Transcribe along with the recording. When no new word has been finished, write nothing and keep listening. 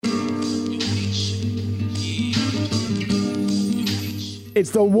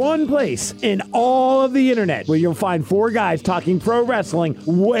It's the one place in all of the internet where you'll find four guys talking pro wrestling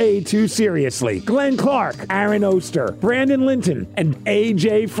way too seriously. Glenn Clark, Aaron Oster, Brandon Linton, and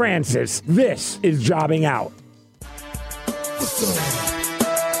AJ Francis. This is Jobbing Out. What's up?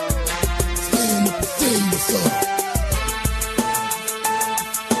 Stand up and say what's up.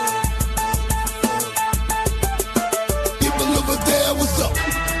 People over there, what's up?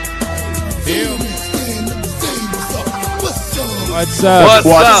 Stand up and say what's up. What's up?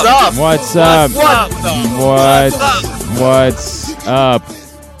 What's up? What's up? What's up?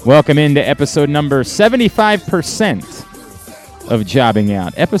 Welcome into episode number 75% of Jobbing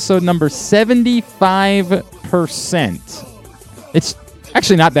Out. Episode number 75%. It's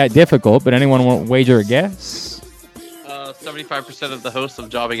actually not that difficult, but anyone want to wager a guess? 75% of the hosts of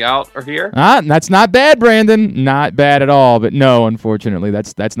Jobbing Out are here. That's not bad, Brandon. Not bad at all, but no, unfortunately,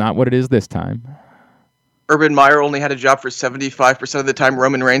 that's not what it is this time. Urban Meyer only had a job for 75% of the time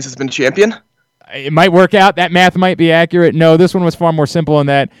Roman Reigns has been champion. It might work out. That math might be accurate. No, this one was far more simple in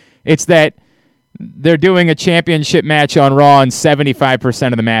that it's that they're doing a championship match on Raw and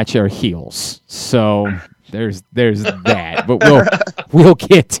 75% of the match are heels. So there's that. But we'll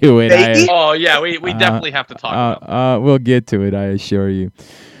get to it. We definitely have to talk about it. We'll get to it, I assure you.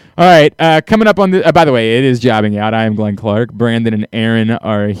 All right, coming up on the. By the way, it is Jobbing Out. I am Glenn Clark. Brandon and Aaron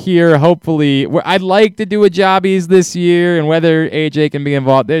are here. Hopefully, I'd like to do a Jobbies this year, and whether AJ can be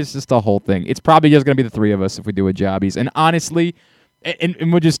involved, there's just a whole thing. It's probably just going to be the three of us if we do a Jobbies. And honestly, and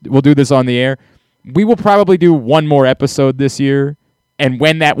we'll do this on the air. We will probably do one more episode this year, and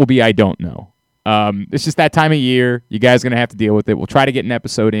when that will be, I don't know. It's just that time of year. You guys are going to have to deal with it. We'll try to get an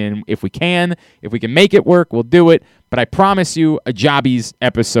episode in if we can. If we can make it work, we'll do it. But I promise you a Jobbies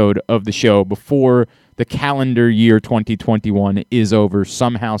episode of the show before the calendar year 2021 is over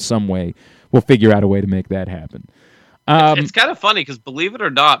somehow, some way. We'll figure out a way to make that happen. It's kind of funny because, believe it or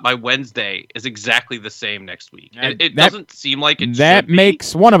not, my Wednesday is exactly the same next week. It doesn't seem like it that should be.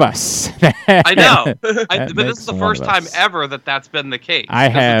 makes one of us. I know. But this is the first time ever that's been the case.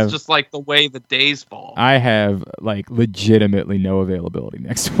 It's just like the way the days fall. I have legitimately no availability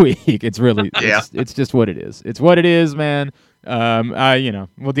next week. It's really it's just what it is. It's what it is, man.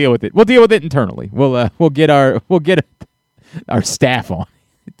 We'll deal with it. We'll deal with it internally. We'll get our staff on.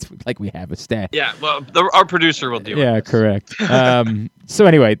 It's like we have a staff. Yeah, well, our producer will deal with it. Yeah, correct. So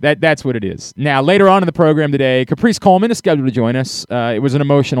anyway, that's what it is. Now, later on in the program today, Caprice Coleman is scheduled to join us. It was an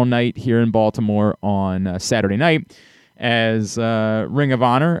emotional night here in Baltimore on Saturday night as Ring of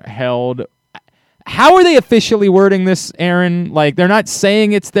Honor held... How are they officially wording this, Aaron? Like, they're not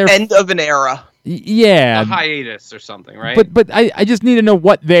saying it's their... End of an era. Yeah. A hiatus or something, right? But I just need to know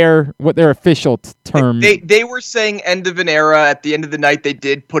what their official term... They were saying end of an era. At the end of the night, they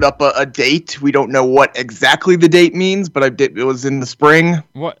did put up a date. We don't know what exactly the date means, but it was in the spring.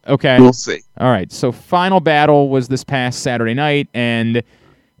 What? Okay. We'll see. All right, so Final Battle was this past Saturday night, and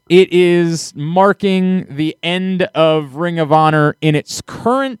it is marking the end of Ring of Honor in its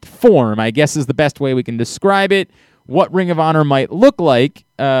current form, I guess is the best way we can describe it. What Ring of Honor might look like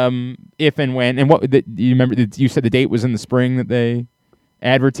if and when, and what do you remember? You said the date was in the spring that they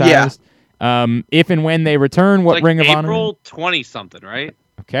advertised. Yeah. If and when they return, what Ring of Honor? April 20-something, right?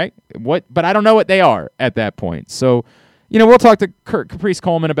 Okay. But I don't know what they are at that point. So, we'll talk to Caprice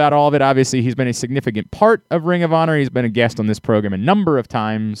Coleman about all of it. Obviously, he's been a significant part of Ring of Honor. He's been a guest on this program a number of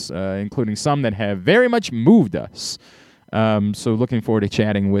times, including some that have very much moved us. So looking forward to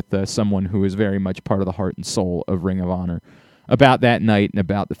chatting with someone who is very much part of the heart and soul of Ring of Honor about that night and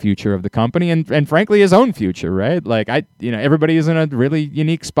about the future of the company and frankly his own future, right? Like everybody is in a really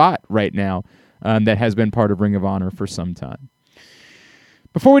unique spot right now that has been part of Ring of Honor for some time.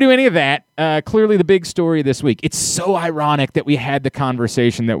 Before we do any of that, clearly the big story this week. It's so ironic that we had the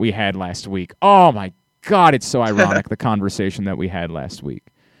conversation that we had last week. Oh my God, it's so ironic the conversation that we had last week.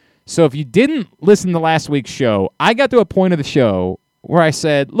 So if you didn't listen to last week's show, I got to a point of the show where I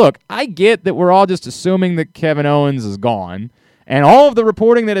said, look, I get that we're all just assuming that Kevin Owens is gone, and all of the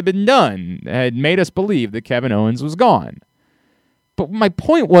reporting that had been done had made us believe that Kevin Owens was gone. But my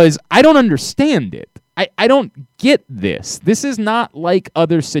point was, I don't understand it. I don't get this. This is not like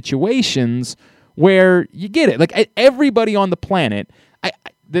other situations where you get it. Like everybody on the planet...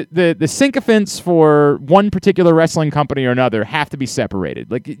 The sycophants for one particular wrestling company or another have to be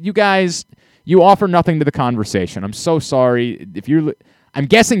separated. Like you guys, you offer nothing to the conversation. I'm so sorry. I'm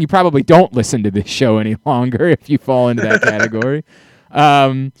guessing you probably don't listen to this show any longer if you fall into that category.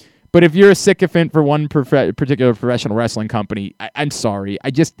 But if you're a sycophant for one particular professional wrestling company, I'm sorry.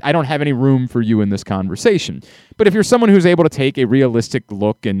 I don't have any room for you in this conversation. But if you're someone who's able to take a realistic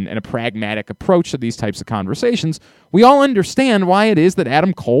look and a pragmatic approach to these types of conversations, we all understand why it is that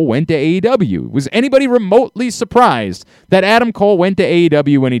Adam Cole went to AEW. Was anybody remotely surprised that Adam Cole went to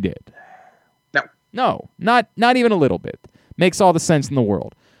AEW when he did? No, not even a little bit. Makes all the sense in the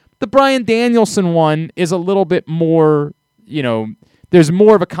world. The Bryan Danielson one is a little bit more, there's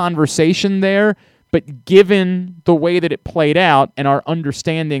more of a conversation there, but given the way that it played out and our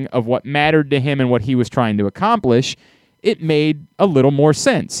understanding of what mattered to him and what he was trying to accomplish, it made a little more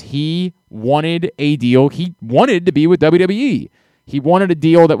sense. He wanted a deal. He wanted to be with WWE. He wanted a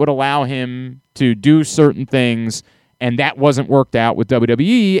deal that would allow him to do certain things, and that wasn't worked out with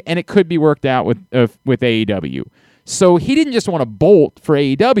WWE, and it could be worked out with AEW. So he didn't just want to bolt for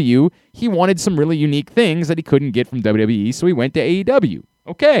AEW. He wanted some really unique things that he couldn't get from WWE, so he went to AEW.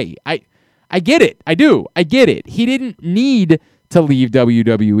 Okay, I get it. I do. I get it. He didn't need to leave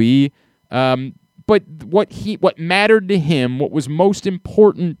WWE, but what mattered to him, what was most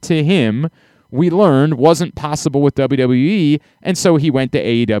important to him, we learned wasn't possible with WWE, and so he went to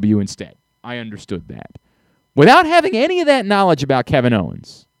AEW instead. I understood that. Without having any of that knowledge about Kevin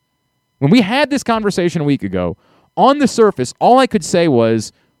Owens, when we had this conversation a week ago, on the surface, all I could say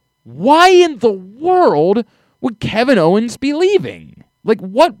was, why in the world would Kevin Owens be leaving? Like,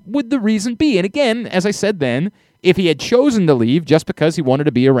 what would the reason be? And again, as I said then, if he had chosen to leave just because he wanted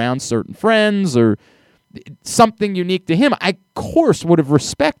to be around certain friends or something unique to him, I, of course, would have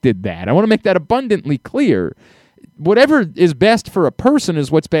respected that. I want to make that abundantly clear. Whatever is best for a person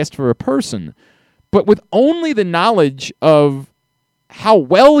is what's best for a person. But with only the knowledge of how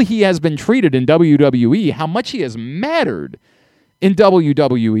well he has been treated in WWE, how much he has mattered in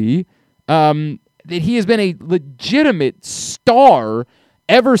WWE, that he has been a legitimate star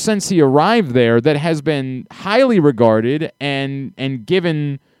ever since he arrived there, that has been highly regarded and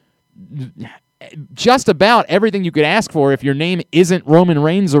given just about everything you could ask for if your name isn't Roman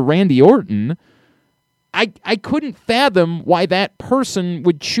Reigns or Randy Orton. I couldn't fathom why that person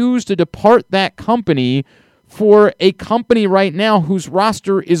would choose to depart that company for a company right now whose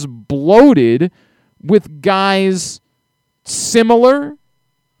roster is bloated with guys similar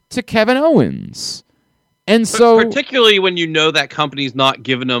to Kevin Owens. And so, particularly when you know that company's not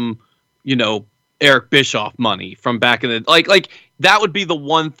giving them, Eric Bischoff money from back in the like that would be the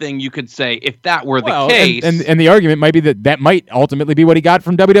one thing you could say if that were the case. And the argument might be that might ultimately be what he got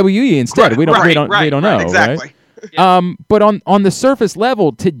from WWE instead. We don't know. Exactly. Right? But on the surface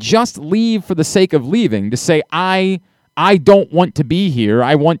level, to just leave for the sake of leaving, to say I don't want to be here,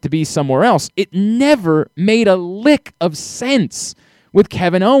 I want to be somewhere else, it never made a lick of sense with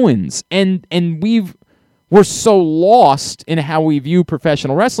Kevin Owens, and we're so lost in how we view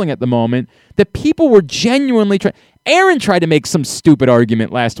professional wrestling at the moment that people were genuinely trying. Aaron tried to make some stupid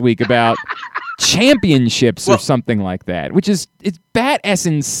argument last week about championships or something like that, which is badass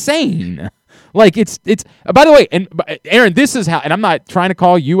insane. Like it's. By the way, and Aaron, this is how. And I'm not trying to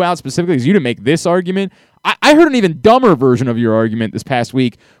call you out specifically because you didn't make this argument. I heard an even dumber version of your argument this past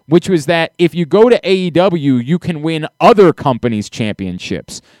week, which was that if you go to AEW, you can win other companies'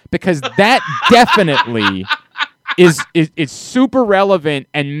 championships, because that definitely is super relevant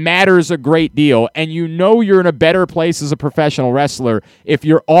and matters a great deal. And you're in a better place as a professional wrestler if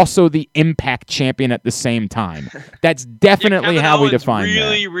you're also the Impact champion at the same time. That's definitely how we define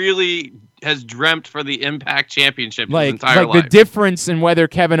that. Really has dreamt for the Impact Championship his entire life. The difference in whether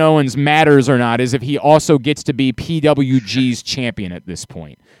Kevin Owens matters or not is if he also gets to be PWG's champion at this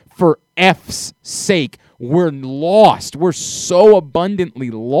point. For F's sake, we're lost. We're so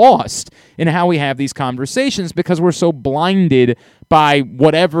abundantly lost in how we have these conversations because we're so blinded by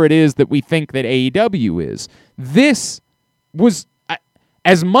whatever it is that we think that AEW is. This was,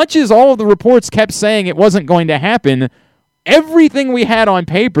 as much as all of the reports kept saying it wasn't going to happen, everything we had on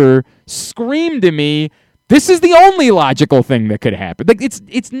paper screamed to me, this is the only logical thing that could happen. Like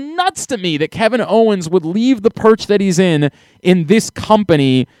it's nuts to me that Kevin Owens would leave the perch that he's in this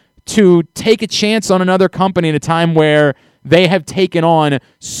company to take a chance on another company at a time where they have taken on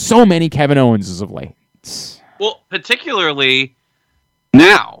so many Kevin Owenses of late. Well, particularly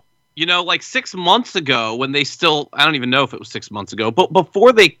now, like 6 months ago when they still, I don't even know if it was 6 months ago, but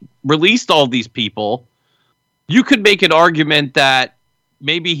before they released all these people, you could make an argument that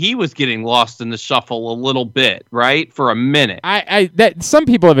maybe he was getting lost in the shuffle a little bit, right? For a minute. That some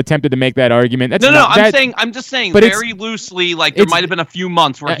people have attempted to make that argument. I'm just saying very loosely, like there might have been a few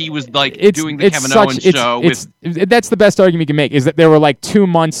months where he was like doing the Kevin Owens show. That's the best argument you can make, is that there were like 2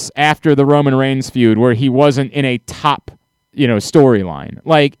 months after the Roman Reigns feud where he wasn't in a top, storyline.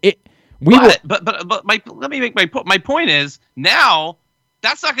 Like But let me make my point is now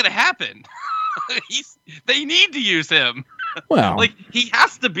that's not going to happen. They need to use him. Well, like he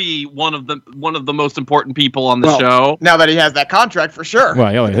has to be one of the most important people on the show. Now that he has that contract, for sure.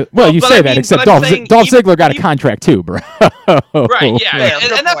 Well, you say that, except Dolph Ziggler got a contract too, bro. Right? Yeah,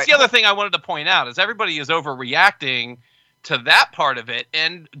 and that's the other thing I wanted to point out is everybody is overreacting to that part of it,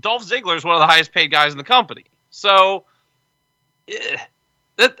 and Dolph Ziggler is one of the highest paid guys in the company. So,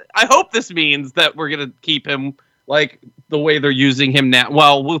 I hope this means that we're gonna keep him like the way they're using him now.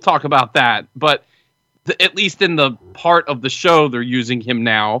 Well, we'll talk about that, but at least in the part of the show they're using him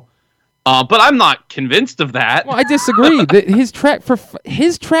now. But I'm not convinced of that. Well, I disagree.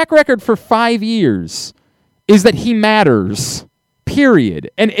 His track record for 5 years is that he matters. Period.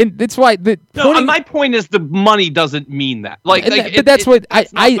 And that's why my point is the money doesn't mean that. But that's what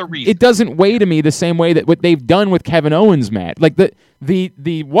it doesn't weigh to me the same way that what they've done with Kevin Owens, Matt. Like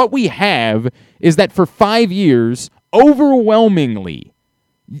the what we have is that for 5 years, overwhelmingly,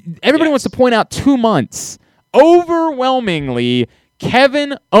 everybody wants to point out 2 months. Overwhelmingly,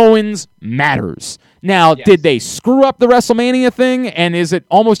 Kevin Owens matters. Now, did they screw up the WrestleMania thing? And is it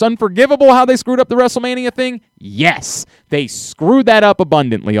almost unforgivable how they screwed up the WrestleMania thing? Yes. They screwed that up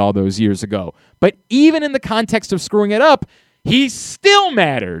abundantly all those years ago. But even in the context of screwing it up, he still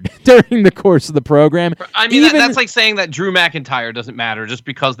mattered during the course of the program. I mean, that's like saying that Drew McIntyre doesn't matter just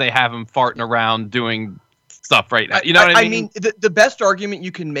because they have him farting around doing stuff right now. You know what I mean? I mean, the best argument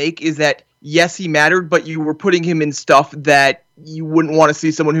you can make is that, yes, he mattered, but you were putting him in stuff that you wouldn't want to see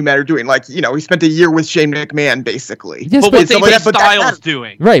someone who mattered doing. Like, he spent a year with Shane McMahon, basically. Yes, but what's AJ Styles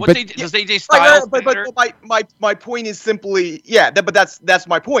doing? Right, does AJ Styles matter? But my point is simply, but that's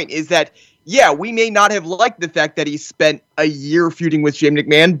my point, is that, we may not have liked the fact that he spent a year feuding with Shane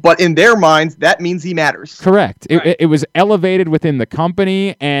McMahon, but in their minds, that means he matters. Correct. Right. It was elevated within the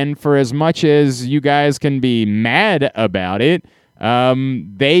company, and for as much as you guys can be mad about it,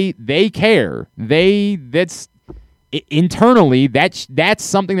 they care. Internally, that's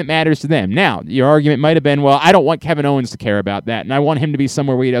something that matters to them. Now, your argument might have been, well, I don't want Kevin Owens to care about that, and I want him to be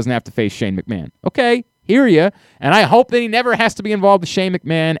somewhere where he doesn't have to face Shane McMahon. Okay, hear ya. And I hope that he never has to be involved with Shane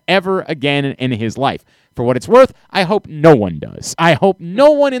McMahon ever again in his life. For what it's worth, I hope no one does. I hope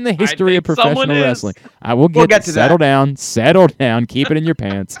no one in the history of professional wrestling. I will get to settle down, keep it in your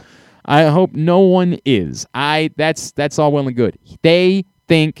pants. I hope no one is. That's all well and good. They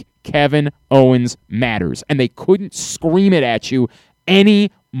think Kevin Owens matters, and they couldn't scream it at you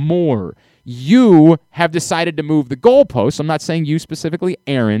anymore. You have decided to move the goalposts. I'm not saying you specifically,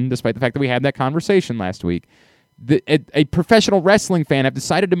 Aaron, despite the fact that we had that conversation last week. A professional wrestling fan have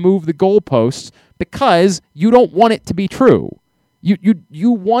decided to move the goalposts because you don't want it to be true.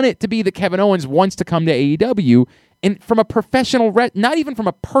 You want it to be that Kevin Owens wants to come to AEW. And from a professional, not even from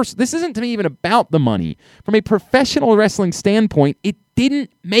a person, this isn't to me even about the money. From a professional wrestling standpoint, it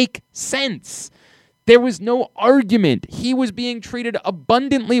didn't make sense. There was no argument. He was being treated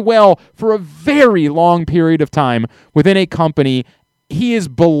abundantly well for a very long period of time within a company. He is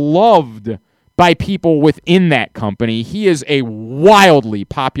beloved by people within that company. He is a wildly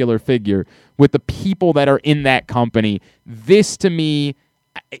popular figure with the people that are in that company. This, to me,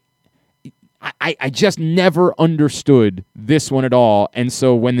 I just never understood this one at all. And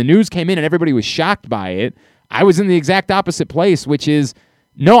so when the news came in and everybody was shocked by it, I was in the exact opposite place, which is,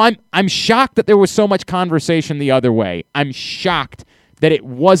 no, I'm shocked that there was so much conversation the other way. I'm shocked that it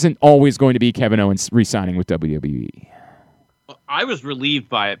wasn't always going to be Kevin Owens re-signing with WWE. I was relieved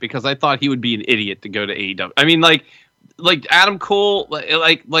by it because I thought he would be an idiot to go to AEW. I mean, like Adam Cole,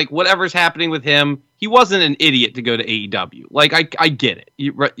 like whatever's happening with him, he wasn't an idiot to go to AEW. Like I get it.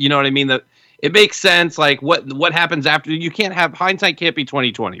 You know what I mean? That it makes sense. Like what happens after, you can't have hindsight, can't be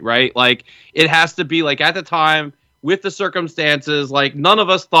 20/20, right? Like it has to be like at the time with the circumstances. Like none of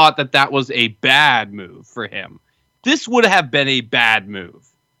us thought that was a bad move for him. This would have been a bad move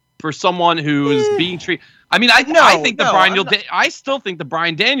for someone who is being treated. I mean, I still think the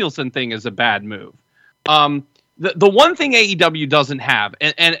Bryan Danielson thing is a bad move. The one thing AEW doesn't have,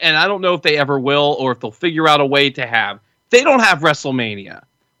 and I don't know if they ever will or if they'll figure out a way to have, they don't have WrestleMania.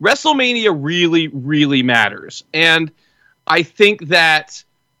 WrestleMania really, really matters. And I think that,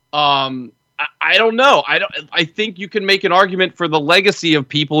 I don't know. I think you can make an argument for the legacy of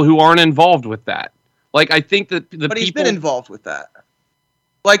people who aren't involved with that. Like, I think that but he's been involved with that.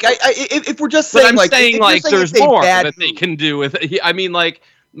 Like, if we're just saying, but I'm saying like there's more that they can do with it. I mean, like,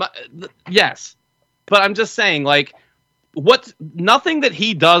 yes, but I'm just saying, like, nothing that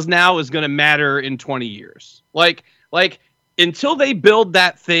he does now is going to matter in 20 years. Like until they build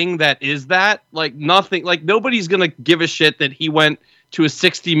that thing that is that, like, nothing, like, nobody's going to give a shit that he went to a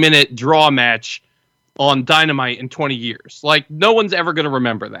 60-minute draw match on Dynamite in 20 years. Like, no one's ever going to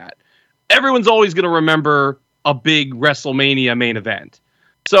remember that. Everyone's always going to remember a big WrestleMania main event.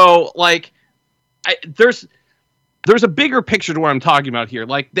 So, like, there's a bigger picture to what I'm talking about here.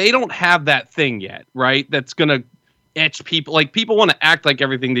 Like, they don't have that thing yet, right? That's going to etch people. Like, people want to act like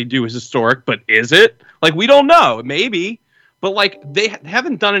everything they do is historic, but is it? Like, we don't know. Maybe. But, like, they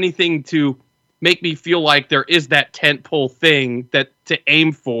haven't done anything to make me feel like there is that tentpole thing that to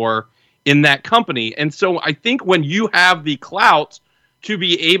aim for in that company. And so I think when you have the clout to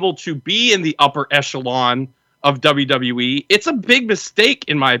be able to be in the upper echelon of WWE, it's a big mistake,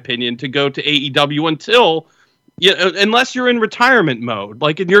 in my opinion, to go to AEW until, unless you're in retirement mode,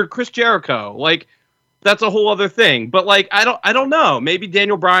 like, and you're Chris Jericho, like, that's a whole other thing. But, like, I don't know. Maybe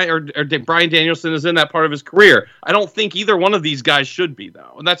Daniel Bryan or Bryan Danielson is in that part of his career. I don't think either one of these guys should be,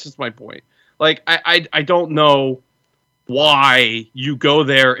 though. And that's just my point. Like, I don't know why you go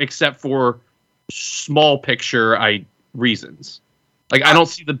there except for small picture reasons. Like, I don't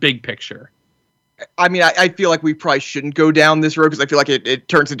see the big picture. I mean, I feel like we probably shouldn't go down this road because I feel like it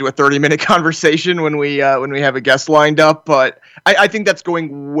turns into a 30-minute conversation when we have a guest lined up. But I think that's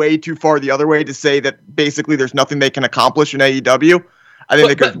going way too far the other way to say that basically there's nothing they can accomplish in AEW. I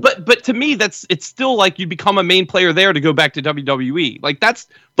think but to me, it's still like you become a main player there to go back to WWE. Like, that's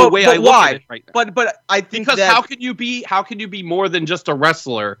the way I look at it right now. But I think because how can you be more than just a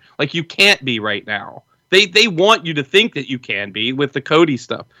wrestler? Like, you can't be right now. They want you to think that you can be with the Cody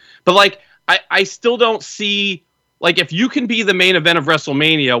stuff. But, like, I still don't see, like, if you can be the main event of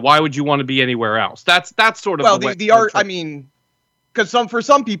WrestleMania, why would you want to be anywhere else? That's sort of the art. I mean, because for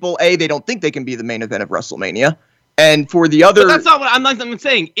some people, they don't think they can be the main event of WrestleMania. And for the other... But that's not what I'm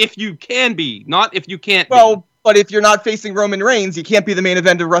saying. If you can be, not if you can't be. Well, but if you're not facing Roman Reigns, you can't be the main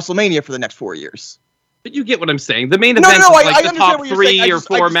event of WrestleMania for the next 4 years. But you get what I'm saying. The main event is like the top 3 or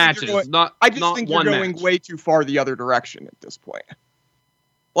 4 matches, I just think you're going way too far the other direction at this point.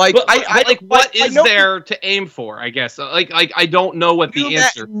 Like, what is there to aim for, I guess? Like I don't know what the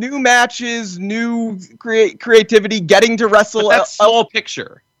answer... New matches, new creativity, getting to wrestle... But that's small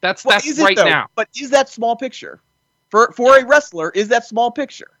picture. That's right now. But is that small picture? For a wrestler, is that small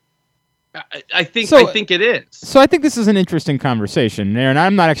picture? I think it is. So I think this is an interesting conversation, and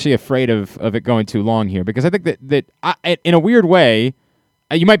I'm not actually afraid of it going too long here, because I think that in a weird way,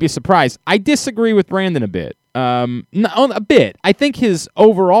 you might be surprised, I disagree with Brandon a bit. A bit. I think his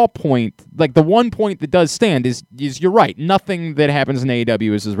overall point, like the one point that does stand, is you're right. Nothing that happens in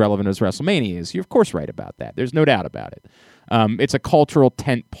AEW is as relevant as WrestleMania is. You're of course right about that. There's no doubt about it. It's a cultural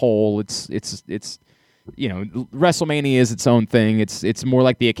tent pole. It's WrestleMania is its own thing. It's more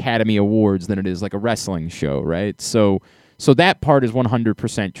like the Academy Awards than it is like a wrestling show, right? So that part is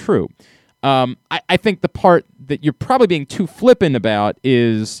 100% true. I think the part that you're probably being too flippant about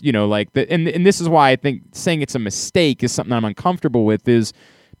is, and this is why I think saying it's a mistake is something I'm uncomfortable with, is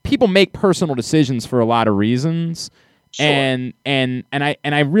people make personal decisions for a lot of reasons. Sure. And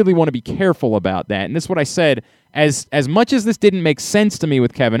I really want to be careful about that. And this is what I said. As much as this didn't make sense to me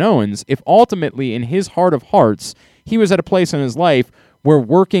with Kevin Owens, if ultimately in his heart of hearts he was at a place in his life where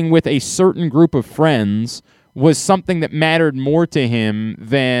working with a certain group of friends was something that mattered more to him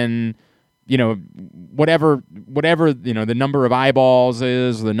than whatever the number of eyeballs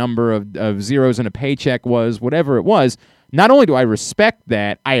is, the number of zeros in a paycheck was, whatever it was, not only do I respect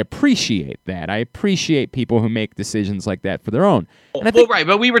that, I appreciate that. I appreciate people who make decisions like that for their own. Right,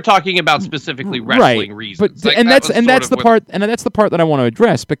 but we were talking about specifically wrestling reasons. But, that's the part that I want to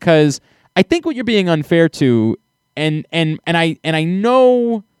address, because I think what you're being unfair to, and I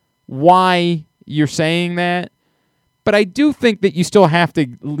know why you're saying that, but I do think that you still have to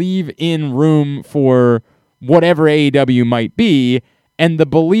leave in room for whatever AEW might be, and the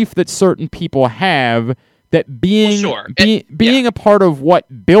belief that certain people have that being a part of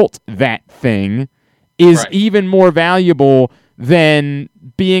what built that thing is even more valuable than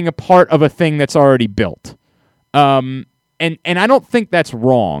being a part of a thing that's already built. And I don't think that's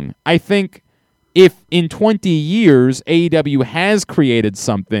wrong. I think if in 20 years AEW has created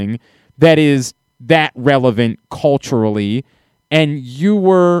something that is that relevant culturally, and you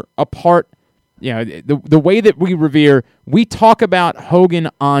were a part, the way that we talk about Hogan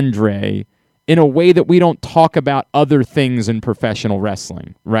Andre in a way that we don't talk about other things in professional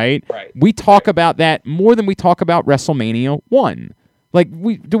wrestling, right? We talk about that more than we talk about WrestleMania 1. Like,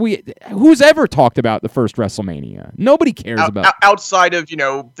 who's ever talked about the first WrestleMania? Nobody cares about outside of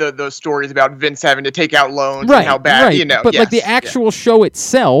those stories about Vince having to take out loans and how bad But like the actual show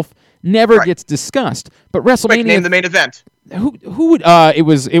itself never gets discussed. But WrestleMania, name the main event. Who would? It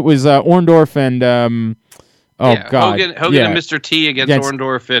was Orndorff and Oh Yeah, God, Hogan yeah. and Mr. T against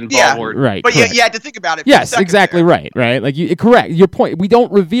Orndorff and Yeah. Ballward. Right, But yeah, correct. you had to think about it. For a Yes, second exactly there. right. Like correct. Your point. We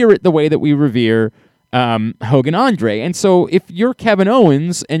don't revere it the way that we revere Hogan Andre. And so if you're Kevin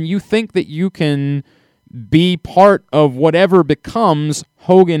Owens and you think that you can be part of whatever becomes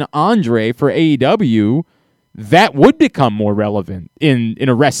Hogan Andre for AEW, that would become more relevant in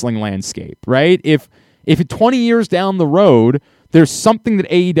a wrestling landscape, right? If 20 years down the road there's something that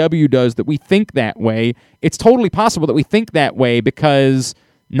AEW does that we think that way, it's totally possible that we think that way because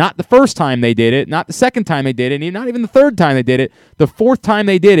not the first time they did it, not the second time they did it, and not even the third time they did it, the fourth time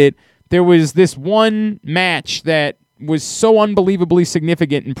they did it, there was this one match that was so unbelievably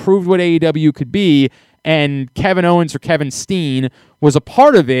significant and proved what AEW could be, and Kevin Owens or Kevin Steen was a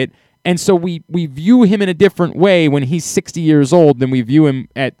part of it, and so we view him in a different way when he's 60 years old than we view him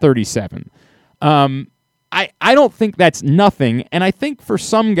at 37. I don't think that's nothing, and I think for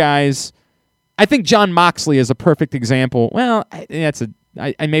some guys, I think Jon Moxley is a perfect example. Well,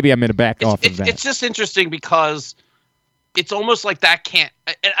 maybe I'm going to back off of that. It's just interesting because it's almost like that can't.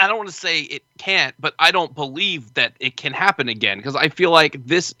 And I don't want to say it can't, but I don't believe that it can happen again because I feel like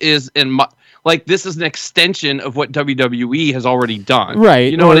this is this is an extension of what WWE has already done. Right.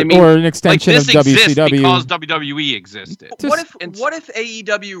 You know what I mean? Or an extension like, this of exists WCW. because WWE existed. What if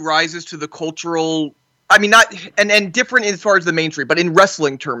AEW rises to the cultural? I mean, not and different as far as the mainstream, but in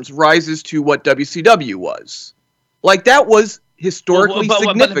wrestling terms, rises to what WCW was. Like that was historically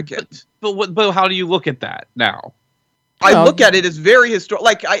significant. But how do you look at that now? I look at it as very historic.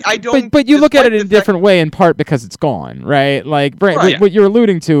 Like I don't. But you look at it in a different way, in part because it's gone, right? Like Brent, what you're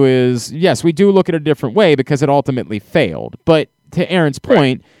alluding to is yes, we do look at it a different way because it ultimately failed. But to Aaron's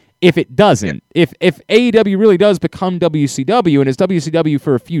point, if it doesn't, if AEW really does become WCW and is WCW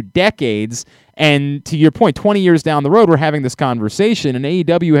for a few decades, and to your point, 20 years down the road, we're having this conversation, and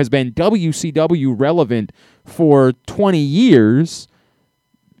AEW has been WCW relevant for 20 years,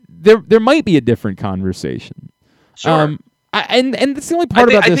 there might be a different conversation. Sure. And that's the only part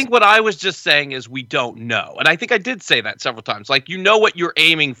about this. I think what I was just saying is we don't know. And I think I did say that several times. Like, you know what you're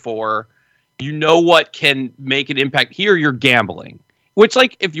aiming for. You know what can make an impact. Here you're gambling. Which,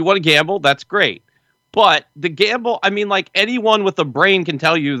 like, if you want to gamble, that's great. But the gamble, I mean, like, anyone with a brain can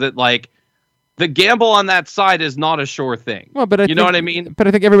tell you that, like, the gamble on that side is not a sure thing. Well, but know what I mean? But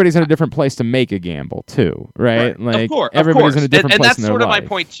I think everybody's in a different place to make a gamble, too, right? Like, of course. everybody's in a different place in their life. And that's sort of my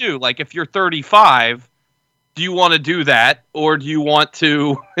point, too. Like, if you're 35... do you want to do that, or do you want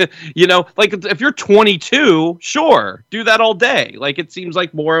to, like if you're 22, sure, do that all day. Like it seems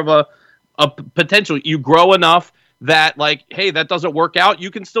like more of a potential. You grow enough that like, hey, that doesn't work out.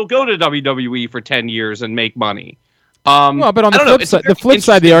 You can still go to WWE for 10 years and make money. Well, but on the flip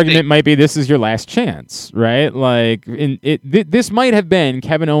side, the argument might be this is your last chance, right? Like, this might have been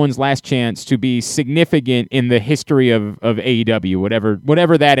Kevin Owens' last chance to be significant in the history of AEW,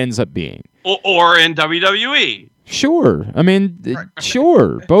 whatever that ends up being. Or in WWE. Sure. I mean,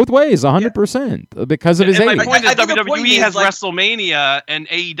 sure. Both ways, 100%, because of his age. My point is WWE has like, WrestleMania and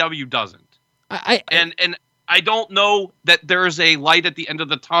AEW doesn't. And I don't know that there's a light at the end of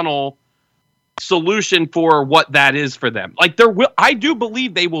the tunnel solution for what that is for them. Like I do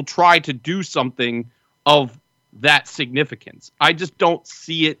believe they will try to do something of that significance. I just don't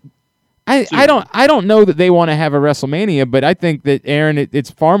see it. I don't know that they want to have a WrestleMania, but I think that Aaron,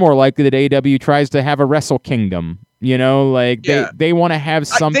 it's far more likely that AEW tries to have a Wrestle Kingdom. Like they want to have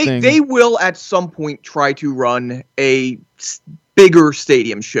something. They will at some point try to run a bigger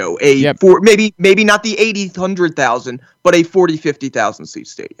stadium show, for maybe not the 80,000-100,000, but a 40,000-50,000 seat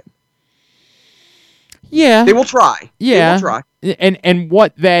stadium. Yeah. They will try. Yeah. They will try. And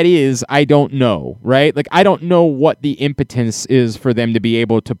what that is, I don't know, right? Like, I don't know what the impetus is for them to be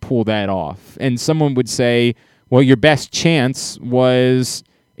able to pull that off. And someone would say, well, your best chance was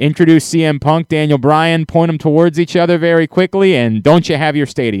introduce CM Punk, Daniel Bryan, point them towards each other very quickly, and don't you have your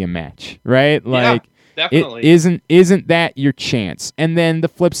stadium match, right? Like, yeah, definitely. Isn't that your chance? And then the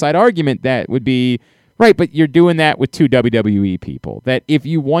flip side argument that would be, right, but you're doing that with two WWE people. That if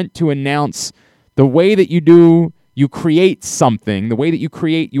you want to announce the way that you create something, the way that you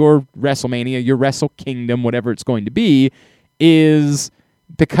create your WrestleMania, your Wrestle Kingdom, whatever it's going to be, is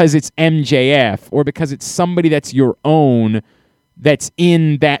because it's MJF or because it's somebody that's your own, that's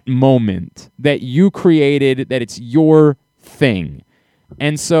in that moment, that you created, that it's your thing.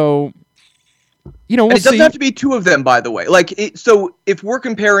 And so, we'll it doesn't have to be two of them, by the way. So if we're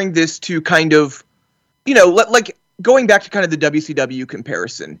comparing this to kind of, like going back to kind of the WCW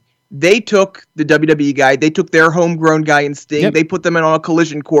comparison, they took the WWE guy, they took their homegrown guy in Sting, they put them in on a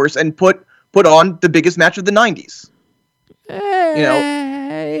collision course and put on the biggest match of the 90s.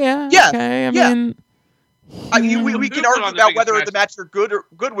 Yeah. Yeah. Okay. I mean, I mean, we can Who put argue on the about biggest whether match? the match are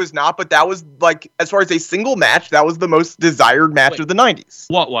good was not, but that was like, as far as a single match, that was the most desired match of the '90s.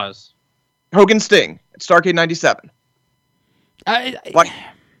 What was? Hogan Sting at Starrcade '97,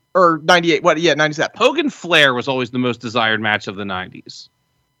 or '98. What? Yeah, '97. Hogan Flair was always the most desired match of the '90s.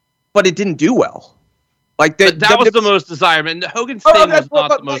 But it didn't do well. Like But that was the most desired. And Hogan Sting was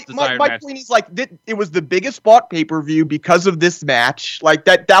not the most desired my match. point is, like, it was the biggest bought pay-per-view because of this match. Like,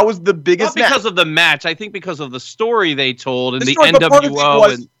 that was the biggest Not because match. of the match. I think because of the story they told and the story, but part of it NWO.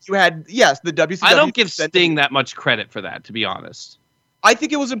 was And you had, yes, the WCW. I don't give Sting that much credit for that, to be honest. I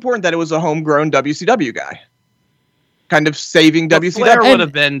think it was important that it was a homegrown WCW guy. Kind of saving But WCW. Flair would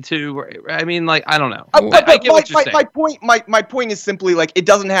have been too. I mean, like, I don't know. But I get what you're saying. my point is simply, like, it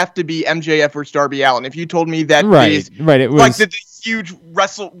doesn't have to be MJF or Darby Allin. If you told me that Right. It was like the huge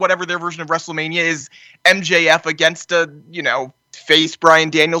whatever their version of WrestleMania is, MJF against a face Bryan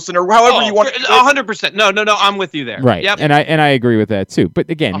Danielson or however you want. 100%. No, I'm with you there. right. Yep. And I agree with that too. But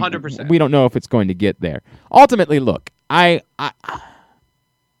again, 100%. we don't know if it's going to get there. Ultimately, look, boy.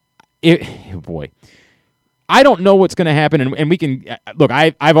 I don't know what's going to happen, and we can look.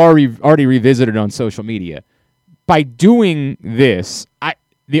 I've already revisited on social media. By doing this,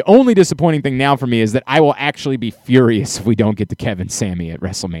 the only disappointing thing now for me is that I will actually be furious if we don't get to Kevin Sammy at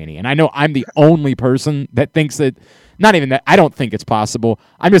WrestleMania. And I know I'm the only person that thinks that. Not even that. I don't think it's possible.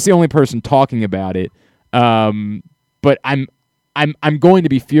 I'm just the only person talking about it. But I'm going to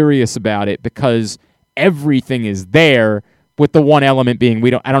be furious about it because everything is there. With the one element being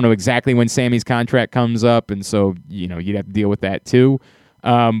I don't know exactly when Sammy's contract comes up, and so you'd have to deal with that too.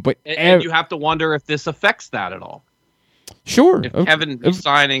 But and you have to wonder if this affects that at all. Sure, If Kevin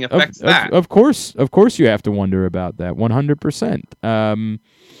resigning affects that. Of course, you have to wonder about that 100%.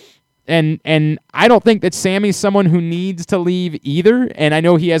 And I don't think that Sammy's someone who needs to leave either. And I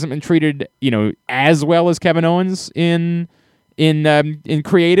know he hasn't been treated as well as Kevin Owens in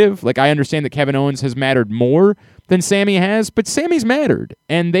creative. Like, I understand that Kevin Owens has mattered more than Sammy has, but Sammy's mattered,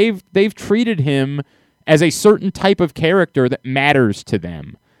 and they've treated him as a certain type of character that matters to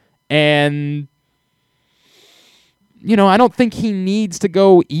them. And I don't think he needs to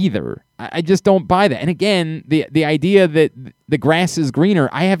go either. I just don't buy that. And again, the idea that the grass is greener,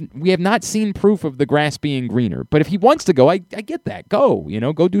 we have not seen proof of the grass being greener. But if he wants to go, I get that. Go,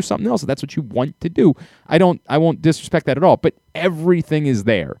 go do something else if that's what you want to do. I won't disrespect that at all. But everything is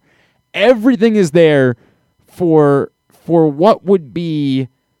there. Everything is there for what would be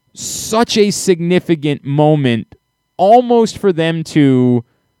such a significant moment, almost for them to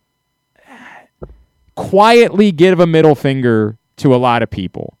quietly give a middle finger to a lot of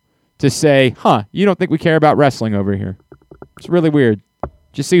people to say, you don't think we care about wrestling over here? It's really weird.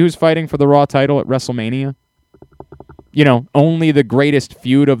 Did you see who's fighting for the Raw title at WrestleMania? Only the greatest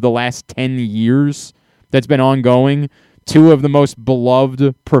feud of the last 10 years that's been ongoing. Two of the most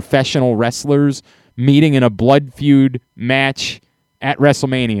beloved professional wrestlers meeting in a blood feud match at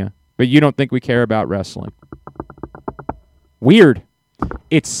WrestleMania. But you don't think we care about wrestling. Weird.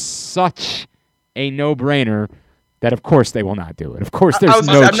 It's such a no-brainer that, of course, they will not do it. Of course, there's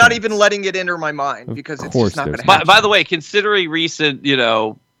no chance. I'm not even letting it enter my mind because it's just not going to happen. By the way, considering recent,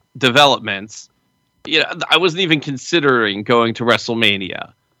 developments, I wasn't even considering going to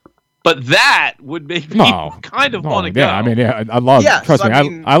WrestleMania. But that would make me kind of want to go. Yeah, I mean, I love. Trust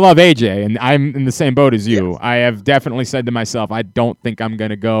me, I love AJ, and I'm in the same boat as you. Yes. I have definitely said to myself, I don't think I'm going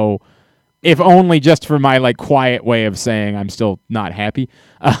to go, if only just for my quiet way of saying I'm still not happy.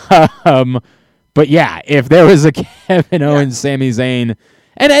 But yeah, if there was a Kevin Owens, Sami Zayn,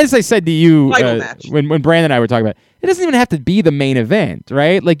 and as I said to you when Brandon and I were talking about it, it doesn't even have to be the main event,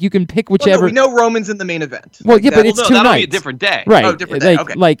 right? Like, you can pick whichever. Well, no, we know Roman's in the main event. Well, yeah, but it's two that'll nights. Be a different day. Right. Oh, different day.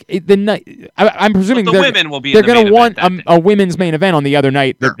 Okay. The night. I'm presuming the women will be. They're going to want event a women's main event on the other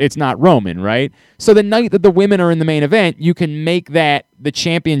night. That it's not Roman, right? So the night that the women are in the main event, you can make that the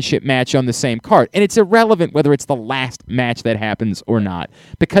championship match on the same card, and it's irrelevant whether it's the last match that happens or not,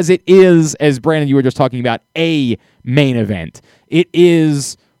 because it is, as Brandon, you were just talking about, a main event. It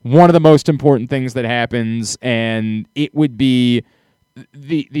is one of the most important things that happens, and it would be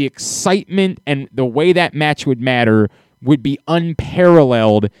the excitement and the way that match would matter would be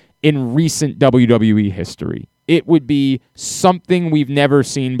unparalleled in recent WWE history. It would be something we've never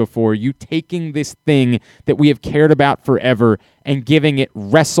seen before. You taking this thing that we have cared about forever and giving it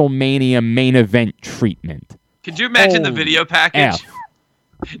WrestleMania main event treatment. Could you imagine the video package?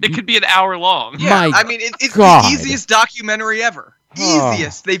 It could be an hour long. Yeah, I mean, it's the easiest documentary ever.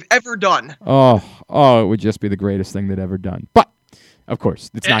 Easiest they've ever done. Oh, it would just be the greatest thing they've ever done. But, Of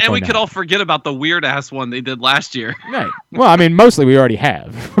course, it's not. And we going could to all forget about the weird ass one they did last year. Right. Well, I mean, mostly we already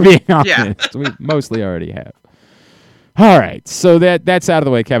have. For being honest, Yeah. we mostly already have. All right, so that's out of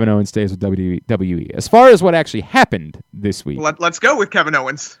the way. Kevin Owens stays with WWE. As far as what actually happened this week, Let's go with Kevin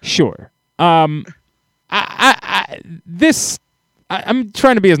Owens. sure. I'm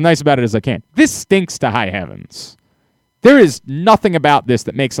trying to be as nice about it as I can. This stinks to high heavens. There is nothing about this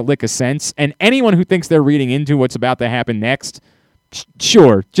that makes a lick of sense, and anyone who thinks they're reading into what's about to happen next,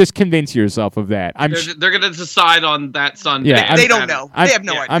 sure, just convince yourself of that. They're going to decide on that Sunday. Yeah, They don't know. They have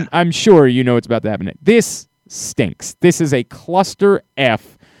no idea. I'm sure you know what's about to happen. This stinks. This is a cluster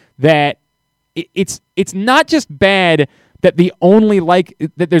F that it's not just bad that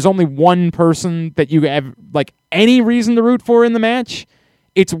that there's only one person that you have like any reason to root for in the match.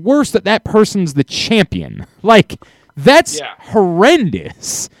 It's worse that person's the champion. Like that's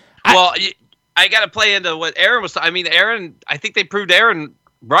horrendous. Well, I got to play into what Aaron was. I mean, Aaron. I think they proved Aaron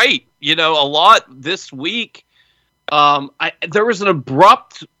right. A lot this week. There was an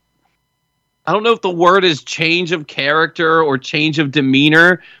abrupt. I don't know if the word is change of character or change of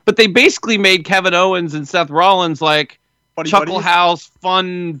demeanor, but they basically made Kevin Owens and Seth Rollins like Chuckle House,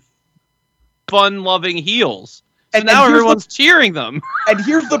 fun-loving heels. So now everyone's cheering them. And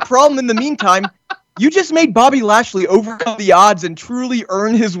here's the problem in the meantime. You just made Bobby Lashley overcome the odds and truly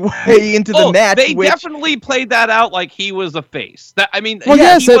earn his way into the match. They definitely played that out like he was a face. He's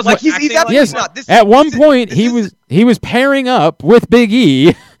not. At one point, he was pairing up with Big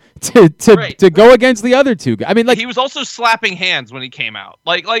E to go against the other two guys. I mean, like he was also slapping hands when he came out.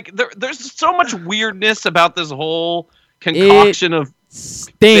 There's so much weirdness about this whole concoction of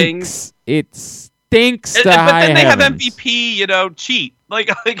things. It stinks. But then they have MVP, cheat. Like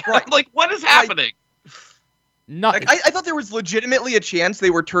what is happening? I thought there was legitimately a chance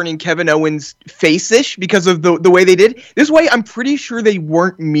they were turning Kevin Owens face-ish because of the way they did. This way, I'm pretty sure they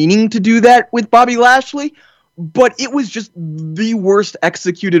weren't meaning to do that with Bobby Lashley, but it was just the worst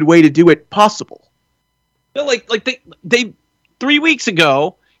executed way to do it possible. They 3 weeks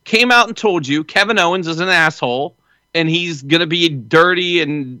ago came out and told you Kevin Owens is an asshole and he's gonna be dirty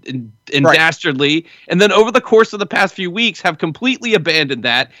and dastardly, and then over the course of the past few weeks have completely abandoned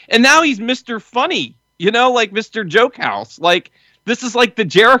that, and now he's Mr. Funny. Like Mr. Joke House. Like, this is like the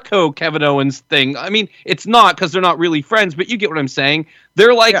Jericho Kevin Owens thing. I mean, it's not because they're not really friends, but you get what I'm saying.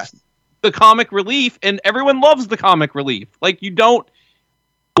 They're like the comic relief, and everyone loves the comic relief. Like, you don't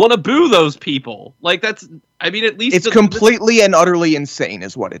want to boo those people. Like, at least... It's completely and utterly insane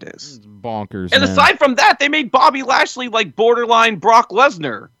is what it is. It's bonkers, And aside from that, they made Bobby Lashley like borderline Brock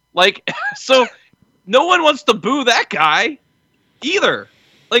Lesnar. Like, so no one wants to boo that guy either.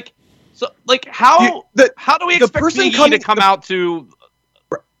 How do we expect Big E to come out to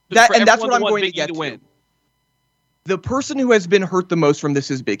that? And that's what I'm going to get to. The person who has been hurt the most from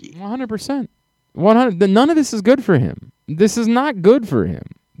this is Big E. 100%. 100. None of this is good for him. This is not good for him.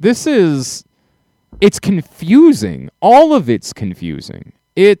 It's confusing. All of it's confusing.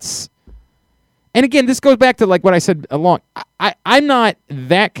 And again, this goes back to like what I said I'm not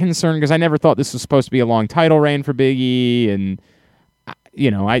that concerned because I never thought this was supposed to be a long title reign for Big E, and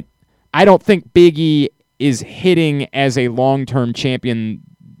I don't think Big E is hitting as a long-term champion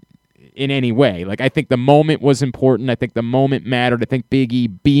in any way. Like, I think the moment was important. I think the moment mattered. I think Big E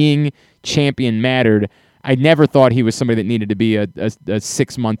being champion mattered. I never thought he was somebody that needed to be a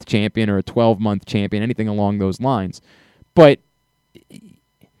 6-month champion or a 12-month champion, anything along those lines. But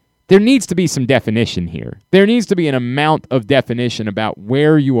there needs to be some definition here. There needs to be an amount of definition about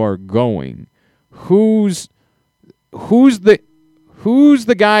where you are going. Who's the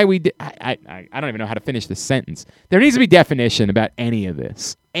guy we did? I don't even know how to finish this sentence. There needs to be definition about any of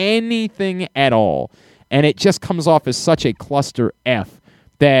this. Anything at all. And it just comes off as such a cluster F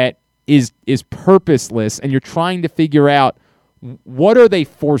that is purposeless, and you're trying to figure out what are they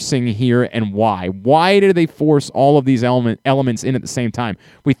forcing here and why? Why did they force all of these elements in at the same time?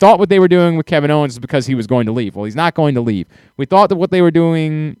 We thought what they were doing with Kevin Owens is because he was going to leave. Well, he's not going to leave. We thought that what they were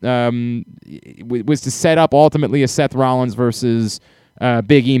doing was to set up ultimately a Seth Rollins versus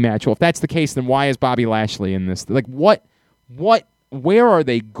Big E match. Well, if that's the case, then why is Bobby Lashley in this? Like, where are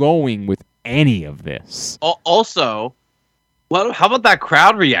they going with any of this? Also, how about that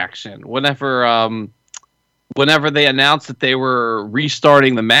crowd reaction whenever they announced that they were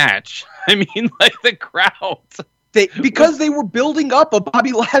restarting the match? I mean, like, the crowd. Because they were building up a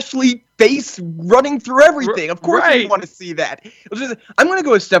Bobby Lashley face running through everything. Of course we want to see that. I'm going to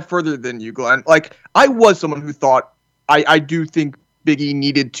go a step further than you, Glenn. Like, I was someone who thought, I do think Big E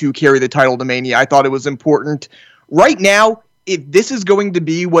needed to carry the title to Mania. I thought it was important. Right now, if this is going to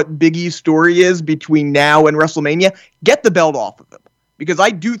be what Big E's story is between now and WrestleMania, get the belt off of him. because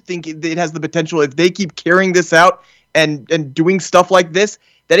I do think it has the potential, if they keep carrying this out and doing stuff like this,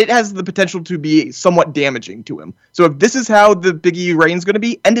 that it has the potential to be somewhat damaging to him. So if this is how the Big E reign's going to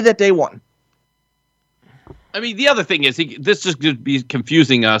be, end it at day one. I mean, the other thing is this just could be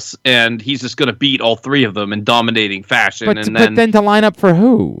confusing us, and he's just going to beat all three of them in dominating fashion. But then to line up for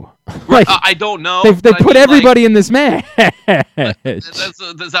who? I don't know. They put everybody in this match.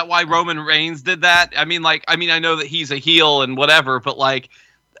 Is that why Roman Reigns did that? I mean, I know that he's a heel and whatever, but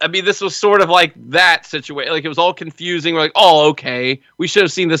this was sort of like that situation. Like, it was all confusing. We're like, oh, okay, we should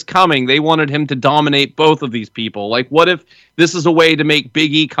have seen this coming. They wanted him to dominate both of these people. Like, what if this is a way to make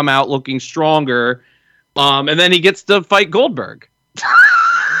Big E come out looking stronger? And then he gets to fight Goldberg.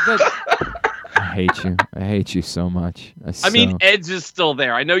 I hate you so much. I mean, Edge is still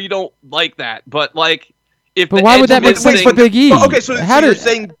there. I know you don't like that, but But why would that make sense for Big E? Okay, so you're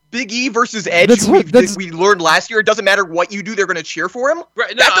saying Big E versus Edge, we learned last year, it doesn't matter what you do, they're going to cheer for him?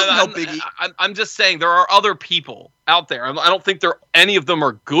 Right, that doesn't help Big E. I'm just saying there are other people out there. I don't think any of them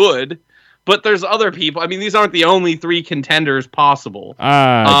are good, but there's other people. I mean, these aren't the only three contenders possible.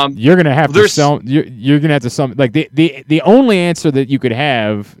 You're gonna have to sell. You're gonna have to sum. Like the only answer that you could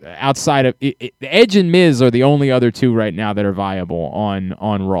have outside of Edge and Miz are the only other two right now that are viable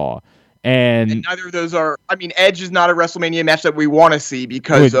on Raw. And neither of those are. I mean, Edge is not a WrestleMania match that we want to see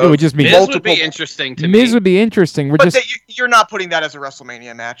because it would just mean Miz would be interesting to me. Miz would be interesting. You're not putting that as a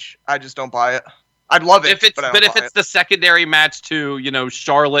WrestleMania match. I just don't buy it. I'd love it, but if it's the secondary match to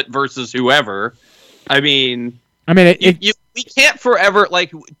Charlotte versus whoever, we can't forever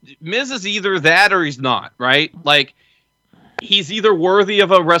Miz is either that or he's not, right? Like, he's either worthy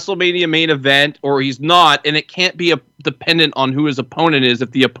of a WrestleMania main event or he's not, and it can't be dependent on who his opponent is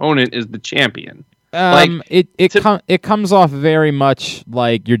if the opponent is the champion. It comes off very much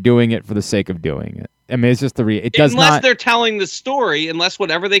like you're doing it for the sake of doing it. I mean, it's just unless they're telling the story, unless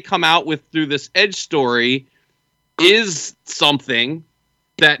whatever they come out with through this Edge story is something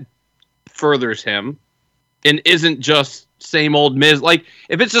that furthers him and isn't just same old Miz. Like,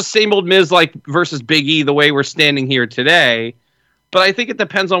 if it's just same old Miz versus Big E the way we're standing here today, but I think it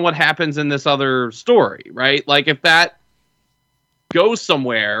depends on what happens in this other story, right? Like, if that goes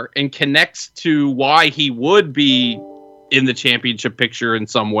somewhere and connects to why he would be in the championship picture in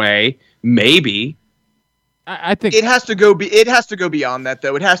some way, maybe. I think it has to go beyond that,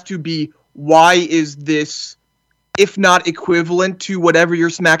 though. It has to be, why is this, if not equivalent to whatever your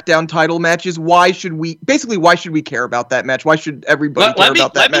SmackDown title match is? Why should we care about that match? Why should everybody care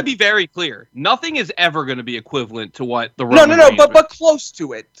about that match? Let me be very clear. Nothing is ever going to be equivalent to what the Roman Reigns but close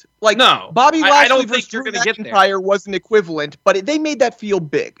to it. Like, no, Bobby Lashley versus Drew McIntyre wasn't equivalent, but they made that feel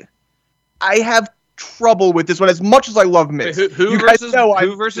big. I have trouble with this one as much as I love Miz. Who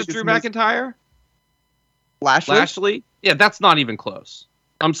versus Drew McIntyre? Lashley? Yeah, that's not even close.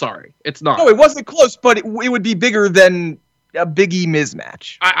 I'm sorry. It's not. No, it wasn't close, but it would be bigger than a Big E Miz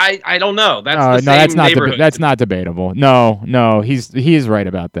match. I don't know. That's the same neighborhood. That's not debatable. No, he is right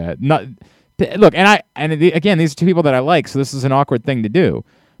about that. Look, again, these are two people that I like, so this is an awkward thing to do.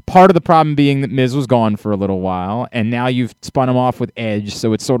 Part of the problem being that Miz was gone for a little while, and now you've spun him off with Edge,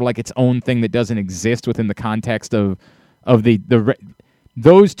 so it's sort of like its own thing that doesn't exist within the context of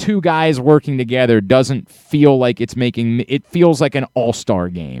those two guys working together doesn't feel like it feels like an all-star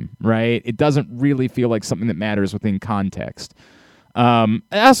game, right? It doesn't really feel like something that matters within context.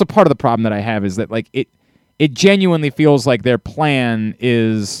 Also, part of the problem that I have is that it genuinely feels like their plan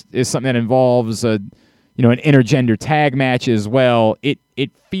is something that involves an intergender tag match as well. It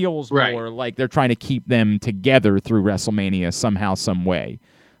feels more like they're trying to keep them together through WrestleMania somehow, some way.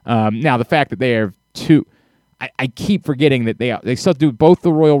 Now, the fact that they have two. I keep forgetting that they still do both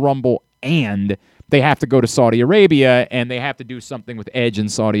the Royal Rumble and they have to go to Saudi Arabia and they have to do something with Edge in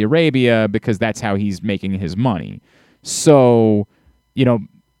Saudi Arabia because that's how he's making his money. So, they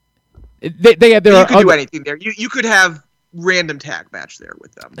could do anything there. You could have random tag match there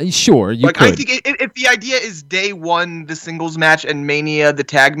with them. Sure, you could. I think if the idea is day one the singles match and Mania the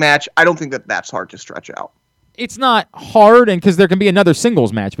tag match, I don't think that's hard to stretch out. It's not hard, and because there can be another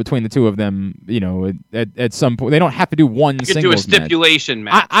singles match between the two of them, at some point. They don't have to do one singles match. You could do a stipulation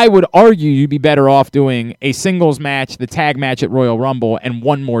match. I would argue you'd be better off doing a singles match, the tag match at Royal Rumble, and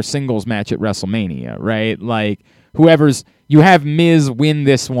one more singles match at WrestleMania, right? Like, you have Miz win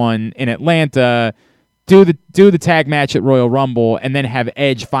this one in Atlanta, do the tag match at Royal Rumble, and then have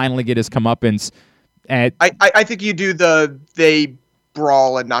Edge finally get his comeuppance. I think you do they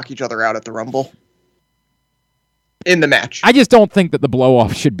brawl and knock each other out at the Rumble. In the match, I just don't think that the blow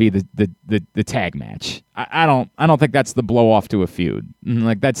off should be the tag match. I don't think that's the blow off to a feud.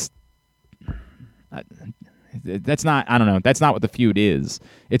 Like, that's That's not, I don't know, that's not what the feud is.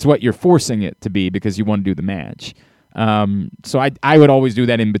 It's what you're forcing it to be because you want to do the match. So I would always do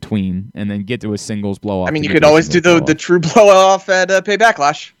that in between and then get to a singles blow off. I mean, you could always do the true blow off at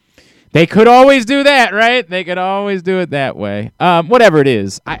Paybacklash. They could always do that, right? They could always do it that way. Whatever it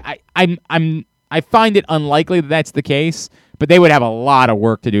is, I find it unlikely that that's the case, but they would have a lot of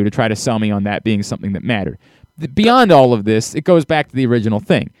work to do to try to sell me on that being something that mattered. Beyond all of this, it goes back to the original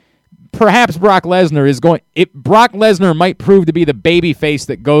thing. Perhaps Brock Lesnar Brock Lesnar might prove to be the babyface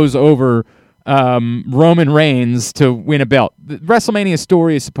that goes over Roman Reigns to win a belt. The WrestleMania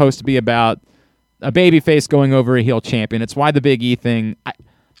story is supposed to be about a babyface going over a heel champion. It's why the Big E thing.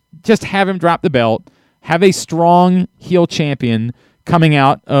 Just have him drop the belt, have a strong heel champion coming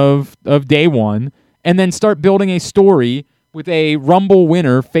out of day one, and then start building a story with a Rumble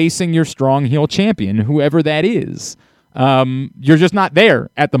winner facing your strong heel champion, whoever that is. You're just not there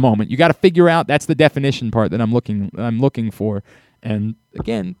at the moment. You got to figure out. That's the definition part that I'm looking for. And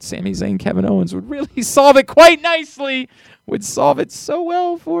again, Sami Zayn, Kevin Owens would really solve it quite nicely. Would solve it so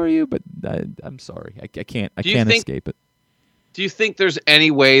well for you. But I'm sorry, I can't escape it. Do you think there's any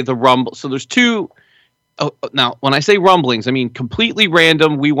way the Rumble... So there's two... now, when I say rumblings, I mean completely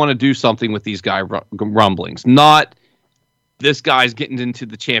random, we want to do something with these guy rumblings. Not this guy's getting into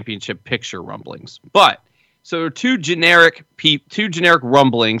the championship picture rumblings. But, so there are two generic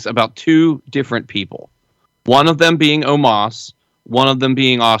rumblings about two different people. One of them being Omos, one of them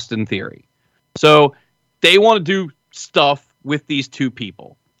being Austin Theory. So they want to do stuff with these two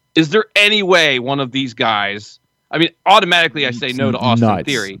people. Is there any way one of these guys... I mean, automatically I say no to Austin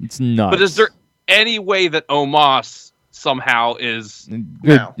Theory. It's nuts. But is there any way that Omos somehow is...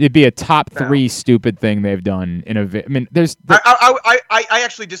 It'd be a top three stupid thing they've done in a... I mean, there's... I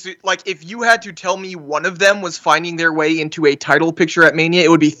actually disagree. Like, if you had to tell me one of them was finding their way into a title picture at Mania, it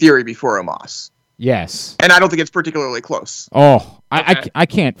would be Theory before Omos. Yes. And I don't think it's particularly close. Oh, I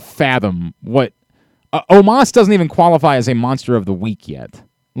can't fathom what... Omos doesn't even qualify as a Monster of the Week yet.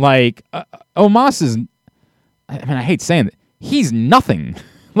 Like, Omos is... I mean, I hate saying that. He's nothing.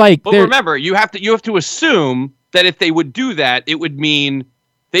 Like, but remember, you have to assume that if they would do that, it would mean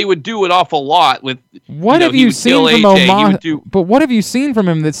they would do an awful lot with. What have you seen from Omos? But what have you seen from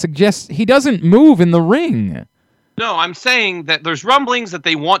him that suggests he doesn't move in the ring? No, I'm saying that there's rumblings that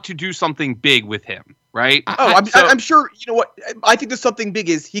they want to do something big with him, right? I'm sure. You know what? I think the something big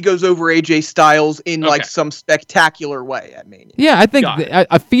is he goes over AJ Styles in like some spectacular way at Mania. Yeah, I think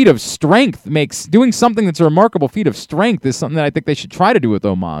a feat of strength doing something that's a remarkable feat of strength is something that I think they should try to do with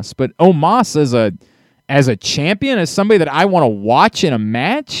Omos. But Omos as a champion, as somebody that I want to watch in a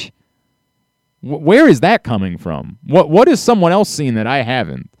match, where is that coming from? What has someone else seen that I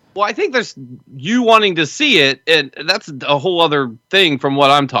haven't? Well, I think there's you wanting to see it, and that's a whole other thing from what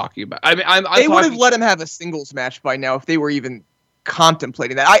I'm talking about. I mean, they would have let him have a singles match by now if they were even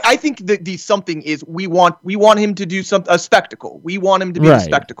contemplating that. I think that the something is we want him to do a spectacle. We want him to be a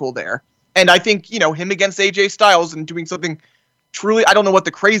spectacle there, and I think him against AJ Styles and doing something truly. I don't know what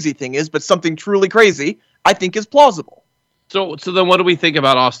the crazy thing is, but something truly crazy, I think, is plausible. So then what do we think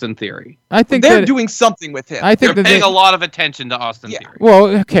about Austin Theory? I think they're doing something with him. I think they're paying a lot of attention to Austin Theory. Well,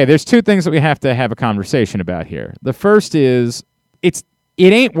 okay, there's two things that we have to have a conversation about here. The first is it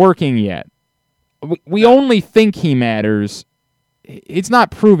ain't working yet. We only think he matters. It's not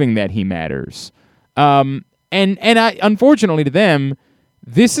proving that he matters. And unfortunately to them,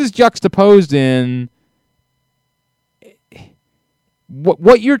 this is juxtaposed in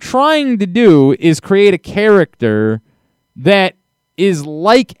what you're trying to do is create a character that is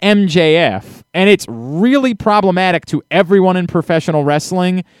like MJF, and it's really problematic to everyone in professional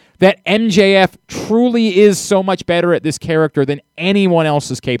wrestling that MJF truly is so much better at this character than anyone else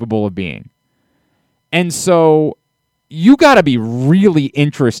is capable of being. And so you got to be really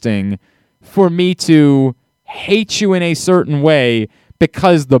interesting for me to hate you in a certain way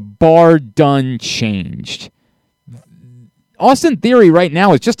because the bar done changed. Austin Theory right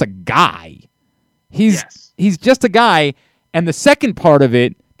now is just a guy. He's just a guy, and the second part of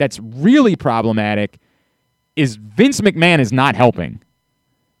it that's really problematic is Vince McMahon is not helping.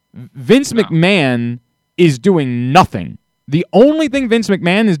 Vince McMahon is doing nothing. The only thing Vince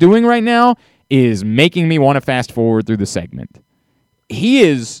McMahon is doing right now is making me want to fast forward through the segment. He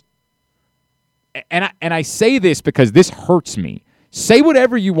is, and I say this because this hurts me. Say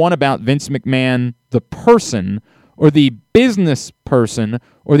whatever you want about Vince McMahon, the person, or the business person,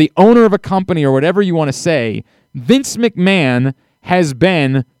 or the owner of a company, or whatever you want to say, Vince McMahon has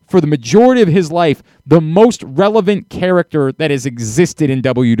been, for the majority of his life, the most relevant character that has existed in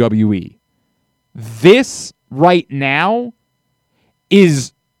WWE. This, right now,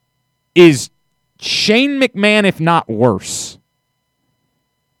 is Shane McMahon, if not worse.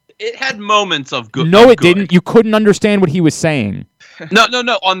 It had moments of good. No, it didn't. You couldn't understand what he was saying. No.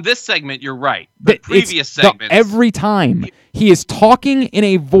 On this segment, you're right. The previous segments. Every time he is talking in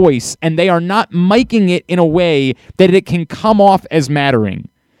a voice, and they are not miking it in a way that it can come off as mattering.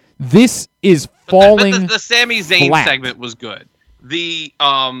 This is falling. But the Sami Zayn flat. segment was good. The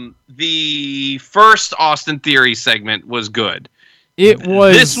first Austin Theory segment was good. It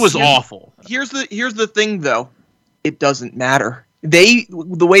was. This was awful. Here's the thing, though. It doesn't matter.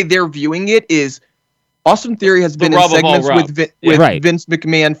 The way they're viewing it is Austin Theory has been in segments with Vince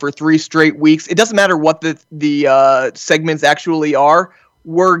McMahon for 3 straight weeks. It doesn't matter what the segments actually are.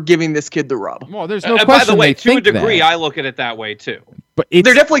 We're giving this kid the rub. Well, there's no question. By the way, to a degree, that. I look at it that way too. But they're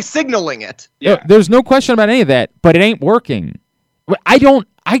definitely signaling it. Yeah. There's no question about any of that. But it ain't working. I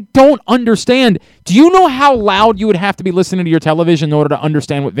don't understand. Do you know how loud you would have to be listening to your television in order to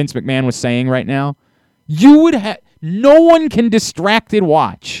understand what Vince McMahon was saying right now? You would have. No one can distracted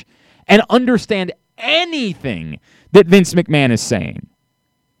watch and understand anything that Vince McMahon is saying.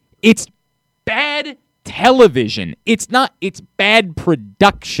 It's bad television. It's bad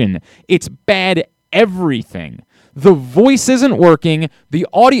production. It's bad everything. The voice isn't working. The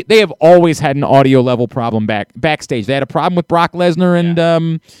audio, they have always had an audio level problem backstage. They had a problem with Brock Lesnar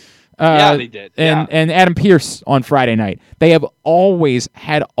and they did. And Adam Pearce on Friday night. They have always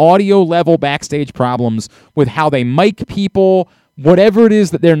had audio level backstage problems with how they mic people, whatever it is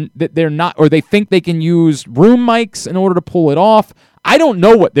that they're not, or they think they can use room mics in order to pull it off. I don't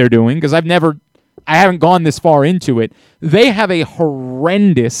know what they're doing because I haven't gone this far into it. They have a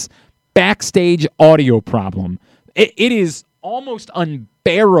horrendous backstage audio problem. It is almost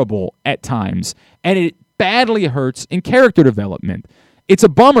unbearable at times, and it badly hurts in character development. It's a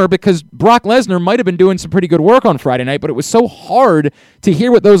bummer because Brock Lesnar might have been doing some pretty good work on Friday night, but it was so hard to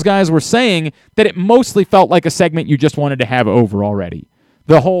hear what those guys were saying that it mostly felt like a segment you just wanted to have over already.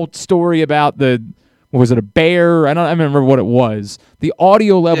 The whole story about was it a bear? I don't remember what it was. The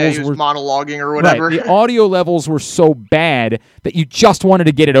audio levels he was were monologuing or whatever. Right, the audio levels were so bad that you just wanted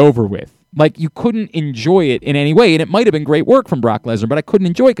to get it over with. Like, you couldn't enjoy it in any way, and it might have been great work from Brock Lesnar, but I couldn't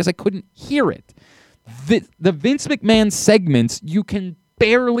enjoy it because I couldn't hear it. The Vince McMahon segments, you can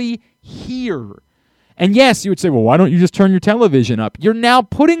barely hear. And yes, you would say, well, why don't you just turn your television up? You're now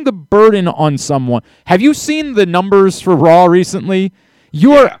putting the burden on someone. Have you seen the numbers for Raw recently?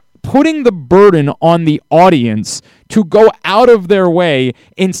 You're putting the burden on the audience to go out of their way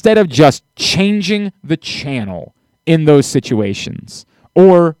instead of just changing the channel in those situations.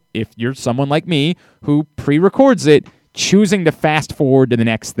 Or if you're someone like me who pre-records it, choosing to fast forward to the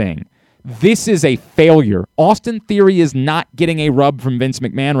next thing. This is a failure. Austin Theory is not getting a rub from Vince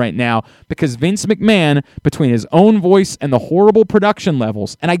McMahon right now because Vince McMahon, between his own voice and the horrible production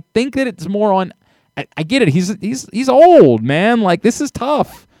levels, and I think that it's more on, I get it, he's old, man. Like, this is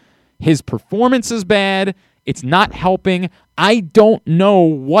tough. His performance is bad. It's not helping. I don't know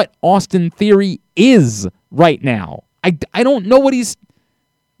what Austin Theory is right now. I don't know what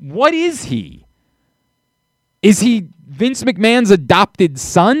is he? Is he Vince McMahon's adopted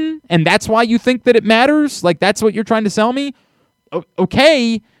son, and that's why you think that it matters? Like, that's what you're trying to sell me?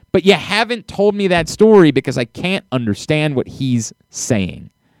 Okay, but you haven't told me that story because I can't understand what he's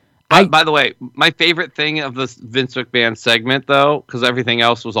saying. By the way, my favorite thing of this Vince McMahon segment, though, because everything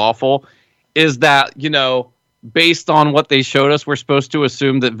else was awful, is that, based on what they showed us, we're supposed to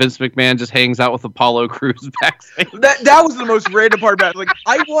assume that Vince McMahon just hangs out with Apollo Crews backstage. That was the most random part about it. Like,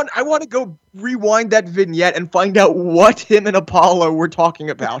 I want to go rewind that vignette and find out what him and Apollo were talking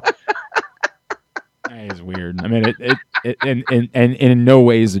about. That is weird. I mean, it in no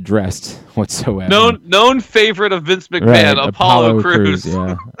way is addressed whatsoever. Known favorite of Vince McMahon, right, Apollo Crews.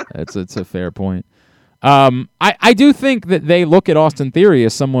 Yeah, it's a fair point. I do think that they look at Austin Theory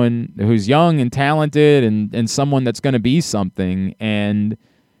as someone who's young and talented and someone that's going to be something, and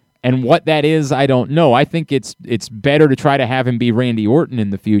what that is, I don't know. I think it's better to try to have him be Randy Orton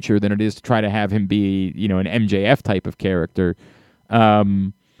in the future than it is to try to have him be, an MJF type of character.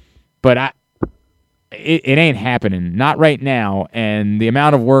 But it ain't happening, not right now, and the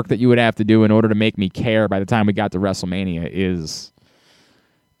amount of work that you would have to do in order to make me care by the time we got to WrestleMania is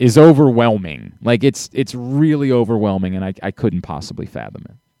overwhelming. Like, it's really overwhelming, and I couldn't possibly fathom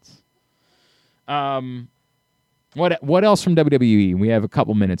it. What else from WWE? We have a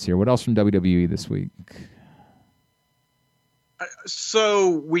couple minutes here. What else from WWE this week?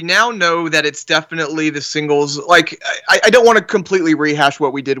 So we now know that it's definitely the singles. Like, I don't want to completely rehash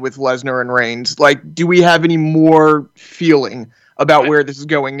what we did with Lesnar and Reigns. Like, do we have any more feeling about where this is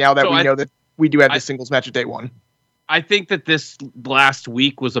going now that we know that we do have the singles match at day one? I think that this last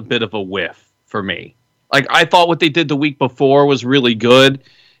week was a bit of a whiff for me. Like, I thought what they did the week before was really good.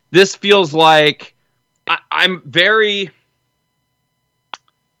 This feels like I'm very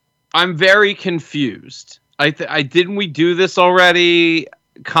confused. Didn't we do this already?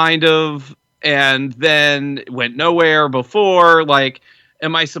 Kind of, and then went nowhere before. Like,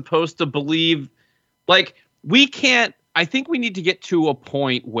 am I supposed to believe? Like, we can't. I think we need to get to a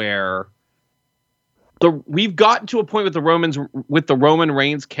point where we've gotten to a point with the Roman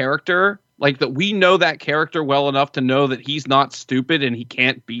Reigns character, like that we know that character well enough to know that he's not stupid and he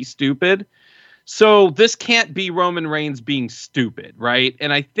can't be stupid. So this can't be Roman Reigns being stupid, right?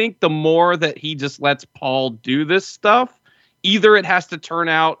 And I think the more that he just lets Paul do this stuff, either it has to turn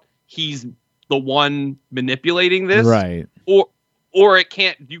out he's the one manipulating this, right? Or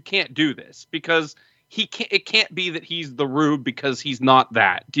you can't do this because it can't be that he's the Rube because he's not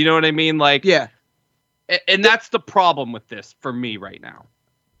that. Do you know what I mean? Like, Yeah. And that's the problem with this for me right now.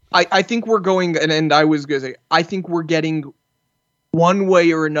 I think we're going, and I was going to say, I think we're getting one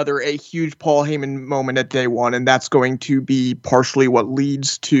way or another a huge Paul Heyman moment at day one, and that's going to be partially what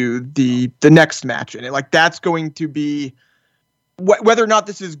leads to the next match. And that's going to be, whether or not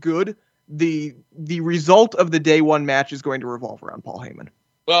this is good, the result of the day one match is going to revolve around Paul Heyman.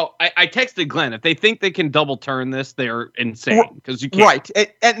 Well, I texted Glenn. If they think they can double turn this, they're insane because you can't.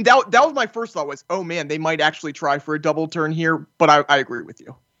 Right. And that was my first thought was, oh man, they might actually try for a double turn here. But I agree with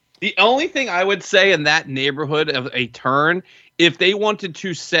you. The only thing I would say in that neighborhood of a turn, if they wanted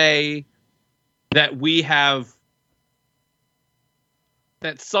to say that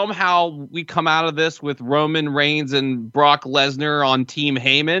that somehow we come out of this with Roman Reigns and Brock Lesnar on Team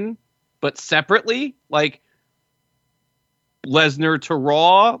Heyman, but separately, like Lesnar to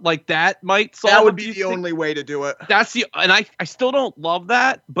Raw, like that might solve. That would be the only way to do it. And I still don't love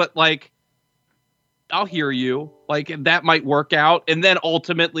that, but like, I'll hear you. Like, that might work out, and then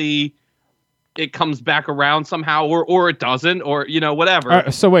ultimately it comes back around somehow, or it doesn't, or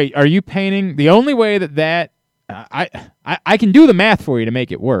whatever. So wait, are you painting the only way that I can do the math for you to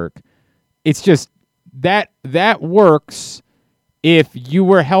make it work? It's just that works if you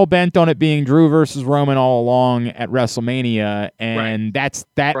were hell-bent on it being Drew versus Roman all along at WrestleMania, and that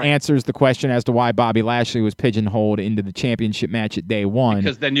answers the question as to why Bobby Lashley was pigeonholed into the championship match at day one.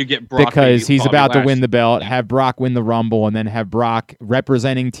 Because then you get Brock. Because he's Bobby about Lashley to win the belt, have Brock win the Rumble, and then have Brock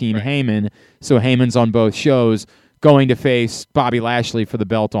representing Team Heyman, so Heyman's on both shows, going to face Bobby Lashley for the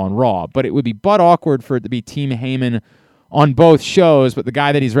belt on Raw. But it would be butt awkward for it to be Team Heyman on both shows, but the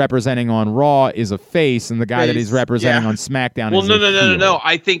guy that he's representing on Raw is a face, and the guy that he's representing on SmackDown is a heel. No.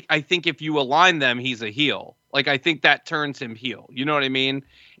 I think if you align them, he's a heel. Like, I think that turns him heel. You know what I mean?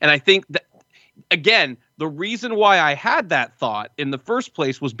 And I think that, again, the reason why I had that thought in the first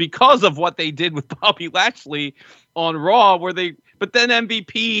place was because of what they did with Bobby Lashley on Raw, but then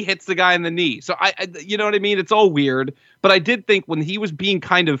MVP hits the guy in the knee. So I you know what I mean? It's all weird. But I did think when he was being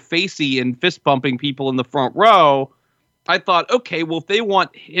kind of facey and fist bumping people in the front row, I thought, okay, well, if they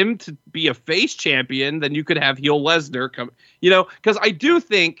want him to be a face champion, then you could have heel Lesnar come, because I do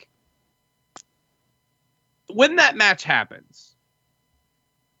think when that match happens,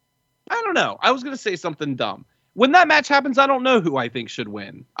 I don't know. I was going to say something dumb. When that match happens, I don't know who I think should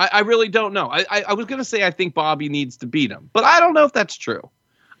win. I really don't know. I was going to say I think Bobby needs to beat him, but I don't know if that's true.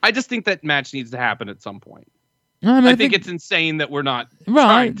 I just think that match needs to happen at some point. I think it's insane that we're not.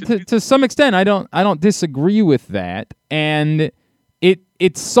 Right, to some extent, I don't disagree with that, and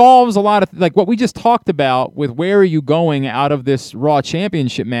it solves a lot of like what we just talked about with where are you going out of this Raw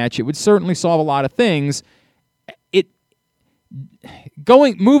Championship match. It would certainly solve a lot of things.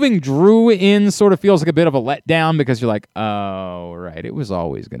 Moving Drew in sort of feels like a bit of a letdown because you're like, oh right, it was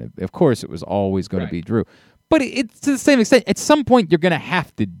always gonna be Drew. But it's to the same extent, at some point, you're going to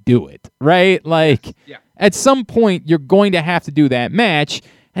have to do it, right? Like, at some point, you're going to have to do that match.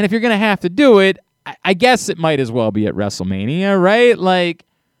 And if you're going to have to do it, I guess it might as well be at WrestleMania, right? Like,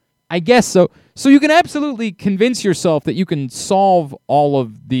 I guess so. So you can absolutely convince yourself that you can solve all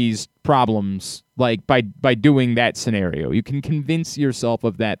of these problems, like, by doing that scenario. You can convince yourself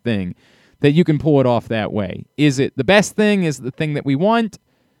of that thing, that you can pull it off that way. Is it the best thing? Is it the thing that we want?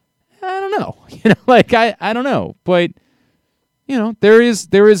 I don't know. I don't know. But, there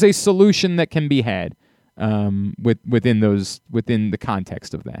is a solution that can be had within the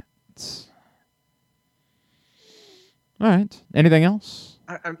context of that. All right. Anything else?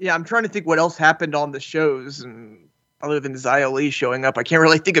 I'm trying to think what else happened on the shows, and other than Xia Li showing up, I can't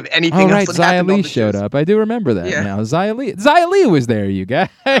really think of anything else that happened on the shows. Xia Li showed up. I do remember that now. Xia Li was there, you guys.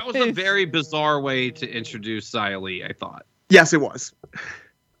 That was a very bizarre way to introduce Xia Li, I thought. Yes, it was.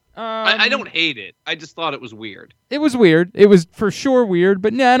 I don't hate it. I just thought it was weird. It was weird. It was for sure weird,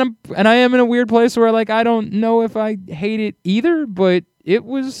 but yeah, and I am in a weird place where like I don't know if I hate it either, but it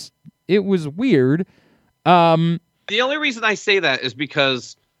was weird. The only reason I say that is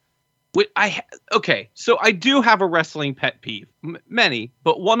because so I do have a wrestling pet peeve, many,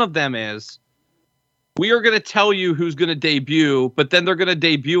 but one of them is we are going to tell you who's going to debut, but then they're going to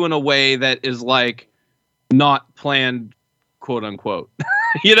debut in a way that is like not planned, quote unquote.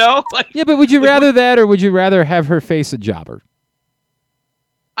 You know? Like, yeah, but would you rather that, or would you rather have her face a jobber?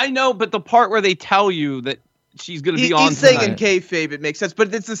 I know, but the part where they tell you that she's going to be on He's saying tonight. in kayfabe it makes sense,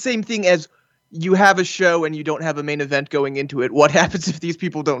 but it's the same thing as you have a show and you don't have a main event going into it. What happens if these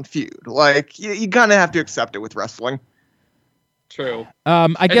people don't feud? Like, you kind of have to accept it with wrestling. True.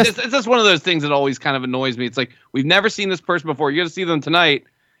 I guess it's just one of those things that always kind of annoys me. It's like, we've never seen this person before. You're going to see them tonight,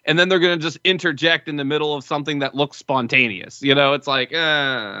 and then they're going to just interject in the middle of something that looks spontaneous. You know, it's like,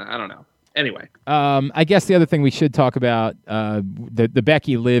 I don't know. Anyway. I guess the other thing we should talk about, the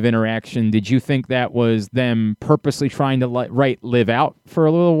Becky Liv interaction. Did you think that was them purposely trying to write Liv out for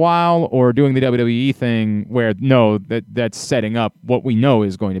a little while, or doing the WWE thing where that's setting up what we know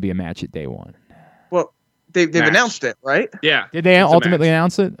is going to be a match at day one? Well, they've Match. announced it, right? Yeah. Did they It's a ultimately match.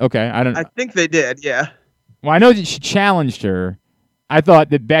 announce it? Okay, I don't. I think they did, yeah. Well, I know that she challenged her. I thought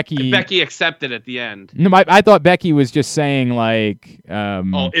that Becky accepted at the end. No, I thought Becky was just saying like.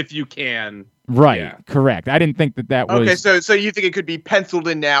 If you can. Right. Yeah. Correct. I didn't think that was. Okay, so you think it could be penciled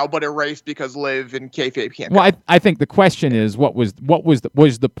in now, but erased because Liv and kayfabe can't. Well, I think the question is what was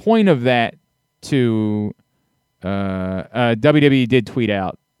the point of that to WWE did tweet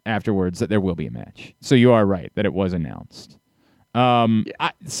out afterwards that there will be a match. So you are right that it was announced.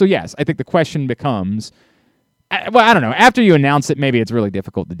 So yes, I think the question becomes. Well, I don't know. After you announce it, maybe it's really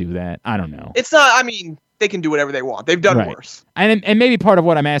difficult to do that. I don't know. It's not. I mean, they can do whatever they want. They've done Right. worse. And maybe part of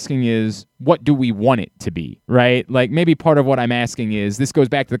what I'm asking is, what do we want it to be, right? Like, maybe part of what I'm asking is, this goes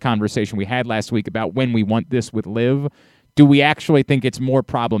back to the conversation we had last week about when we want this with Liv. Do we actually think it's more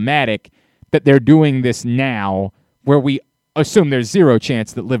problematic that they're doing this now, where we assume there's zero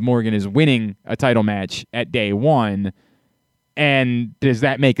chance that Liv Morgan is winning a title match at day one? And does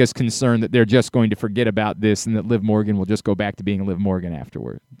that make us concerned that they're just going to forget about this and that Liv Morgan will just go back to being Liv Morgan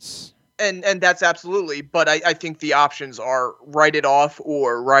afterwards? And that's absolutely, but I think the options are write it off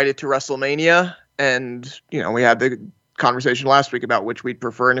or write it to WrestleMania. And, we had the conversation last week about which we'd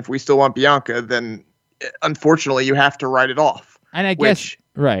prefer. And if we still want Bianca, then unfortunately you have to write it off. And I guess,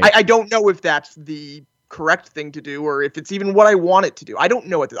 right. I don't know if that's the correct thing to do or if it's even what I want it to do. I don't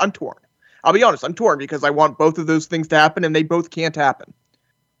know what I'm torn. I'll be honest, I'm torn because I want both of those things to happen and they both can't happen.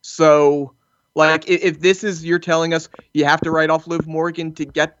 So, like, if this is, you're telling us you have to write off Liv Morgan to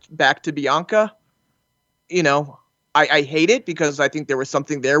get back to Bianca, I hate it because I think there was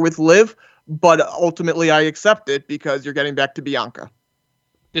something there with Liv, but ultimately I accept it because you're getting back to Bianca.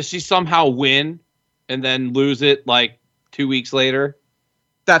 Does she somehow win and then lose it like 2 weeks later?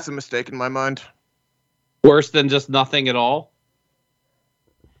 That's a mistake in my mind. Worse than just nothing at all?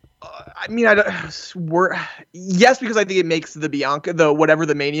 I mean, yes, because I think it makes the Bianca, whatever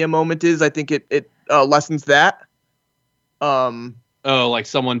the Mania moment is, I think it lessens that. Like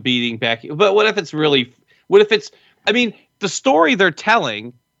someone beating Becky. But what if it's the story they're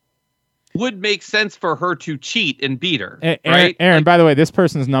telling would make sense for her to cheat and beat her, right? Aaron, by the way, this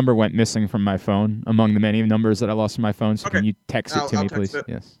person's number went missing from my phone among the many numbers that I lost from my phone. So can you text it to me, please?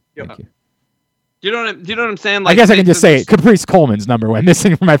 Yes. Yep. Thank you. Do you know what I'm saying? I guess I can just say it. Caprice Coleman's number went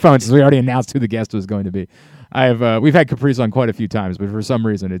missing from my phone since we already announced who the guest was going to be. We've had Caprice on quite a few times, but for some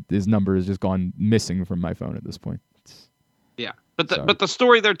reason his number has just gone missing from my phone at this point. Yeah, but the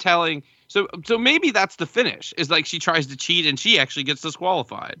story they're telling, so maybe that's the finish. Is like she tries to cheat and she actually gets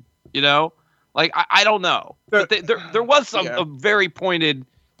disqualified. Like I don't know, but there was a very pointed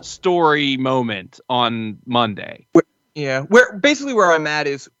story moment on Monday. Yeah, where I'm at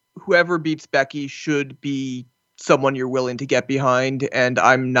is, whoever beats Becky should be someone you're willing to get behind, and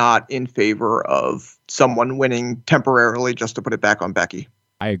I'm not in favor of someone winning temporarily just to put it back on Becky.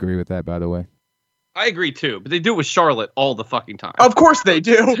 I agree with that, by the way. I agree too, but they do it with Charlotte all the fucking time. Of course they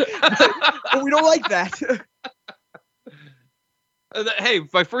do, but we don't like that. Hey,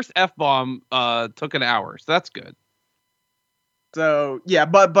 my first F-bomb took an hour, so that's good. So yeah,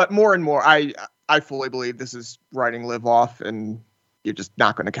 but more and more, I fully believe this is writing Liv off, and you're just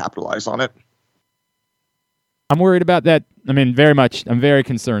not going to capitalize on it. I'm worried about that. I mean, very much. I'm very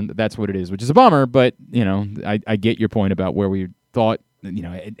concerned that that's what it is, which is a bummer. But I get your point about where we thought,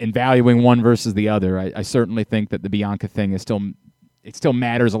 in valuing one versus the other. I certainly think that the Bianca thing is still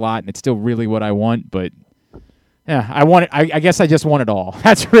matters a lot, and it's still really what I want. But Yeah, I want it. I guess I just want it all.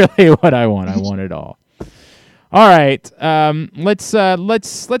 That's really what I want. I want it all. All right,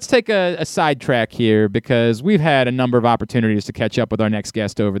 let's take a sidetrack here because we've had a number of opportunities to catch up with our next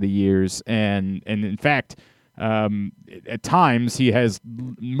guest over the years, and in fact, at times he has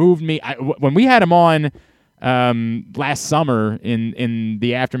moved me. When we had him on last summer in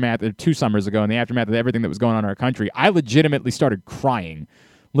the aftermath of 2 summers ago, in the aftermath of everything that was going on in our country, I legitimately started crying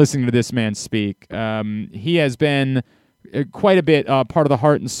listening to this man speak. He has been quite a bit part of the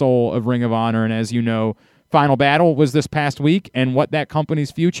heart and soul of Ring of Honor, and as you know, Final Battle was this past week, and what that company's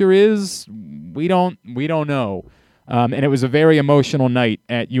future is, we don't know. And it was a very emotional night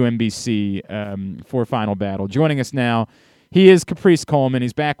at UMBC for Final Battle. Joining us now, he is Caprice Coleman.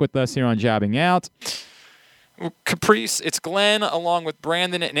 He's back with us here on Jobbing Out. Caprice, it's Glenn along with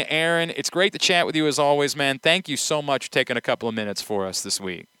Brandon and Aaron. It's great to chat with you as always, man. Thank you so much for taking a couple of minutes for us this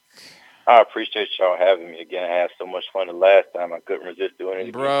week. I appreciate y'all having me again. I had so much fun the last time. I couldn't resist doing it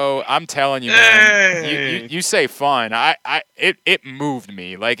again. Bro, I'm telling you, man. You say fun. It moved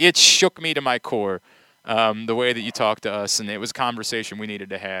me. Like, it shook me to my core, the way that you talked to us, and it was a conversation we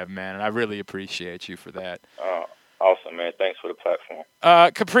needed to have, man, and I really appreciate you for that. Awesome, man. Thanks for the platform.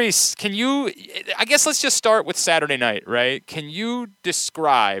 Caprice, I guess let's just start with Saturday night, right? Can you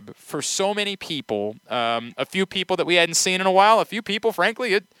describe for so many people, a few people that we hadn't seen in a while, a few people,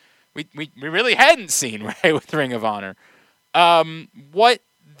 frankly, we really hadn't seen, right, with Ring of Honor, what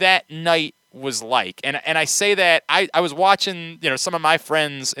that night was like. And I say that, I was watching, some of my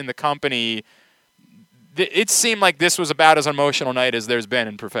friends in the company. It seemed like this was about as emotional night as there's been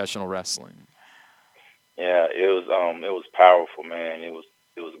in professional wrestling. Yeah, it was powerful, man. It was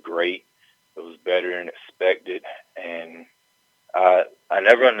great. It was better than expected, and I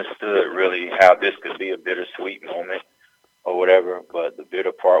never understood really how this could be a bittersweet moment or whatever. But the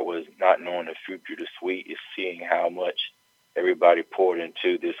bitter part was not knowing the future. The sweet is seeing how much everybody poured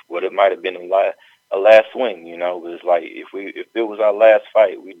into this. What it might have been a last swing, It was like if it was our last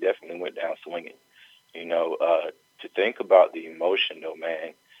fight, we definitely went down swinging. To think about the emotion, though,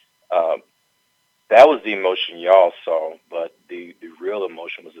 man. That was the emotion y'all saw, but the real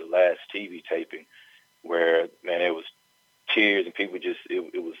emotion was the last TV taping where, man, it was tears and people just,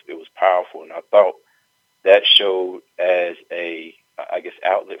 it was powerful. And I thought that showed as a,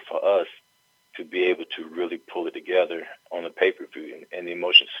 outlet for us to be able to really pull it together on the pay-per-view. And the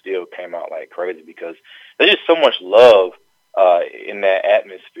emotion still came out like crazy because there's just so much love in that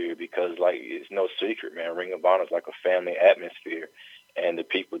atmosphere because, like, it's no secret, man. Ring of Honor is like a family atmosphere. And the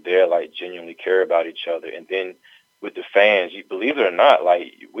people there, like, genuinely care about each other. And then with the fans, you believe it or not,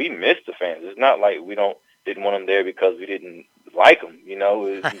 like, we miss the fans. It's not like we didn't want them there because we didn't like them. We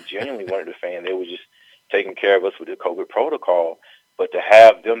genuinely wanted the fans. They were just taking care of us with the COVID protocol. But to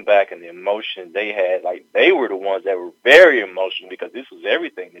have them back and the emotion they had, like, they were the ones that were very emotional because this was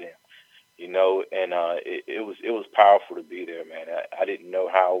everything to them. And it was powerful to be there, man. I didn't know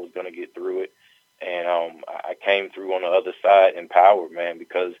how I was going to get through it. And I came through on the other side empowered, man,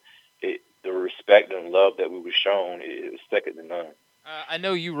 because the respect and love that we were shown, it was second to none. I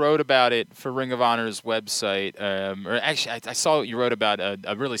know you wrote about it for Ring of Honor's website, or actually I saw you wrote about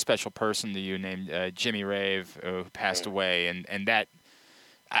a really special person to you named Jimmy Rave, who passed away, and that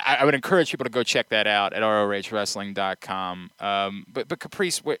I would encourage people to go check that out at rohwrestling.com. But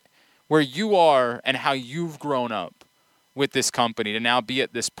Caprice, where you are and how you've grown up with this company to now be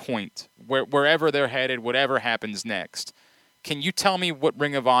at this point, wherever they're headed, whatever happens next, can you tell me what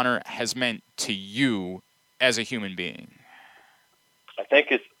Ring of Honor has meant to you as a human being? I think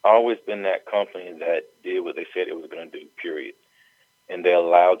it's always been that company that did what they said it was going to do, period. And they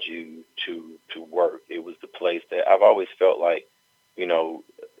allowed you to work. It was the place that I've always felt like,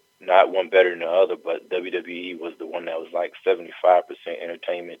 not one better than the other, but WWE was the one that was like 75%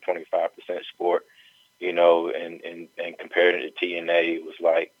 entertainment, 25% sport. And compared to TNA, it was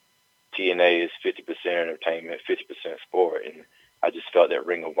like TNA is 50% entertainment, 50% sport. And I just felt that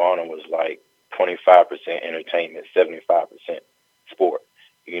Ring of Honor was like 25% entertainment, 75% sport,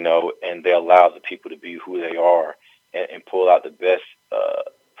 and they allow the people to be who they are and pull out the best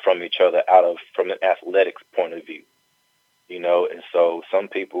from each other from an athletics point of view, And so some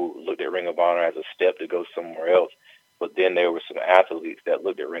people looked at Ring of Honor as a step to go somewhere else. But then there were some athletes that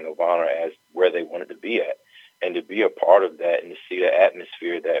looked at Ring of Honor as where they wanted to be at. And to be a part of that and to see the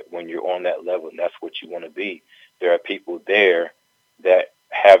atmosphere that when you're on that level and that's what you want to be, there are people there that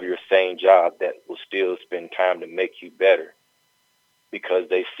have your same job that will still spend time to make you better because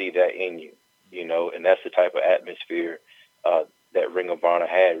they see that in you, and that's the type of atmosphere that Ring of Honor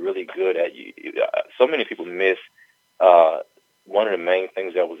had, really good at you. So many people miss one of the main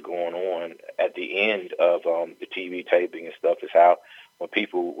things that was going on at the end of the TV taping and stuff is how when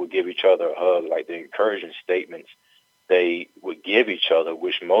people would give each other a hug, like the encouraging statements they would give each other,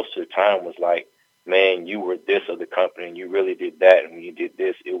 which most of the time was like, man, you were this of the company and you really did that. And when you did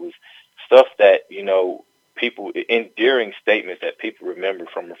this, it was stuff that, people, endearing statements that people remember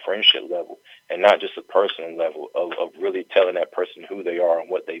from a friendship level and not just a personal level of really telling that person who they are and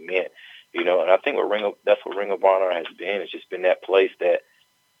what they meant, and I think that's what Ring of Honor has been. It's just been that place that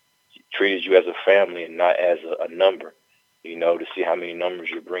treated you as a family and not as a number, to see how many numbers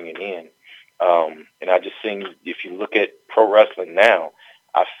you're bringing in. And I just think if you look at pro wrestling now,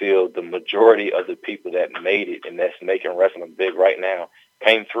 I feel the majority of the people that made it and that's making wrestling big right now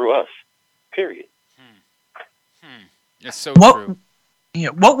came through us, period. It's so true.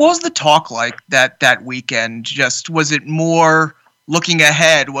 What was the talk like that weekend? Just, was it more looking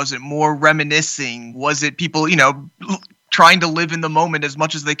ahead? Was it more reminiscing? Was it people, trying to live in the moment as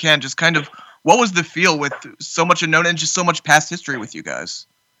much as they can? Just kind of, what was the feel with so much unknown and just so much past history with you guys?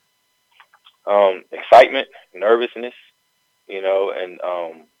 Excitement, nervousness, and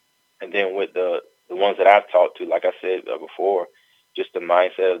then with the ones that I've talked to, like I said before, just the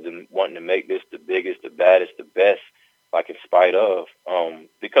mindset of them wanting to make this the biggest, the baddest, the best, like in spite of,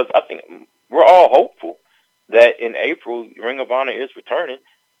 because I think we're all hopeful that in April, Ring of Honor is returning,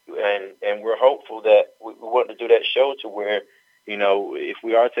 and we're hopeful that we want to do that show to where, if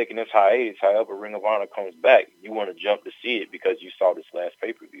we are taking this hiatus, however Ring of Honor comes back, you want to jump to see it because you saw this last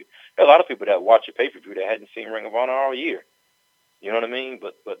pay-per-view. There are a lot of people that watch a pay-per-view that hadn't seen Ring of Honor all year. You know what I mean?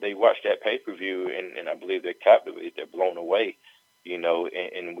 But they watch that pay-per-view, and I believe they're captivated, they're blown away,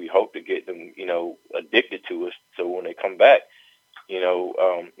 and we hope to get them, addicted to us. So when they come back,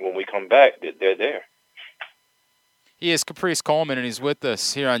 when we come back, they're there. He is Caprice Coleman, and he's with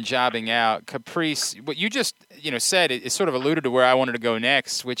us here on Jobbing Out. Caprice, what you just said, it sort of alluded to where I wanted to go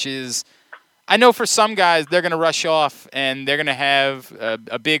next, which is, I know for some guys they're going to rush off and they're going to have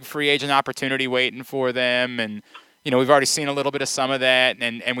a big free agent opportunity waiting for them, and we've already seen a little bit of some of that,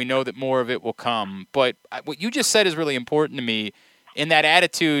 and we know that more of it will come. But what you just said is really important to me. In that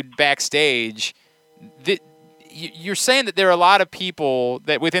attitude backstage, you're saying that there are a lot of people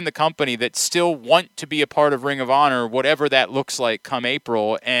that within the company that still want to be a part of Ring of Honor, whatever that looks like come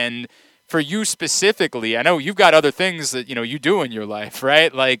April. And for you specifically, I know you've got other things that you do in your life,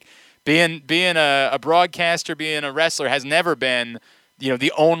 right? Like being a broadcaster, being a wrestler has never been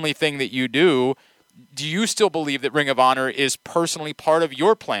the only thing that you do. Do you still believe that Ring of Honor is personally part of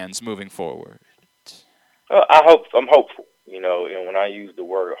your plans moving forward? I'm hopeful. And when I use the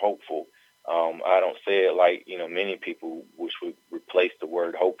word hopeful, I don't say it like, many people which would replace the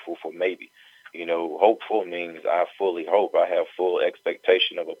word hopeful for maybe. Hopeful means I fully hope, I have full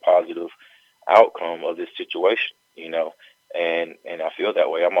expectation of a positive outcome of this situation, and I feel that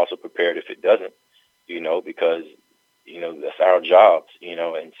way. I'm also prepared if it doesn't, because, that's our jobs,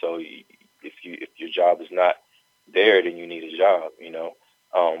 and so if your job is not there, then you need a job,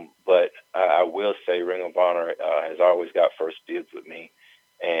 but I will say Ring of Honor has always got first dibs with me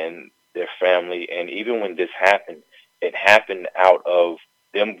and their family. And even when this happened, it happened out of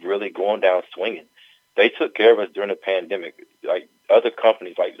them really going down swinging. They took care of us during the pandemic. Like other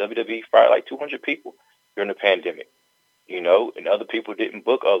companies like WWE fired like 200 people during the pandemic, and other people didn't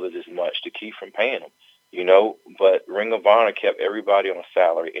book others as much to keep from paying them, but Ring of Honor kept everybody on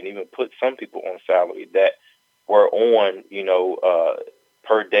salary and even put some people on salary that were on,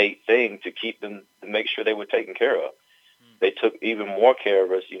 per date thing to keep them, to make sure they were taken care of. They took even more care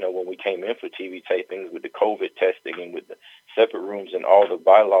of us, when we came in for TV tapings with the COVID testing and with the separate rooms and all the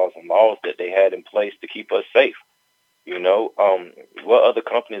bylaws and laws that they had in place to keep us safe. What other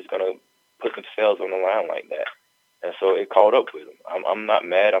company is going to put themselves on the line like that? And so it caught up with them. I'm not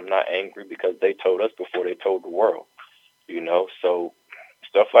mad. I'm not angry because they told us before they told the world, So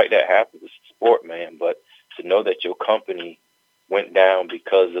stuff like that happens. It's sport, man. But to know that your company went down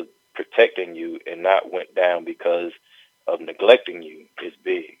because of protecting you and not went down because of neglecting you is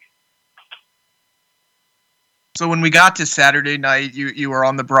big. So when we got to Saturday night, you were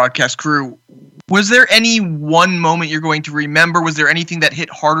on the broadcast crew. Was there any one moment you're going to remember? Was there anything that hit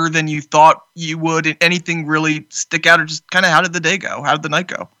harder than you thought you would? Anything really stick out, or just kind of how did the day go? How did the night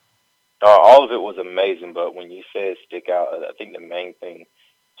go? All of it was amazing, but when you said stick out, I think the main thing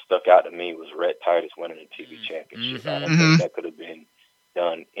stuck out to me was Rhett Titus winning the TV championship. I don't think that could have been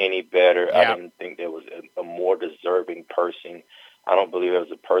done any better. Yeah. I didn't think there was a more deserving person. I don't believe there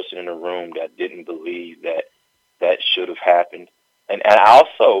was a person in the room that didn't believe that should have happened. And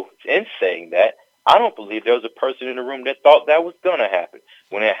also, in saying that, I don't believe there was a person in the room that thought that was going to happen.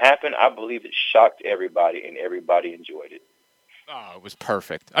 When it happened, I believe it shocked everybody, and everybody enjoyed it. Oh, it was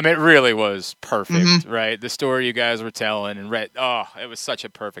perfect. I mean, it really was perfect, right? The story you guys were telling and it was such a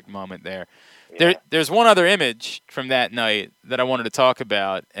perfect moment there. Yeah. There's one other image from that night that I wanted to talk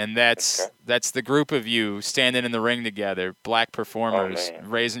about, and that's the group of you standing in the ring together, black performers,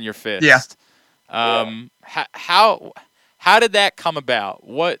 raising your fist. Yeah. How did that come about?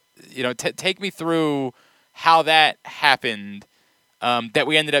 What take me through how that happened. That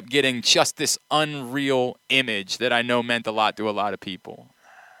we ended up getting just this unreal image that I know meant a lot to a lot of people.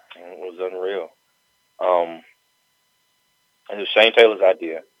 It was unreal. It was Shane Taylor's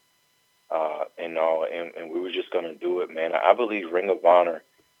idea, and we were just going to do it, man. I believe Ring of Honor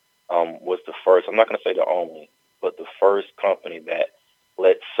was the first, I'm not going to say the only, but the first company that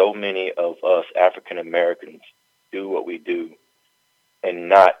let so many of us African Americans do what we do and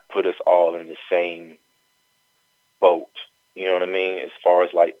not put us all in the same boat. You know what I mean? As far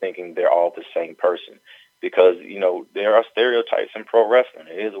as like thinking they're all the same person, because there are stereotypes in pro wrestling.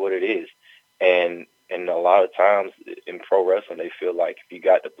 It is what it is, and a lot of times in pro wrestling, they feel like if you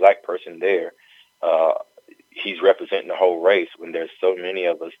got the black person there, he's representing the whole race. When there's so many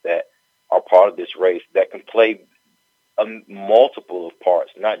of us that are part of this race that can play a multiple of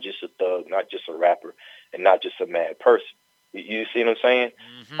parts, not just a thug, not just a rapper, and not just a mad person. You see what I'm saying?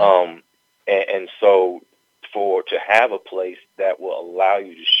 Mm-hmm. And so. To have a place that will allow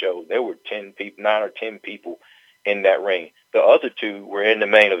you to show, there were 9 or 10 people in that ring. The other 2 were in the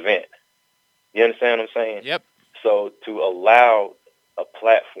main event. You understand what I'm saying? Yep. So to allow a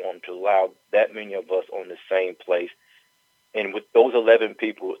platform to allow that many of us on the same place, and with those 11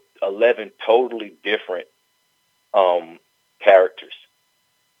 people, 11 totally different characters,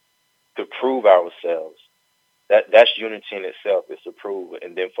 to prove ourselves, that's unity in itself, is to prove it.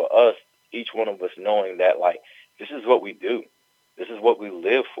 And then for us, each one of us knowing that, like, this is what we do. This is what we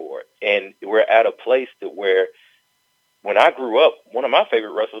live for. And we're at a place that where, when I grew up, one of my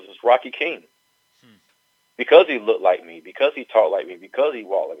favorite wrestlers was Rocky King. Because he looked like me, because he talked like me, because he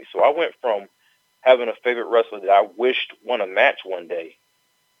walked like me. So I went from having a favorite wrestler that I wished won a match one day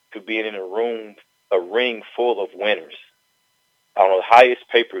to being in a ring full of winners on the highest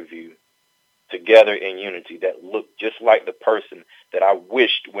pay-per-view, together in unity, that looked just like the person that I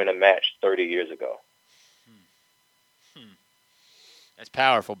wished win a match 30 years ago. That's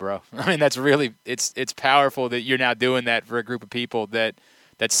powerful, bro. I mean, that's really it's powerful that you're now doing that for a group of people that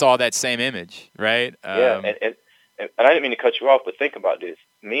saw that same image, right? Yeah, and I didn't mean to cut you off, but think about this.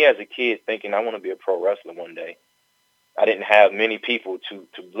 Me as a kid thinking I want to be a pro wrestler one day, I didn't have many people to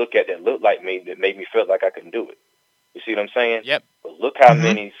look at that looked like me that made me feel like I can do it. You see what I'm saying? Yep. But look how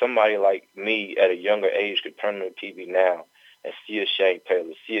many somebody like me at a younger age could turn on the TV now and see a Shane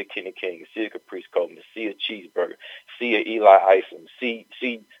Taylor, see a Kenny King, see a Caprice Coleman, see a Cheeseburger, see a Eli Isom, see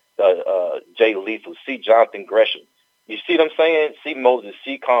Jay Lethal, see Jonathan Gresham. You see what I'm saying? See Moses,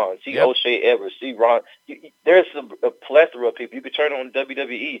 see Khan, see O'Shea Edwards, see Ron. There's a plethora of people. You could turn on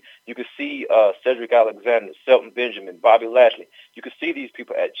WWE. You could see Cedric Alexander, Shelton Benjamin, Bobby Lashley. You could see these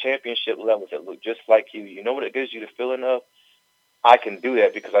people at championship levels that look just like you. You know what it gives you the feeling of? I can do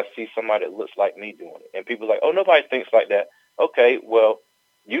that because I see somebody that looks like me doing it. And people are like, oh, nobody thinks like that. Okay, well,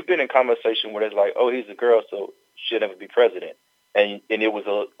 you've been in conversation where it's like, oh, he's a girl, so she'll never be president. And it was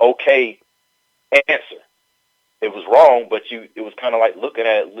a okay answer. It was wrong, but it was kind of like looking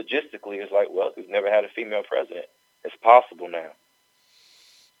at it logistically. It's like, well, we've never had a female president. It's possible now.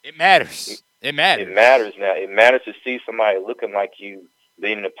 It matters. It matters. It matters now. It matters to see somebody looking like you,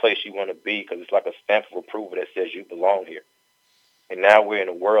 being in the place you want to be, because it's like a stamp of approval that says you belong here. And now we're in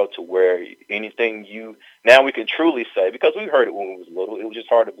a world to where now we can truly say, because we heard it when we was little, it was just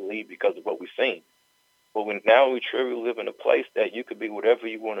hard to believe because of what we've seen. But now we truly live in a place that you could be whatever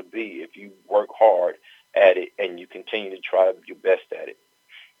you want to be if you work hard at it and you continue to try your best at it.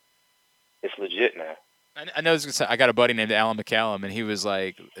 It's legit now. I know. I got a buddy named Alan McCallum, and he was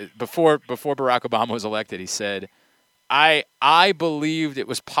like, before Barack Obama was elected, he said, I believed it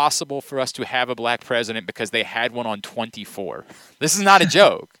was possible for us to have a black president because they had one on 24. This is not a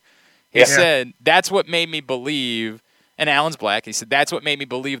joke. He said, that's what made me believe, and Alan's black, he said, that's what made me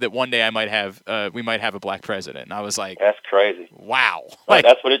believe that one day we might have a black president. And I was like, that's crazy. Wow. Like,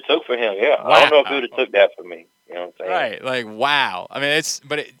 that's what it took for him, yeah. Wow. I don't know if it would have took that for me. You know what I'm saying? Right, like, wow. I mean, it's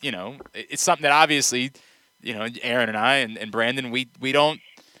something that obviously, Aaron and I and Brandon, we don't,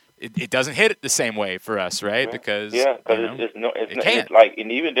 it doesn't hit the same way for us, right? Yeah. Because it's like,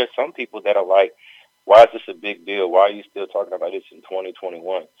 and even there's some people that are like, why is this a big deal? Why are you still talking about this in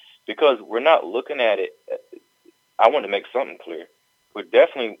 2021? Because we're not looking at it. I want to make something clear. We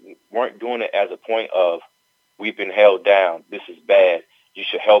definitely weren't doing it as a point of, we've been held down. This is bad. You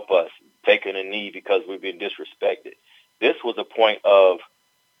should help us. Taking a knee because we've been disrespected. this was a point of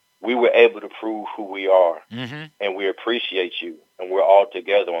we were able to prove who we are, and we appreciate you, and we're all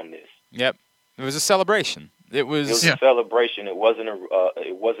together on this. Yep, it was a celebration. It was a celebration. It wasn't a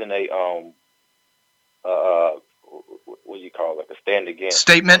what do you call it? Like a stand against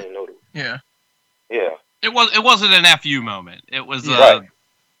statement. Yeah. It wasn't an FU moment. It was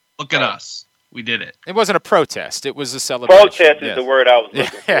look at us. We did it. It wasn't a protest. It was a celebration. Protest is the word I was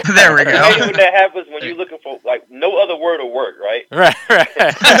looking for. There we go. When that happens, when you're looking for, like, no other word will work, right? Right.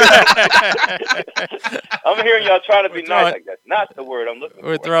 I'm hearing y'all trying to be nice. Like, that's not the word I'm looking for.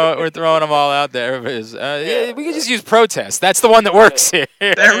 We're throwing them all out there. We can just use protest. That's the one that works here.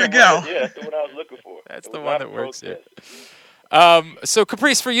 There we go. Yeah, that's the one I was looking for. That's the one that works here. So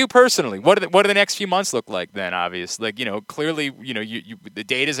Caprice, for you personally, what do the next few months look like then? Obviously, like, clearly, the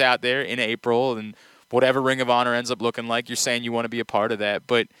date is out there in April, and whatever Ring of Honor ends up looking like, you're saying you want to be a part of that.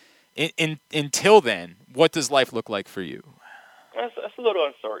 But until then, what does life look like for you? That's a little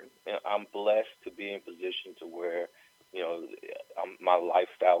uncertain. I'm blessed to be in position to where, my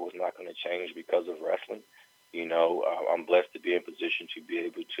lifestyle was not going to change because of wrestling. I'm blessed to be in position to be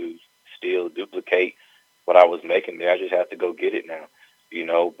able to still duplicate what I was making there. I just have to go get it now,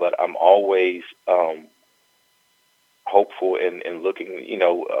 but I'm always hopeful and looking,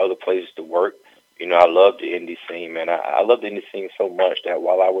 other places to work. I love the indie scene, man. I love the indie scene so much that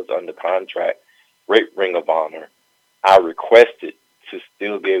while I was under contract with Ring of Honor, I requested to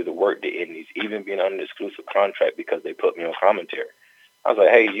still be able to work the indies, even being under exclusive contract, because they put me on commentary. I was like,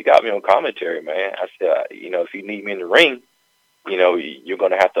 hey, you got me on commentary, man. I said, if you need me in the ring, you're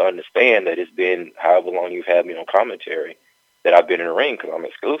going to have to understand that it's been however long you've had me on commentary that I've been in the ring because I'm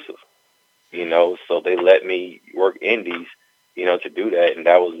exclusive, so they let me work indies, to do that. And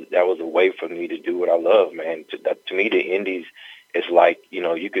that was a way for me to do what I love, man. To me, the indies is like,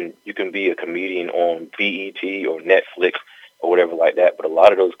 you can be a comedian on BET or Netflix or whatever like that. But a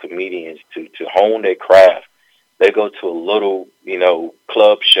lot of those comedians, to hone their craft, they go to a little,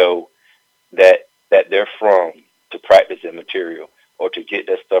 club show that they're from, to practice their material or to get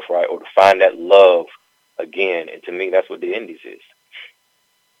that stuff right or to find that love again. And to me, that's what the indies is.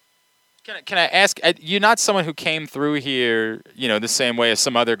 Can I ask, you're not someone who came through here, the same way as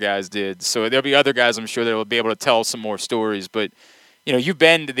some other guys did. So there'll be other guys, I'm sure, that will be able to tell some more stories. But, you've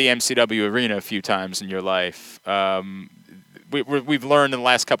been to the MCW arena a few times in your life. We've learned in the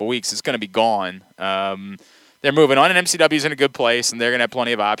last couple of weeks it's going to be gone. They're moving on, and MCW's in a good place, and they're going to have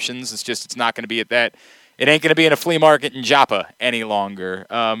plenty of options. It's not going to be at that. It ain't going to be in a flea market in Joppa any longer.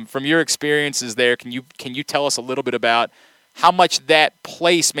 From your experiences there, can you tell us a little bit about how much that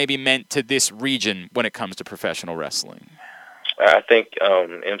place maybe meant to this region when it comes to professional wrestling? I think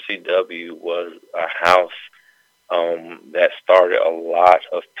MCW was a house that started a lot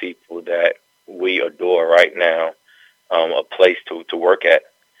of people that we adore right now, a place to work at,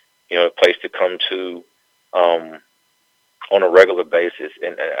 a place to come to on a regular basis.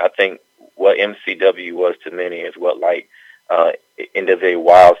 And I think what MCW was to many is what like NWA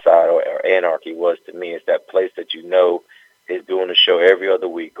Wildside or Anarchy was to me. It's that place that is doing a show every other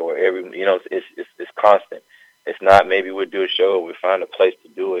week or every, it's constant. It's not maybe we'll do a show and we find a place to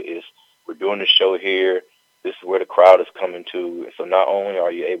do it. It's we're doing a show here. This is where the crowd is coming to. So not only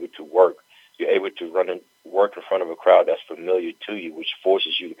are you able to work, you're able to work in front of a crowd that's familiar to you, which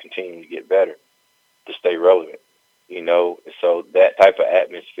forces you to continue to get better, to stay relevant, So that type of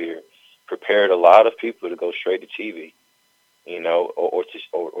atmosphere prepared a lot of people to go straight to TV, or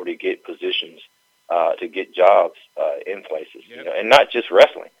to get positions, to get jobs in places, and not just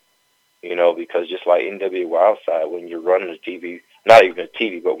wrestling, because just like NWA Wildside, when you're running a TV, not even a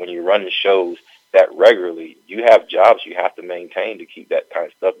TV, but when you're running shows that regularly, you have jobs you have to maintain to keep that kind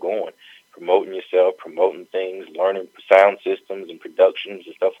of stuff going, promoting yourself, promoting things, learning sound systems and productions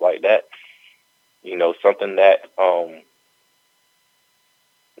and stuff like that. Something that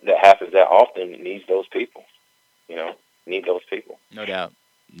that happens that often needs those people. Need those people. No doubt.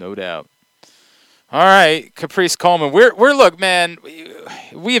 All right, Caprice Coleman. We're look, man.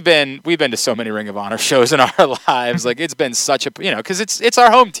 We've been to so many Ring of Honor shows in our lives. Like it's been such a because it's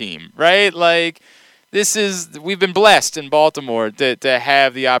our home team, right? Like we've been blessed in Baltimore to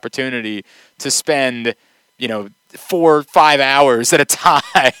have the opportunity to spend 4 or 5 hours at a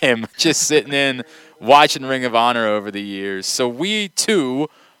time just sitting in watching Ring of Honor over the years. So we too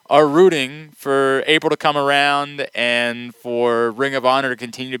are rooting for April to come around and for Ring of Honor to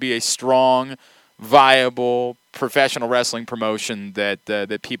continue to be a strong, viable professional wrestling promotion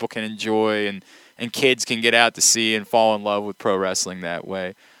that people can enjoy and kids can get out to see and fall in love with pro wrestling that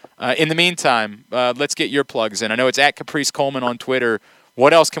way. In the meantime, let's get your plugs in. I know it's at Caprice Coleman on Twitter.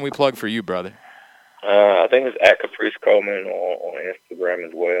 What else can we plug for you, brother? I think it's at Caprice Coleman on Instagram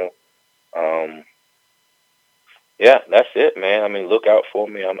as well. Yeah, that's it, man. I mean, look out for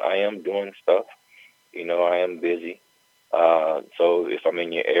me. I am doing stuff. You know, I am busy. So if I'm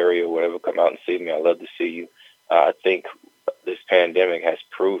in your area or whatever, come out and see me. I'd love to see you. I think this pandemic has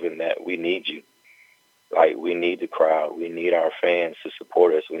proven that we need you. Like, we need the crowd. We need our fans to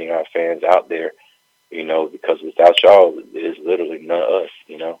support us. We need our fans out there, you know, because without y'all, there's literally none of us,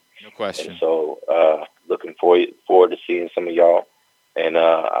 you know. No question. And so looking forward to seeing some of y'all. And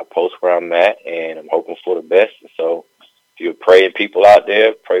I post where I'm at, and I'm hoping for the best. And so if you're praying people out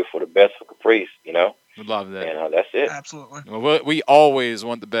there, pray for the best for Caprice, you know. Would love that. And that's it. Absolutely. Well, we always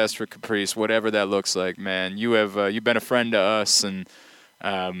want the best for Caprice, whatever that looks like, man. You have you've been a friend to us, and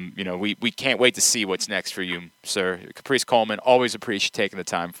you know, we can't wait to see what's next for you, sir. Caprice Coleman, always appreciate taking the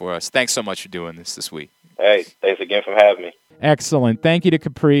time for us. Thanks so much for doing this week. Hey, thanks again for having me. Excellent. Thank you to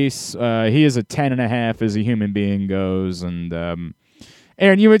Caprice. He is a 10.5 as a human being goes. And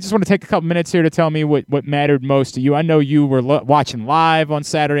Aaron, you just want to take a couple minutes here to tell me what mattered most to you. I know you were watching live on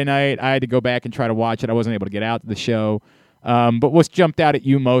Saturday night. I had to go back and try to watch it. I wasn't able to get out to the show. But what's jumped out at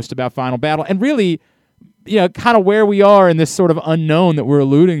you most about Final Battle? And really, you know, kind of where we are in this sort of unknown that we're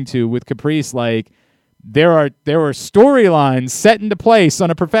alluding to with Caprice. Like, there are storylines set into place on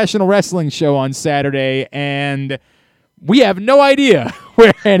a professional wrestling show on Saturday, and we have no idea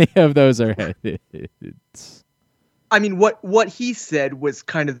where any of those are headed. I mean, what he said was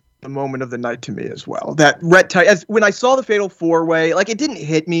kind of the moment of the night to me as well. That Rhett Titus, when I saw the Fatal 4-Way, like, it didn't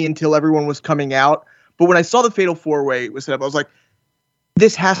hit me until everyone was coming out. But when I saw the Fatal 4-Way was set up, I was like,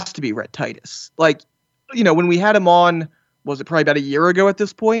 this has to be Rhett Titus. Like, you know, when we had him on, was it probably about a year ago at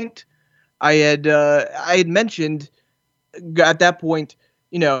this point? I had mentioned at that point,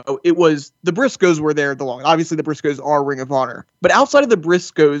 you know, it was the Briscoes were there the longest. Obviously, the Briscoes are Ring of Honor. But outside of the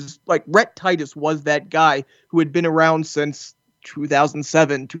Briscoes, like, Rhett Titus was that guy who had been around since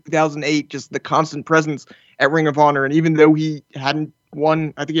 2007, 2008, just the constant presence at Ring of Honor. And even though he hadn't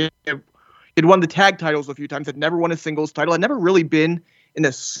won, I think he'd won the tag titles a few times, had never won a singles title, had never really been in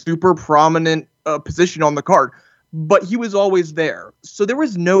a super prominent position on the card. But he was always there. So there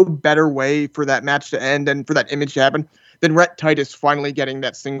was no better way for that match to end and for that image to happen than Rhett Titus finally getting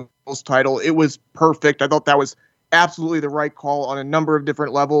that singles title. It was perfect. I thought that was absolutely the right call on a number of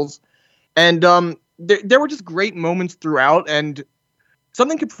different levels. And there were just great moments throughout. And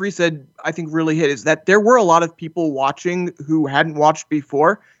something Capri said, I think, really hit is that there were a lot of people watching who hadn't watched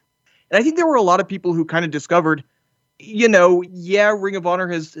before. And I think there were a lot of people who kind of discovered, you know, yeah, Ring of Honor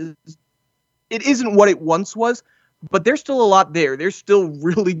it isn't what it once was, but there's still a lot there. There's still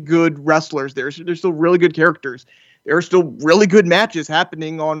really good wrestlers. There's still really good characters. There are still really good matches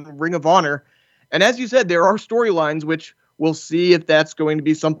happening on Ring of Honor. And as you said, there are storylines, which we'll see if that's going to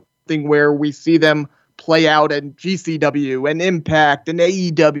be something where we see them play out in GCW and Impact and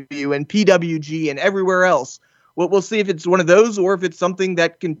AEW and PWG and everywhere else. We'll see if it's one of those or if it's something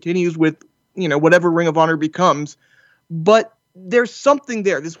that continues with, you know, whatever Ring of Honor becomes. But there's something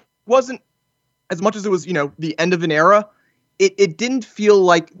there. This wasn't, as much as it was, you know, the end of an era, it didn't feel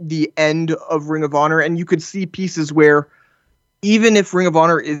like the end of Ring of Honor. And you could see pieces where even if Ring of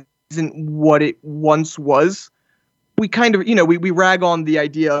Honor isn't what it once was, we kind of, you know, we rag on the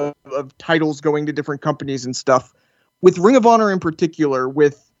idea of titles going to different companies and stuff. With Ring of Honor in particular,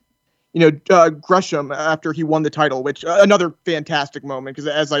 with, you know, Gresham after he won the title, which another fantastic moment, because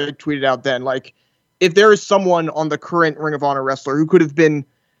as I tweeted out then, like, if there is someone on the current Ring of Honor wrestler who could have been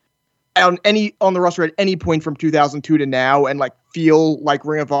on the roster at any point from 2002 to now and like feel like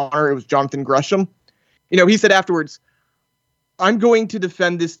Ring of Honor, it was Jonathan Gresham. You know, he said afterwards, I'm going to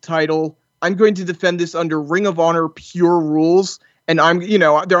defend this title. I'm going to defend this under Ring of Honor pure rules. And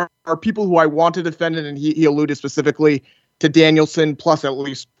there are people who I want to defend it. And he alluded specifically to Danielson plus at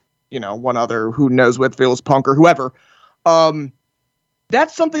least, you know, one other, who knows, with Phyllis Punk or whoever.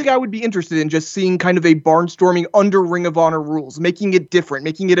 That's something I would be interested in, just seeing kind of a barnstorming under Ring of Honor rules, making it different,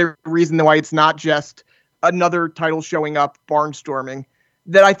 making it a reason why it's not just another title showing up, barnstorming,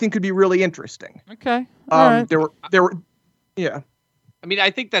 that I think could be really interesting. Okay. All right. There were, yeah. I mean,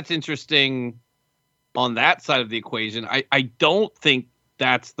 I think that's interesting on that side of the equation. I don't think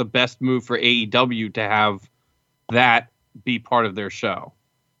that's the best move for AEW to have that be part of their show.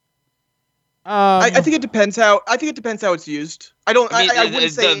 I think it depends how it's used. I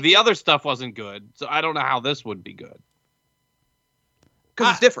wouldn't say the other stuff wasn't good, so I don't know how this would be good.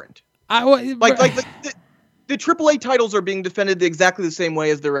 Because it's different. The AAA titles are being defended exactly the same way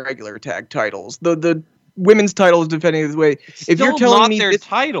as the regular tag titles. The women's title is defended this way. If you're telling me their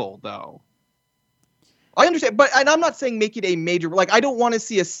title, though, I understand, and I'm not saying make it a major. Like, I don't want to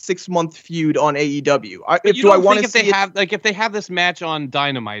see a 6-month feud on AEW. Do I want to see if they have this match on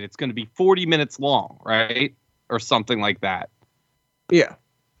Dynamite, it's going to be 40 minutes long, right, or something like that? Yeah.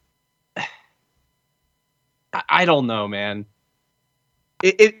 I don't know, man.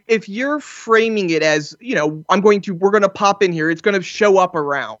 If you're framing it as, we're going to pop in here, it's going to show up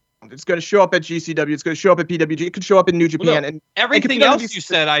around. It's going to show up at GCW. It's going to show up at PWG. It could show up in New Japan. And everything else you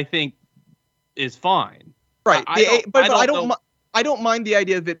said, I think, is fine. Right. But I don't mind the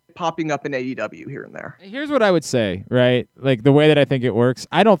idea of it popping up in AEW here and there. Here's what I would say, right? Like, the way that I think it works,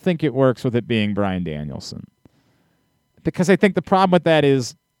 I don't think it works with it being Bryan Danielson. Because I think the problem with that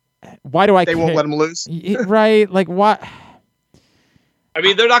is, why do I They won't let him lose? Right? Like, what? I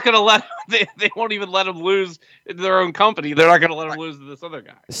mean, they're not going to let him, they won't even let him lose in their own company. They're not going to let him lose to this other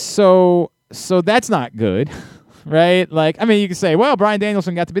guy. So that's not good, right? Like, I mean, you can say, well, Bryan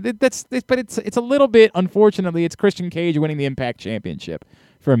Danielson got to be but it's a little bit, unfortunately, it's Christian Cage winning the Impact Championship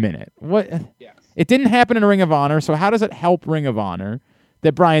for a minute. What? Yes. It didn't happen in Ring of Honor, so how does it help Ring of Honor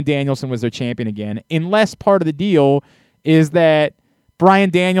that Bryan Danielson was their champion again? Unless part of the deal is that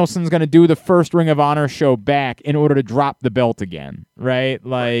Bryan Danielson's going to do the first Ring of Honor show back in order to drop the belt again, right?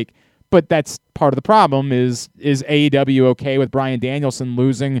 Like, but that's part of the problem is AEW okay with Bryan Danielson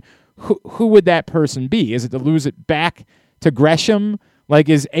losing? Who would that person be? Is it to lose it back to Gresham? Like,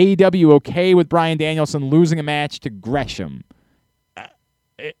 is AEW okay with Bryan Danielson losing a match to Gresham?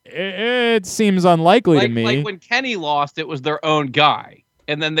 It seems unlikely to me. Like when Kenny lost, it was their own guy.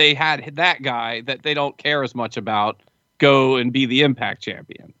 And then they had that guy that they don't care as much about go and be the Impact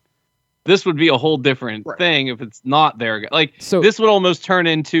champion. This would be a whole different thing if it's not their guy. Like, so, this would almost turn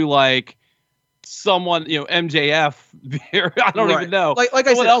into like someone, MJF. I don't even know. Like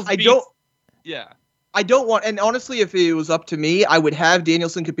I said, I don't want, and honestly, if it was up to me, I would have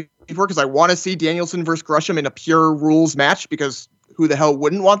Danielson compete for, because I want to see Danielson versus Gresham in a pure rules match, because who the hell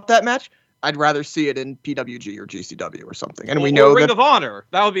wouldn't want that match? I'd rather see it in PWG or GCW or something. And we know Ring of Honor.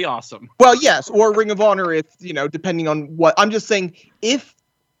 That would be awesome. Well, yes, or Ring of Honor if, depending on what. I'm just saying, if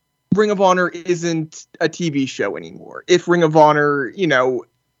Ring of Honor isn't a TV show anymore, if Ring of Honor,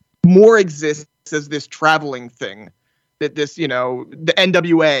 more exists as this traveling thing, that this, the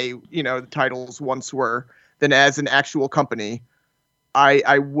NWA, the titles once were, than as an actual company,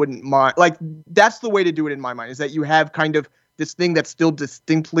 I wouldn't mind. Like, that's the way to do it in my mind, is that you have kind of this thing that's still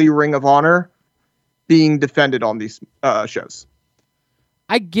distinctly Ring of Honor being defended on these shows.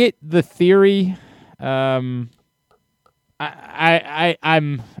 I get the theory. I'm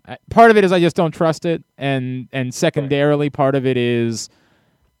part of it is I just don't trust it, and secondarily part of it is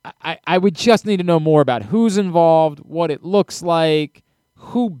I would just need to know more about who's involved, what it looks like,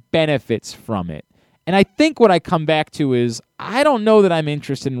 who benefits from it. And I think what I come back to is I don't know that I'm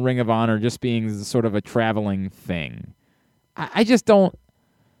interested in Ring of Honor just being sort of a traveling thing. I just don't.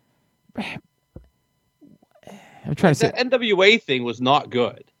 I'm trying to say the NWA thing was not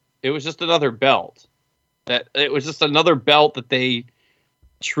good. It was just another belt. That they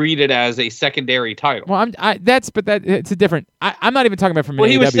treated as a secondary title. Well, it's a different. I'm not even talking about from an AEW. Well,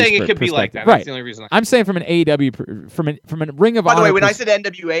 he was saying it could be like that. Right. That's the only reason. I'm saying from an AEW, from a Ring of Honor. By the way, when I said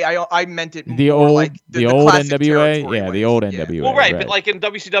NWA, I meant it the more old, like the old classic NWA. Yeah, the old yeah. NWA. Well, right, but like in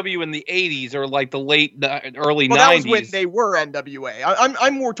WCW in the 80s or like the early 90s. That was when they were NWA.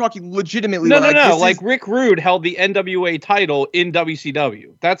 I'm more talking legitimately. No. Like Rick Rude held the NWA title in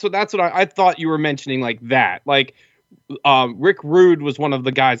WCW. That's what I thought you were mentioning, like that. Like. Rick Rude was one of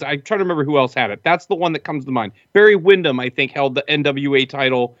the guys. I try to remember who else had it. That's the one that comes to mind. Barry Windham, I think, held the NWA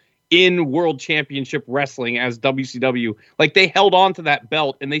title in World Championship Wrestling as WCW. Like, they held on to that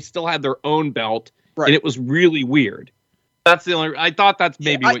belt, and they still had their own belt, and it was really weird. That's the only. I thought that's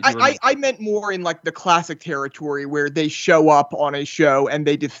maybe what you were. I meant more in like the classic territory where they show up on a show and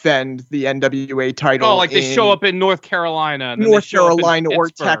they defend the NWA title. Oh, like they show up in North Carolina, or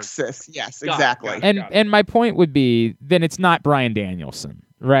Texas. Yes, exactly. And my point would be, then it's not Bryan Danielson,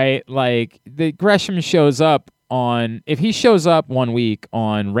 right? Like the Gresham shows up if he shows up one week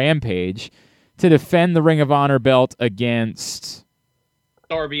on Rampage to defend the Ring of Honor belt against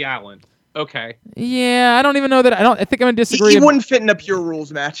Darby Allin. Okay. Yeah, I don't even know that. I think I'm gonna disagree. He wouldn't fit in a pure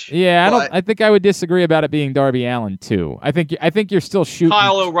rules match. Yeah, I think I would disagree about it being Darby Allin too. I think you're still shooting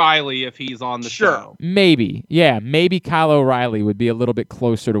Kyle O'Reilly if he's on the show. Maybe, yeah, maybe Kyle O'Reilly would be a little bit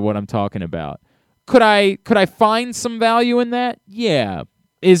closer to what I'm talking about. Could I find some value in that? Yeah.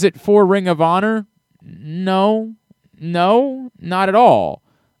 Is it for Ring of Honor? No, not at all.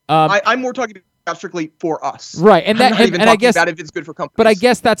 I'm more talking about strictly for us, right? And that, and I guess about if it's good for companies. But I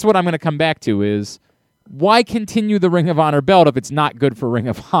guess that's what I'm going to come back to is why continue the Ring of Honor belt if it's not good for Ring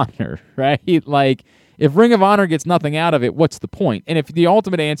of Honor, right? Like If Ring of Honor gets nothing out of it, what's the point? And if the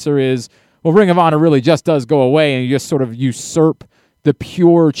ultimate answer is, well, Ring of Honor really just does go away and you just sort of usurp the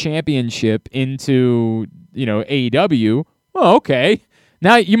pure championship into, AEW, well, okay.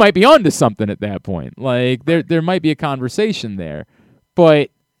 Now you might be onto something at that point. Like there might be a conversation there.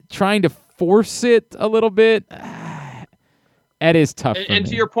 But trying to force it a little bit, that is tough. And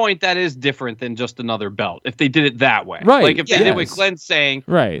to your point, that is different than just another belt. If they did it that way, right? Like if they did what Glenn's saying,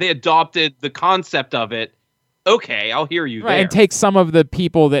 right? They adopted the concept of it. Okay, I'll hear you. Right, there. and take some of the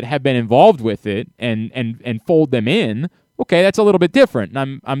people that have been involved with it and fold them in. Okay, that's a little bit different.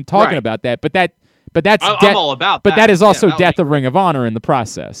 And I'm talking about that, but that's I'm all about. But that is also death of Ring of Honor in the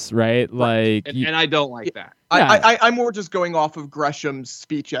process, right? Like, and I don't like that. I'm more just going off of Gresham's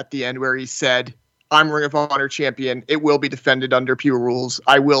speech at the end where he said, I'm Ring of Honor champion. It will be defended under pure rules.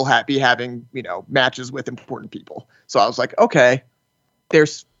 I will be having, matches with important people. So I was like, okay,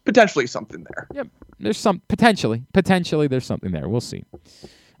 there's potentially something there. Yep. There's some potentially there's something there. We'll see.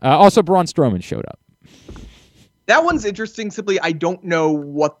 Also, Braun Strowman showed up. That one's interesting. Simply, I don't know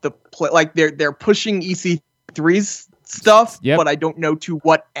what the play, like they're pushing EC3's stuff, but I don't know to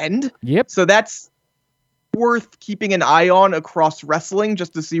what end. Yep. So that's worth keeping an eye on across wrestling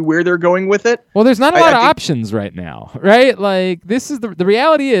just to see where they're going with it. Well, there's not a lot of options right now, right? Like this is the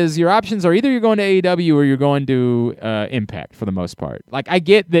reality is your options are either you're going to AEW or you're going to Impact for the most part. Like I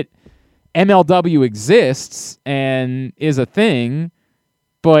get that MLW exists and is a thing,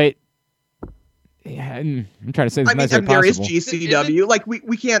 but I'm trying to say this necessarily there is possible. GCW. Like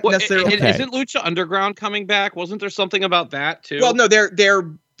we can't necessarily. Isn't Lucha Underground coming back? Wasn't there something about that too? Well, no,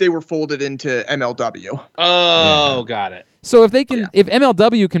 they were folded into MLW. Oh, got it. So if they can, if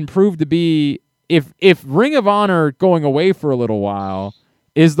MLW can prove to be, if Ring of Honor going away for a little while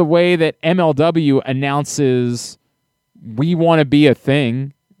is the way that MLW announces we want to be a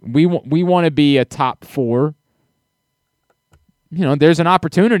thing, we want to be a top 4. There's an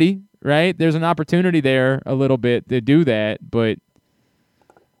opportunity, right? There's an opportunity there a little bit to do that, but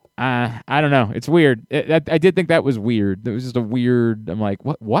I don't know. It's weird. I did think that was weird. It was just a weird. I'm like,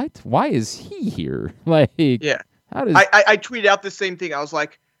 what? Why is he here? Like, yeah. How does I tweeted out the same thing. I was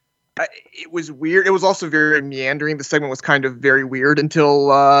like, it was weird. It was also very meandering. The segment was kind of very weird until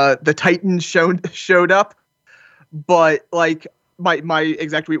the Titans showed up. But like my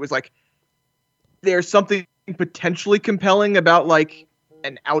exact tweet was like, there's something potentially compelling about like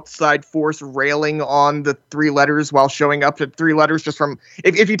an outside force railing on the 3 letters while showing up at 3 letters. Just from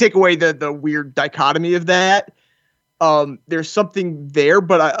if you take away the weird dichotomy of that, there's something there,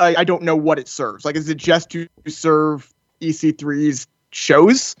 but I don't know what it serves. Like, is it just to serve EC3's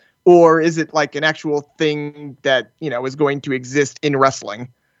shows, or is it like an actual thing that is going to exist in wrestling?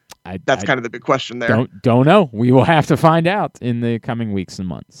 That's kind of the big question there. Don't know. We will have to find out in the coming weeks and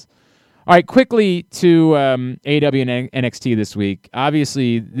months. All right, quickly to AEW and NXT this week.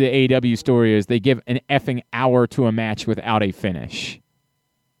 Obviously, the AEW story is they give an effing hour to a match without a finish.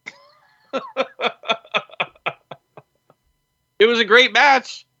 It was a great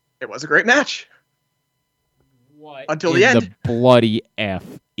match. It was a great match. What until the end? The bloody F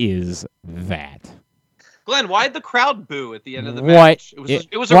is that? Glenn, why'd the crowd boo at the end of the match? This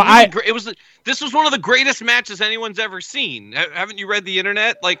was one of the greatest matches anyone's ever seen. Haven't you read the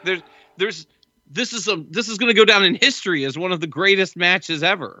internet? Like this is going to go down in history as one of the greatest matches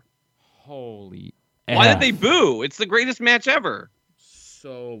ever. Holy Why did they boo? It's the greatest match ever.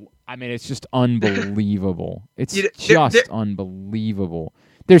 So, I mean, it's just unbelievable. It's just unbelievable.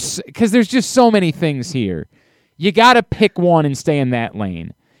 There's just so many things here. You got to pick one and stay in that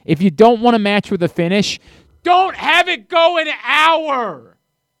lane. If you don't want a match with a finish, don't have it go an hour.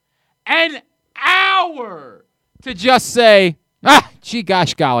 An hour to just say, gee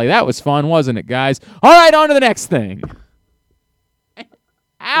gosh golly, that was fun, wasn't it, guys? All right, on to the next thing. An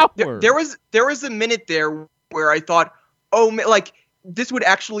hour. There was a minute there where I thought, like, this would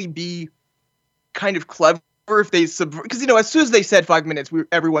actually be kind of clever if they because as soon as they said 5 minutes,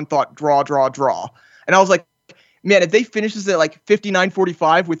 everyone thought draw, and I was like, man, if they finish this at like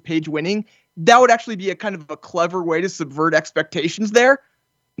 59:45 with Paige winning, that would actually be a kind of a clever way to subvert expectations there.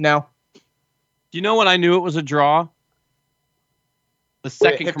 No. Do you know when I knew it was a draw? The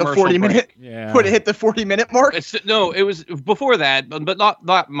second hit commercial the 40-minute. Yeah. Would it hit the 40-minute mark? No, it was before that, but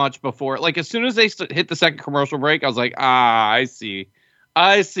not much before. Like as soon as they hit the second commercial break, I was like, I see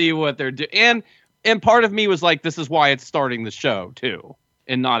what they're doing. And part of me was like, this is why it's starting the show too,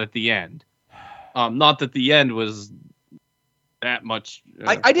 and not at the end. Not that the end was that much.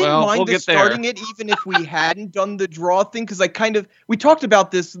 I didn't mind starting it, even if we hadn't done the draw thing, because we talked about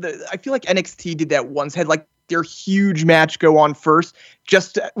this. I feel like NXT did that once, had like their huge match go on first,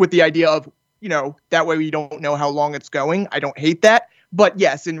 just with the idea of that way we don't know how long it's going. I don't hate that. But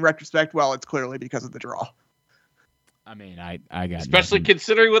yes, in retrospect, well, it's clearly because of the draw. I mean, I got Especially nothing.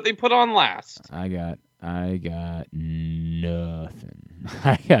 considering what they put on last. I got nothing.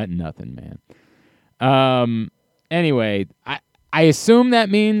 I got nothing, man. Anyway, I assume that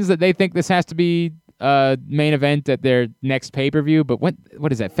means that they think this has to be main event at their next pay-per-view, but what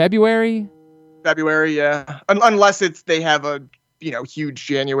is that, February? February, yeah. Unless they have a huge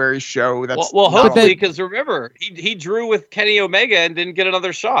January show. That's Well, hopefully, because remember, he drew with Kenny Omega and didn't get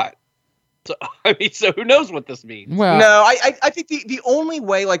another shot. So so who knows what this means? Well, no, I think the only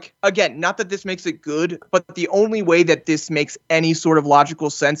way, again, not that this makes it good, but the only way that this makes any sort of logical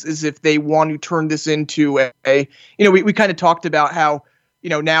sense is if they want to turn this into we kind of talked about how,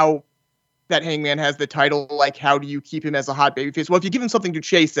 now that Hangman has the title, how do you keep him as a hot babyface? Well, if you give him something to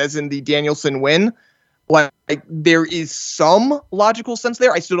chase, as in the Danielson win, there is some logical sense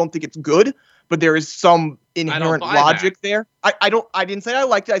there. I still don't think it's good, but there is some inherent logic there. I didn't say I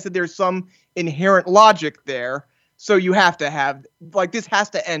liked it. I said there's some inherent logic there. So you have to have, this has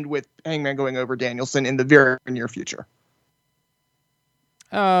to end with Hangman going over Danielson in the very near future.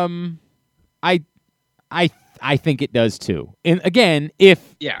 I think it does too. And again,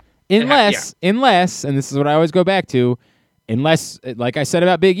 unless, and this is what I always go back to, unless, like I said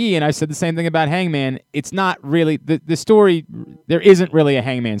about Big E, and I said the same thing about Hangman, it's not really the story. There isn't really a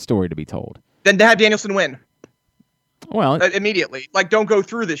Hangman story to be told. Then to have Danielson win. Well, immediately. Don't go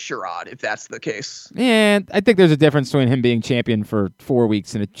through this charade if that's the case. Yeah, I think there's a difference between him being champion for 4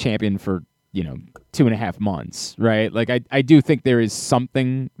 weeks and a champion for 2.5 months, right? I do think there is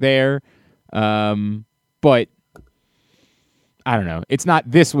something there, but I don't know. It's not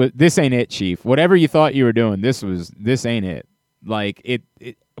this ain't it, Chief. Whatever you thought you were doing, this ain't it.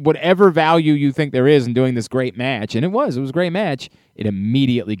 Whatever value you think there is in doing this great match, and it was a great match, it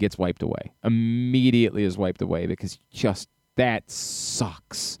immediately gets wiped away. Immediately is wiped away because just that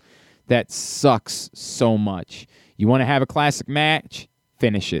sucks. That sucks so much. You want to have a classic match?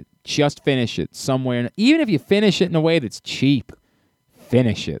 Finish it. Just finish it somewhere. Even if you finish it in a way that's cheap,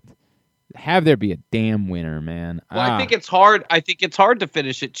 finish it. Have there be a damn winner, man. Well, I think it's hard. I think it's hard to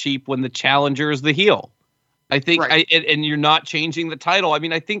finish it cheap when the challenger is the heel. I think, right. And you're not changing the title. I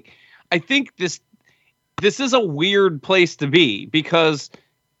mean, I think this is a weird place to be because,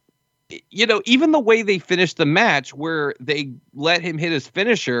 even the way they finished the match, where they let him hit his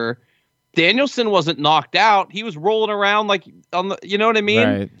finisher, Danielson wasn't knocked out. He was rolling around on the, you know what I mean?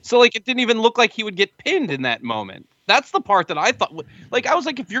 Right. So it didn't even look like he would get pinned in that moment. That's the part that I thought. I was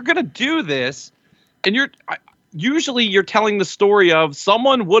like, if you're gonna do this, and usually you're telling the story of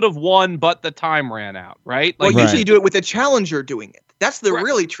someone would have won, but the time ran out, right? Usually you do it with a challenger doing it. That's the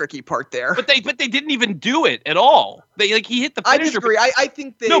really tricky part there. But they didn't even do it at all. They he hit the finisher. I disagree. I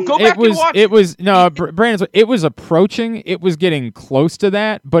think they go back and watch. It was Brandon. It was approaching. It was getting close to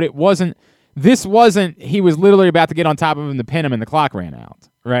that, but it wasn't. This wasn't. He was literally about to get on top of him to pin him, and the clock ran out.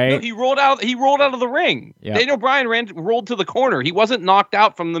 Right? No, he rolled out. He rolled out of the ring. Yep. Daniel Bryan rolled to the corner. He wasn't knocked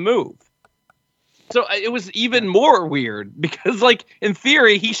out from the move. So it was even more weird because, in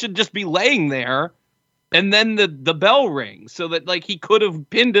theory, he should just be laying there, and then the bell rings so that he could have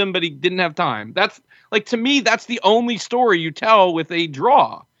pinned him, but he didn't have time. That's to me, that's the only story you tell with a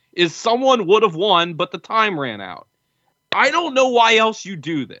draw is someone would have won, but the time ran out. I don't know why else you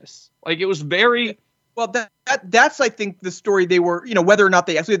do this. It was very. Well, that's I think the story they were, whether or not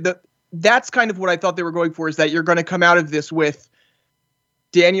they actually that's kind of what I thought they were going for, is that you're going to come out of this with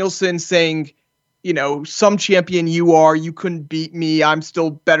Danielson saying, some champion you are, you couldn't beat me, I'm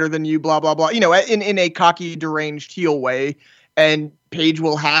still better than you, blah blah blah, in a cocky, deranged heel way, and Paige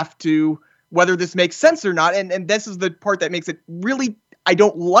will have to, whether this makes sense or not, and this is the part that makes it really, I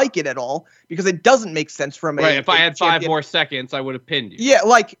don't like it at all because it doesn't make sense from a. Right, if I had champion. 5 more seconds, I would have pinned you. Yeah,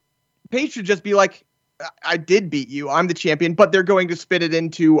 Paige should just be like, I did beat you. I'm the champion, but they're going to spit it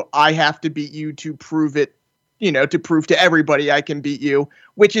into, I have to beat you to prove it, to prove to everybody I can beat you,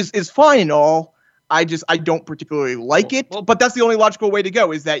 which is fine and all. I don't particularly like it, but that's the only logical way to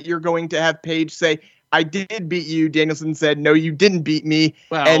go, is that you're going to have Paige say, I did beat you. Danielson said, no, you didn't beat me.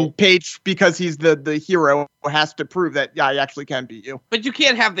 Well, and Paige, because he's the hero, has to prove that, yeah, I actually can beat you. But you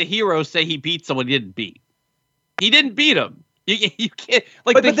can't have the hero say he beat someone he didn't beat. He didn't beat him. You can't,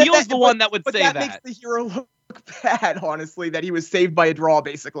 the heel's the one that would say that. But that makes the hero look bad, honestly, that he was saved by a draw,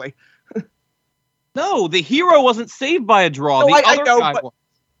 basically. No, the hero wasn't saved by a draw. No,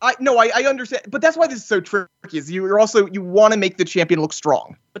 I know, I understand. But that's why this is so tricky, is you want to make the champion look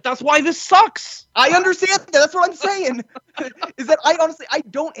strong. But that's why this sucks. I understand that. That's what I'm saying. Is that I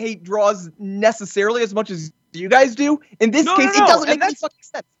don't hate draws necessarily as much as you guys do. In this case, it doesn't make any fucking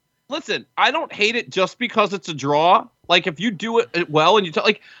sense. listen, I don't hate it just because it's a draw. Like, if you do it well and you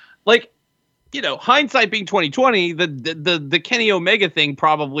like, you know, hindsight being 2020, the Kenny Omega thing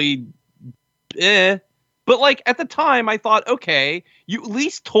probably, but like at the time I thought, okay, you at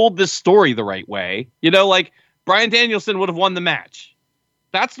least told this story the right way. You know, like Bryan Danielson would have won the match.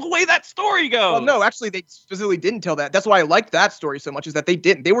 That's the way that story goes. Well, no, actually, they specifically didn't tell that. That's why I liked that story so much, is that they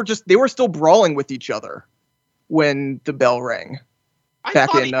didn't. They were still brawling with each other when the bell rang. I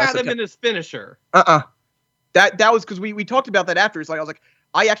thought he had him in his finisher. That was because we talked about that after. It's like, I was like,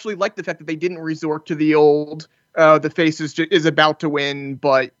 I actually like the fact that they didn't resort to the old, the face is about to win,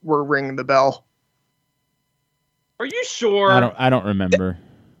 but we're ringing the bell. Are you sure? I don't remember.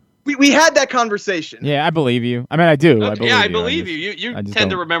 We had that conversation. Yeah, I believe you. I mean, I do. Okay, I I believe you. You tend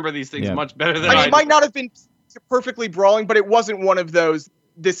to remember these things much better than I mean, I it might not have been perfectly brawling, but it wasn't one of those,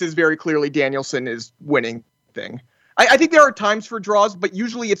 this is very clearly Danielson is winning thing. I think there are times for draws, but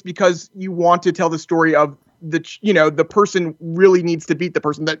usually it's because you want to tell the story of the person really needs to beat the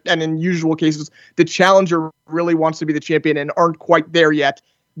person and in usual cases, the challenger really wants to be the champion and aren't quite there yet.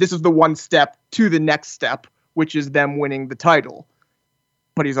 This is the one step to the next step, which is them winning the title.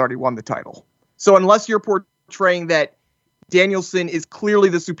 But he's already won the title. So unless you're portraying that Danielson is clearly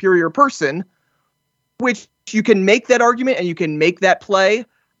the superior person, which you can make that argument and you can make that play,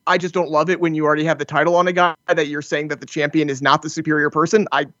 I just don't love it when you already have the title on a guy that you're saying that the champion is not the superior person.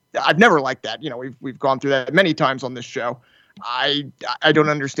 I've never liked that. You know, we've gone through that many times on this show. I don't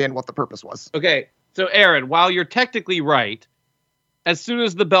understand what the purpose was. Okay, so Aaron, while you're technically right, as soon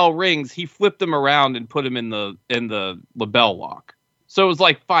as the bell rings, he flipped him around and put him in the bell lock. So it was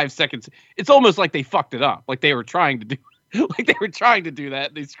like 5 seconds. It's almost like they fucked it up. Like they were trying to do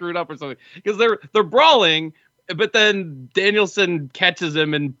that. They screwed up or something. Because they're brawling, but then Danielson catches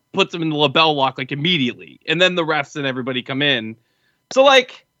him and puts him in the LeBell lock like immediately. And then the refs and everybody come in. So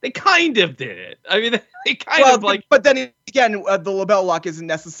like they kind of did it. I mean, they kind of like. But then again, the LeBell lock isn't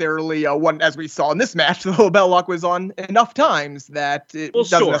necessarily one, as we saw in this match. The LeBell lock was on enough times that it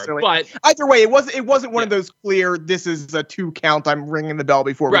doesn't necessarily. But either way, it wasn't one of those clear. This is a 2 count. I'm ringing the bell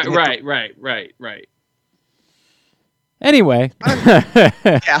before. Right. Anyway.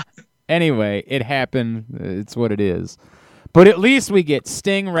 Yeah. Anyway, it happened. It's what it is. But at least we get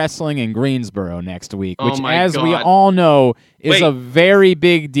Sting wrestling in Greensboro next week, which, we all know, is a very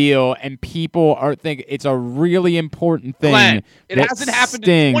big deal, and people are thinking it's a really important thing. Glenn, it hasn't happened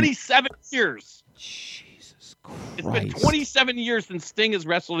in 27 years. Jesus Christ. It's been 27 years since Sting has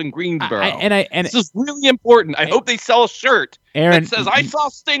wrestled in Greensboro. This is really important. I hope they sell a shirt that says, I saw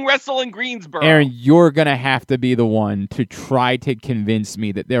Sting wrestle in Greensboro. Aaron, you're going to have to be the one to try to convince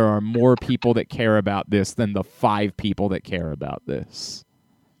me that there are more people that care about this than the 5 people that care about this.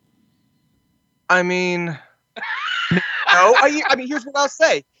 I mean, no. I mean, here's what I'll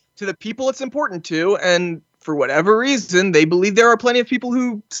say. To the people it's important to, and for whatever reason, they believe there are plenty of people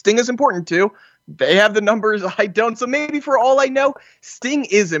who Sting is important to. They have the numbers, I don't. So maybe for all I know, Sting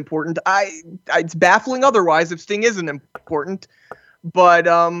is important. It's baffling otherwise if Sting isn't important. But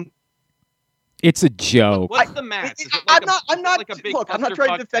it's a joke. What's the match? I'm not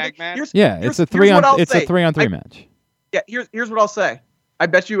trying to defend it. It's a 3-on-3 match. Yeah, here's what I'll say. I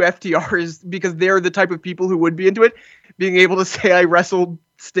bet you FTR is, because they're the type of people who would be into it, being able to say I wrestled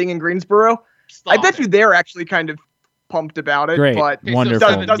Sting in Greensboro. I bet you they're actually kind of pumped about it. Great. But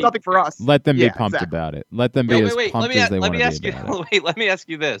wonderful. does nothing for us. Let them be pumped about it. Let them be as pumped as they want to be about it. Let me ask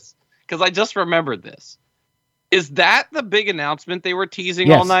you this, because I just remembered this. Is that the big announcement they were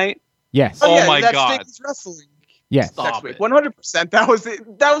teasing all night? Yes. Oh my God. Sting's wrestling. Yes. Next week. 100%. That was it.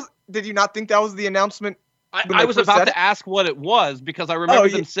 Did you not think that was the announcement? I was about to ask what it was, because I remember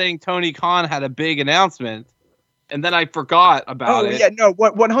them saying Tony Khan had a big announcement, and then I forgot about it. Oh yeah, no,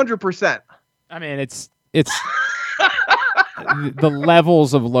 100%. I mean, it's the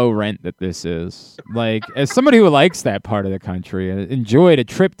levels of low rent that this is. Like, as somebody who likes that part of the country, enjoyed a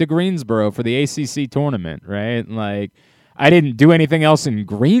trip to Greensboro for the ACC tournament, right? Like, I didn't do anything else in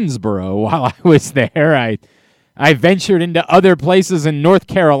Greensboro while I was there. I ventured into other places in North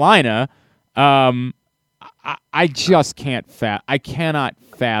Carolina. I just can't I cannot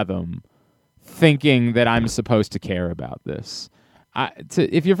fathom thinking that I'm supposed to care about this.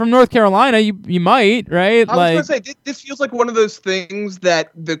 If you're from North Carolina, you might, right? I was going to say, this feels like one of those things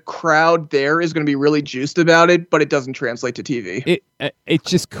that the crowd there is going to be really juiced about it, but it doesn't translate to TV. It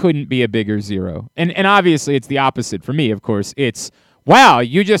just couldn't be a bigger zero. And obviously it's the opposite for me, of course. It's, wow,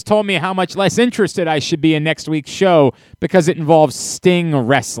 you just told me how much less interested I should be in next week's show because it involves Sting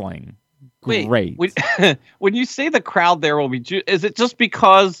wrestling. Great. Wait, when you say the crowd there will be juiced, is it just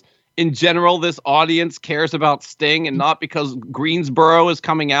because in general this audience cares about Sting and not because Greensboro is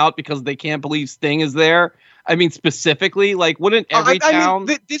coming out because they can't believe Sting is there? I mean, specifically, like, wouldn't every town... I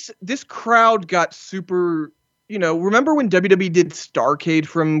mean, this crowd got super... You know, remember when WWE did Starrcade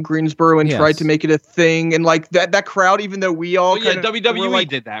from Greensboro and tried to make it a thing? And, like, that crowd, even though we all... WWE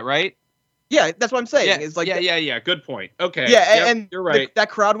did that, right? Yeah, that's what I'm saying. Yeah, it's like Good point. Okay. Yeah, and you're right. That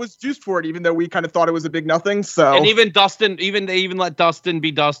crowd was juiced for it, even though we kind of thought it was a big nothing. So, and they even let Dustin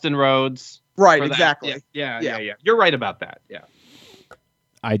be Dustin Rhodes. Right. Exactly. Yeah. You're right about that. Yeah.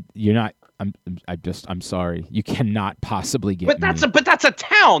 I'm sorry. You cannot possibly get. But that's a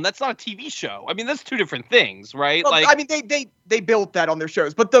town. That's not a TV show. I mean, that's two different things, right? Well, I mean, they built that on their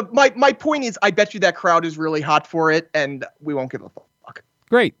shows. But my point is, I bet you that crowd is really hot for it, and we won't give a fuck.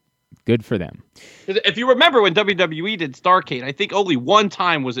 Great. Good for them. If you remember when WWE did Starrcade, I think only one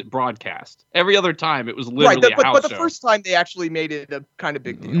time was it broadcast. Every other time it was literally a house show. But the first time they actually made it a kind of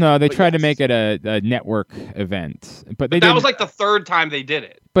big deal. No, they tried to make it a network event, but that was like the third time they did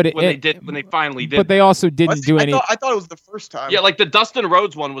it. But when they finally did. But they also didn't do any. I thought it was the first time. Yeah, like the Dustin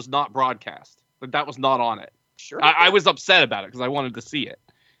Rhodes one was not broadcast. Like that was not on it. Sure. I was upset about it because I wanted to see it.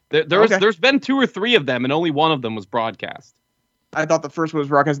 There's been 2 or 3 of them, and only one of them was broadcast. I thought the first one was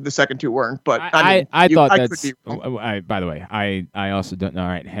broadcast, the second 2 weren't. But I thought that's. By the way, I also don't know. All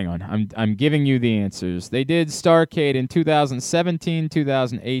right, hang on. I'm giving you the answers. They did Starrcade in 2017,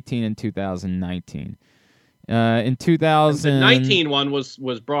 2018, and 2019. In 2019 one was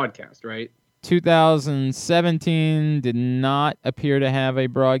broadcast, right? 2017 did not appear to have a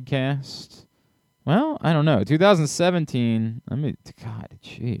broadcast. Well, I don't know. 2017. God,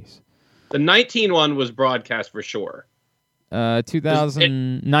 jeez. The 19 one was broadcast for sure.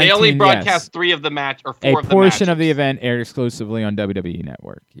 2019. They only broadcast 3 of the match or 4 of the matches. A portion of the event aired exclusively on WWE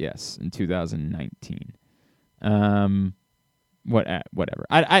Network. Yes, in 2019. Whatever.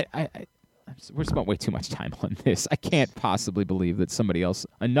 We're spent way too much time on this. I can't possibly believe that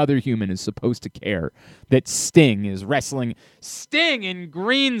another human, is supposed to care that Sting is wrestling Sting in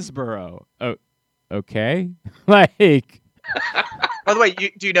Greensboro. Oh, okay. Like. By the way,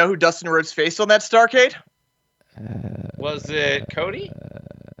 do you know who Dustin Rhodes faced on that Starrcade? Was it Cody?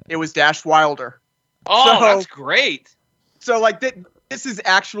 It was Dash Wilder. Oh, that's great. So, like, this is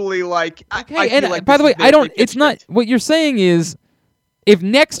actually like. Okay, by the way, it's not. What you're saying is, if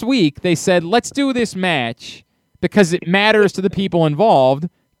next week they said, let's do this match because it matters to the people involved,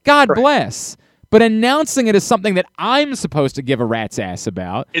 God bless. But announcing it as something that I'm supposed to give a rat's ass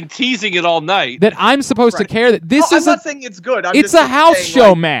about. And teasing it all night. That I'm supposed to care that this is. I'm not saying it's good. It's a house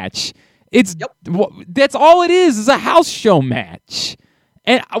show match. That's all it is a house show match.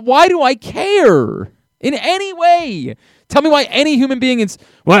 And why do I care in any way? Tell me why any human being is,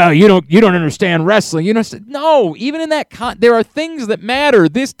 well, you don't understand wrestling. No, even in that there are things that matter.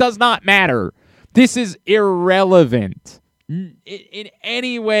 This does not matter. This is irrelevant in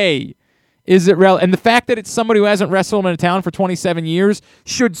any way. Is it relevant? And the fact that it's somebody who hasn't wrestled in a town for 27 years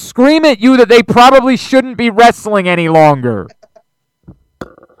should scream at you that they probably shouldn't be wrestling any longer.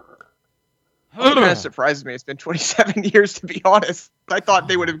 It kind of surprises me. It's been 27 years, to be honest. I thought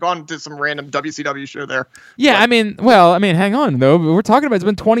they would have gone to some random WCW show there. Yeah, but, hang on, though. We're talking about it's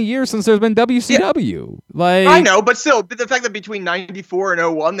been 20 years since there's been WCW. Yeah. I know, but still, the fact that between 94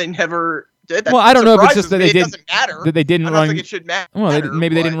 and 01 they never did that. Well, I don't know if it's just that it doesn't matter. That they didn't run. I don't think it should matter. Well,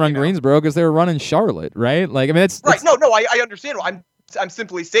 maybe they didn't run Greensboro because they were running Charlotte, right? Like, that's right. No, I understand. I'm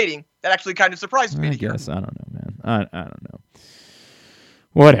simply stating that actually kind of surprised me. I guess I don't know, man. I don't know.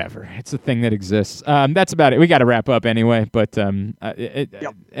 Whatever. It's a thing that exists. That's about it. We got to wrap up anyway. But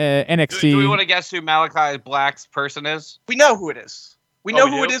NXT. Do we want to guess who Malachi Black's person is? We know who it is. We know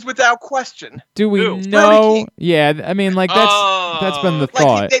who it is without question. Do we know? Yeah, that's been the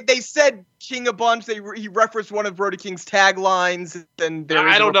thought. Like they said King a bunch. He referenced one of Brody King's taglines. And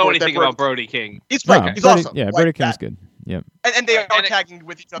I don't know anything about Brody King. He's great. He's awesome. Yeah, Brody King's good. Yep. And they are tagging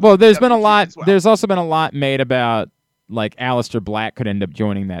with each other. Well, there's been a lot. Well. There's also been a lot made about. Like Aleister Black could end up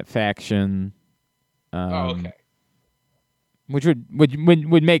joining that faction. Okay. Which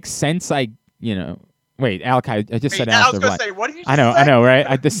would make sense. Wait, Alakai. I just said Aleister I was Black. Say, what did you I know,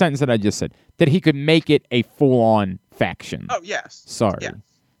 right? The sentence that I just said that he could make it a full-on faction. Oh yes. Sorry, yes.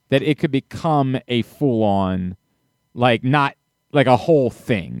 That it could become a full-on, not like a whole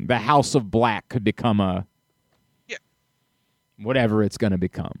thing. The House of Black could become a. Whatever it's going to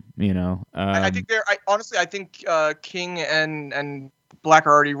become, I think I think King and Black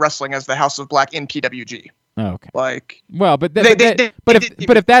are already wrestling as the House of Black in PWG. Oh, okay. Like, well, but They-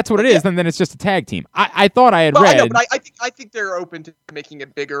 if that's what it is, then it's just a tag team. I thought I had well, read. I know, but I think they're open to making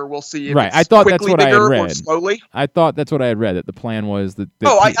it bigger. We'll see. If Right, it's I thought that's quickly what I had bigger or read. slowly. I thought that's what I had read. That the plan was that.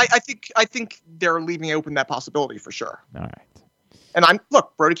 I think they're leaving open that possibility for sure. All right. And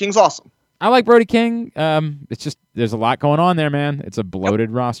Brody King's awesome. I like Brody King. It's just there's a lot going on there, man. It's a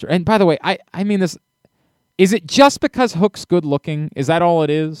bloated roster. And by the way, I mean this. Is it just because Hook's good looking? Is that all it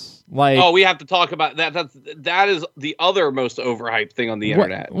is? Like, Oh, we have to talk about that. That is the other most overhyped thing on the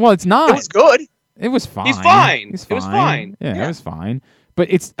internet. Well, it's not. It was good. It was fine. He's fine. He's It was fine. Yeah, Yeah. it was fine. But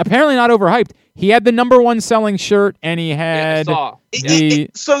it's apparently not overhyped. He had the #1 selling shirt, and he Yeah, I had saw.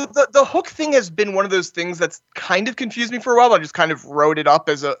 So the Hook thing has been one of those things that's kind of confused me for a while. I just kind of wrote it up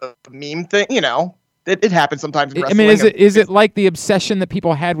as a meme thing. You know, it happens sometimes in I wrestling. mean, is it like the obsession that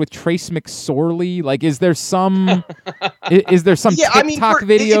people had with Trace McSorley? Like, is there some is there some TikTok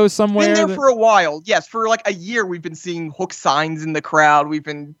video somewhere? It's been there that- for a while. Yes, for like a year, we've been seeing Hook signs in the crowd.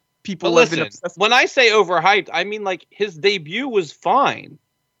 People But have been listen, obsessed. when I say overhyped, I mean like his debut was fine,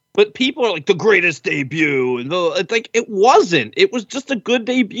 but people are like the greatest debut, and it's like it wasn't. It was just a good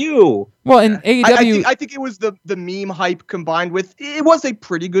debut. Well, in AEW, I think it was the meme hype combined with it was a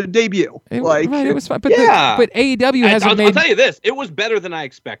pretty good debut. it was fine. But Yeah. but AEW hasn't I'll made. tell you this: it was better than I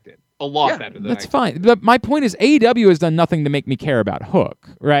expected. A lot Yeah, better than That's I expected. fine. But my point is, AEW has done nothing to make me care about Hook,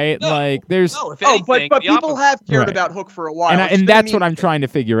 right? No, like, there's. No, if Oh, anything, but the people opposite. have cared Right. about Hook for a while. And that's what I'm trying to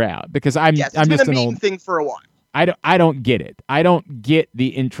figure out because I'm Yes, it's I'm been just a an meme old. thing for a while. I don't get it. I don't get the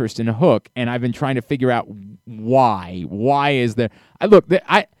interest in Hook, and I've been trying to figure out why. Why is there?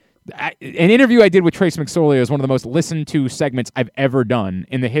 An interview I did with Trace McSorley was one of the most listened to segments I've ever done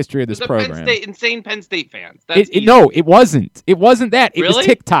in the history of this The program. insane Penn State fans. That's easy. No, it wasn't. It wasn't that. It was Really?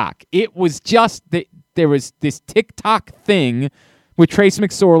 TikTok. It was just that there was this TikTok thing with Trace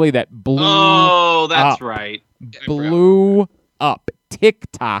McSorley that blew Oh, that's up. right. blew up.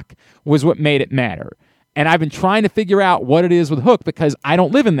 TikTok was what made it matter. And I've been trying to figure out what it is with Hook because I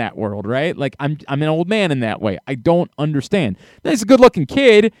don't live in that world, right? Like I'm an old man in that way. I don't understand. Now, he's a good-looking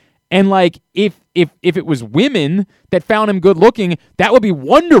kid, and like if it was women that found him good-looking, that would be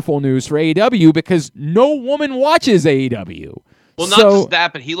wonderful news for AEW because no woman watches AEW. Well, not So- just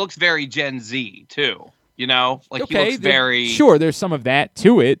that, but he looks very Gen Z too. You know, like he looks very. Sure, there's some of that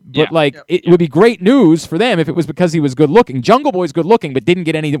to it, but Yeah. like it would be great news for them if it was because he was good looking. Jungle Boy's good looking, but didn't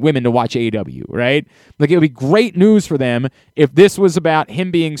get any women to watch AEW, right? Like it would be great news for them if this was about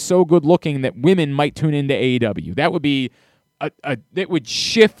him being so good looking that women might tune into AEW. That would be it would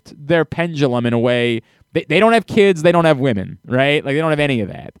shift their pendulum in a way. They don't have kids, they don't have women, right? Like they don't have any of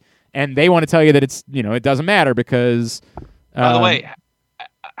that, and they want to tell you that it's it doesn't matter because. By the way,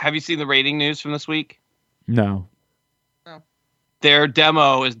 have you seen the rating news from this week? No. Their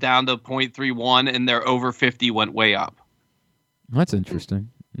demo is down to 0.31, and their over 50 went way up. That's interesting.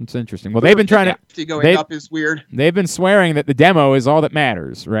 It's interesting. Well, they've been trying to. 50 going they- up is weird. They've been swearing that the demo is all that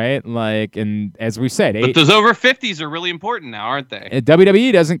matters, right? Like, and as we said, But those over 50s are really important now, aren't they?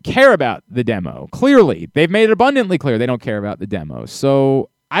 WWE doesn't care about the demo. Clearly, they've made it abundantly clear they don't care about the demo. So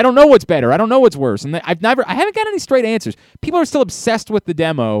I don't know what's better. I don't know what's worse, and I haven't got any straight answers. People are still obsessed with the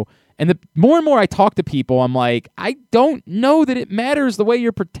demo, and the more and more I talk to people, I'm like, I don't know that it matters the way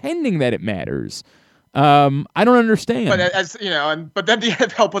you're pretending that it matters. I don't understand. But as you know, but then the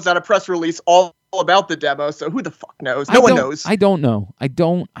NFL puts out a press release all about the demo, so who the fuck knows? No one knows. I don't know. I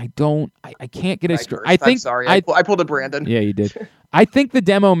can't get it straight. I I'm think sorry. I pulled a Brandon. Yeah, you did. I think the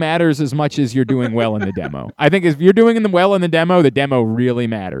demo matters as much as you're doing well in the demo. I think if you're doing well in the demo really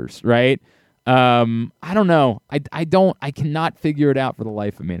matters, right? I don't know. I cannot figure it out for the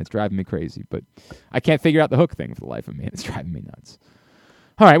life of me. And it's driving me crazy, but I can't figure out the Hook thing for the life of me. It's driving me nuts.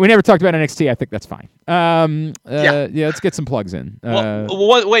 All right, we never talked about NXT. I think that's fine. Yeah, let's get some plugs in.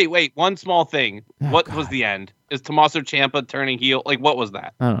 Wait. One small thing. Oh, What God. was the end? Is Tommaso Ciampa turning heel? Like, what was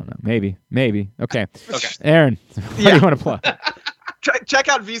that? I don't know. Maybe. Okay. Okay. Aaron, what do you want to plug? Check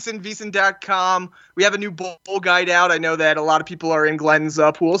out VSiN.com. We have a new bowl guide out. I know that a lot of people are in Glenn's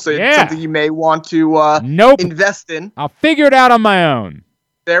pool, so Yeah. it's something you may want to Nope. invest in. I'll figure it out on my own.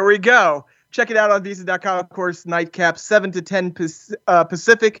 There we go. Check it out on VSiN.com. Of course, nightcap 7 to 10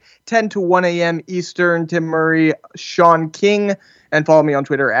 Pacific, 10 to 1 a.m. Eastern. Tim Murray, Sean King, and follow me on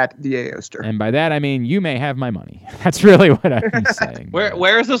Twitter at @theaoster. And by that, I mean you may have my money. That's really what I'm saying.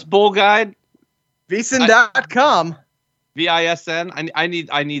 Where is this bull guide? VSiN.com. VISN.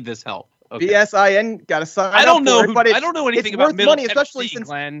 I need this help. Okay. VSIN. Got to sign I don't up know. for it, but I don't know anything it's about worth Middle money, especially Tennessee, since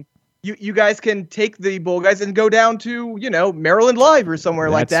Glenn. you guys can take the Bull Guys and go down to, Maryland Live or somewhere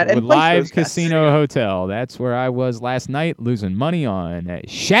like that. And place Live those guys. Casino Hotel. That's where I was last night losing money on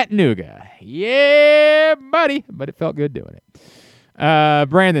Chattanooga. Yeah, buddy. But it felt good doing it.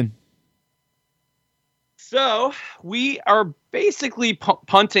 Brandon. So we are basically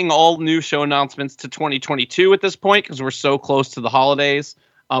punting all new show announcements to 2022 at this point because we're so close to the holidays.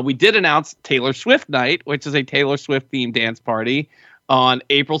 We did announce Taylor Swift Night, which is a Taylor Swift themed dance party on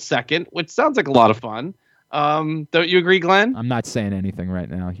April 2nd, which sounds like a lot of fun. Don't you agree, Glenn? I'm not saying anything right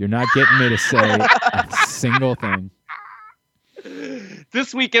now. You're not getting me to say a single thing.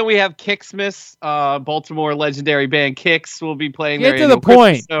 This weekend we have Kicksmas, Baltimore legendary band Kix will be playing Get their to annual the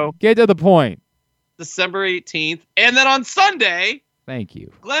point. Christmas show Get to the point. December 18th. And then on Sunday, Thank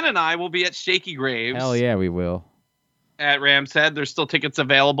you. Glenn and I will be at Shaky Graves. Hell yeah, we will. At Ram's Head. There's still tickets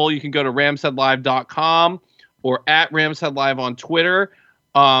available. You can go to ramsheadlive.com or at Ram's Head Live on Twitter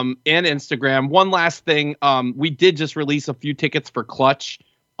and Instagram. One last thing. We did just release a few tickets for Clutch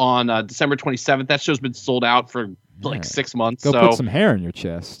on December 27th. That show's been sold out for like 6 months. Go put some hair in your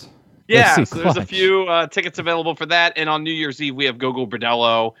chest. Yeah, Go see so there's a Clutch. few tickets available for that. And on New Year's Eve, we have Gogo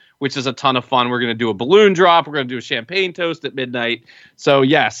Bordello, which is a ton of fun. We're going to do a balloon drop. We're going to do a champagne toast at midnight. So,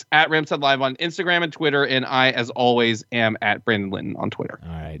 yes, at Ramshead Live on Instagram and Twitter. And I, as always, am at Brandon Linton on Twitter.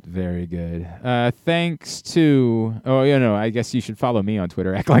 All right, very good. Thanks to, I guess you should follow me on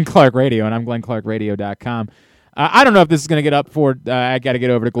Twitter at Glenn Clark Radio, and I'm glennclarkradio.com. I don't know if this is going to get up for. I got to get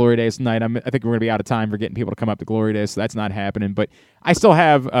over to Glory Days tonight. I think we're going to be out of time for getting people to come up to Glory Days, so that's not happening. But I still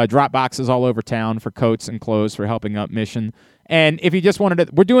have drop boxes all over town for coats and clothes for helping up Mission. And if you just wanted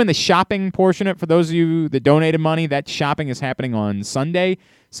to, we're doing the shopping portion of it for those of you that donated money. That shopping is happening on Sunday.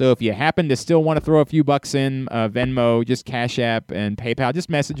 So if you happen to still want to throw a few bucks in, Venmo, just Cash App and PayPal, just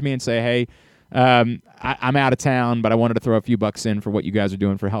message me and say, hey, I'm out of town, but I wanted to throw a few bucks in for what you guys are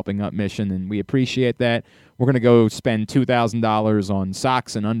doing for helping up Mission, and we appreciate that. We're going to go spend $2,000 on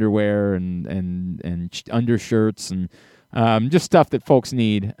socks and underwear and undershirts and just stuff that folks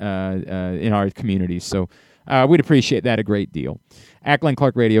need in our community. So we'd appreciate that a great deal. At Glenn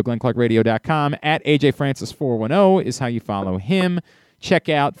Clark Radio, glennclarkradio.com. At AJ Francis 410 is how you follow him. Check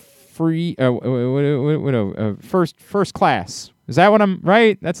out First Class. Is that what I'm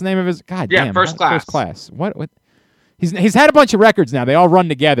right? That's the name of his. God Yeah, damn, First Class. First Class. What? He's had a bunch of records now. They all run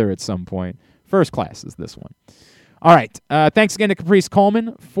together at some point. First Class is this one. All right. Thanks again to Caprice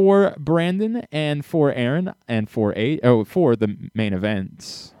Coleman, for Brandon, and for Aaron, and for the main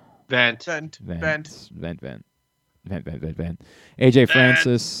event. Vent. AJ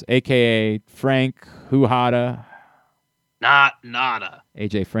Francis, a.k.a. Frank Huhada. Not nada.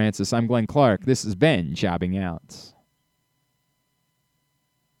 AJ Francis. I'm Glenn Clark. This has been Jobbing Out.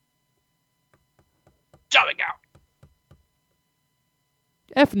 Jobbing out.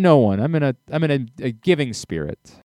 F no one. I'm in a giving spirit.